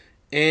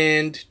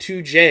 And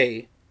to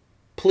Jay,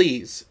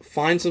 please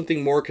find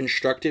something more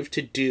constructive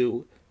to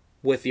do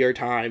with your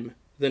time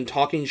than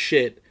talking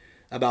shit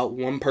about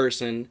one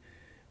person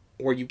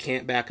where you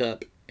can't back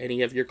up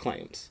any of your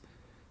claims.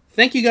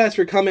 Thank you guys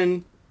for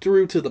coming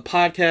through to the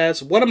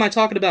podcast. What am I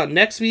talking about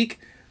next week?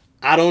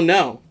 I don't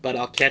know, but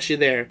I'll catch you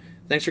there.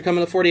 Thanks for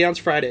coming to 40 Ounce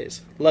Fridays.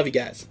 Love you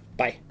guys.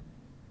 Bye.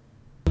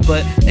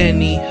 But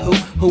anywho,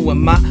 who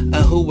am I and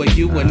who are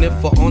you? And if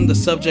we're on the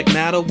subject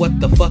matter,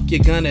 what the fuck you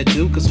gonna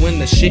do? Cause when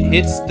the shit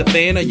hits the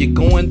fan, are you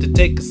going to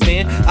take a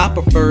stand? I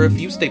prefer if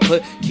you stay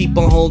put, keep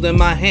on holding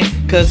my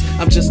hand, cause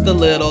I'm just a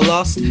little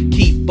lost.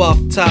 Keep off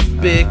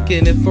topic,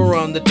 and if we're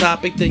on the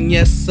topic, then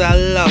yes, I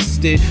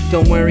lost it.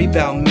 Don't worry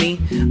about me,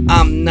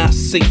 I'm not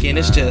sinking.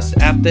 It's just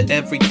after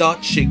every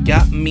thought, shit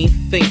got me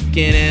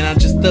thinking, and I'm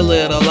just a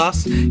little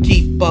lost.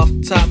 Keep off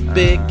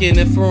topic, and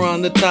if we're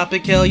on the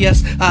topic, hell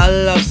yes, I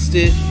lost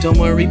it. Don't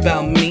worry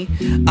about me,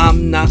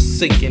 I'm not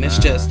sinking. It's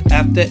just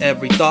after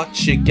every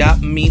thought, you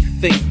got me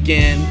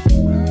thinking.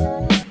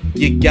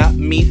 You got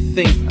me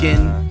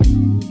thinking.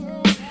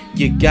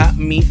 You got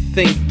me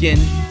thinking.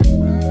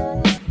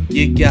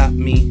 You got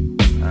me.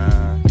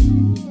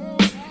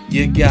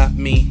 You got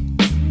me.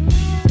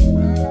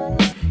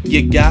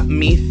 You got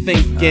me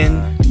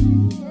thinking.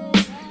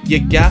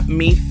 You got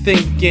me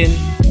thinking.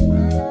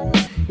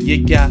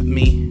 You got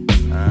me.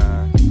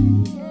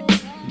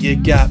 You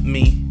got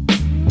me.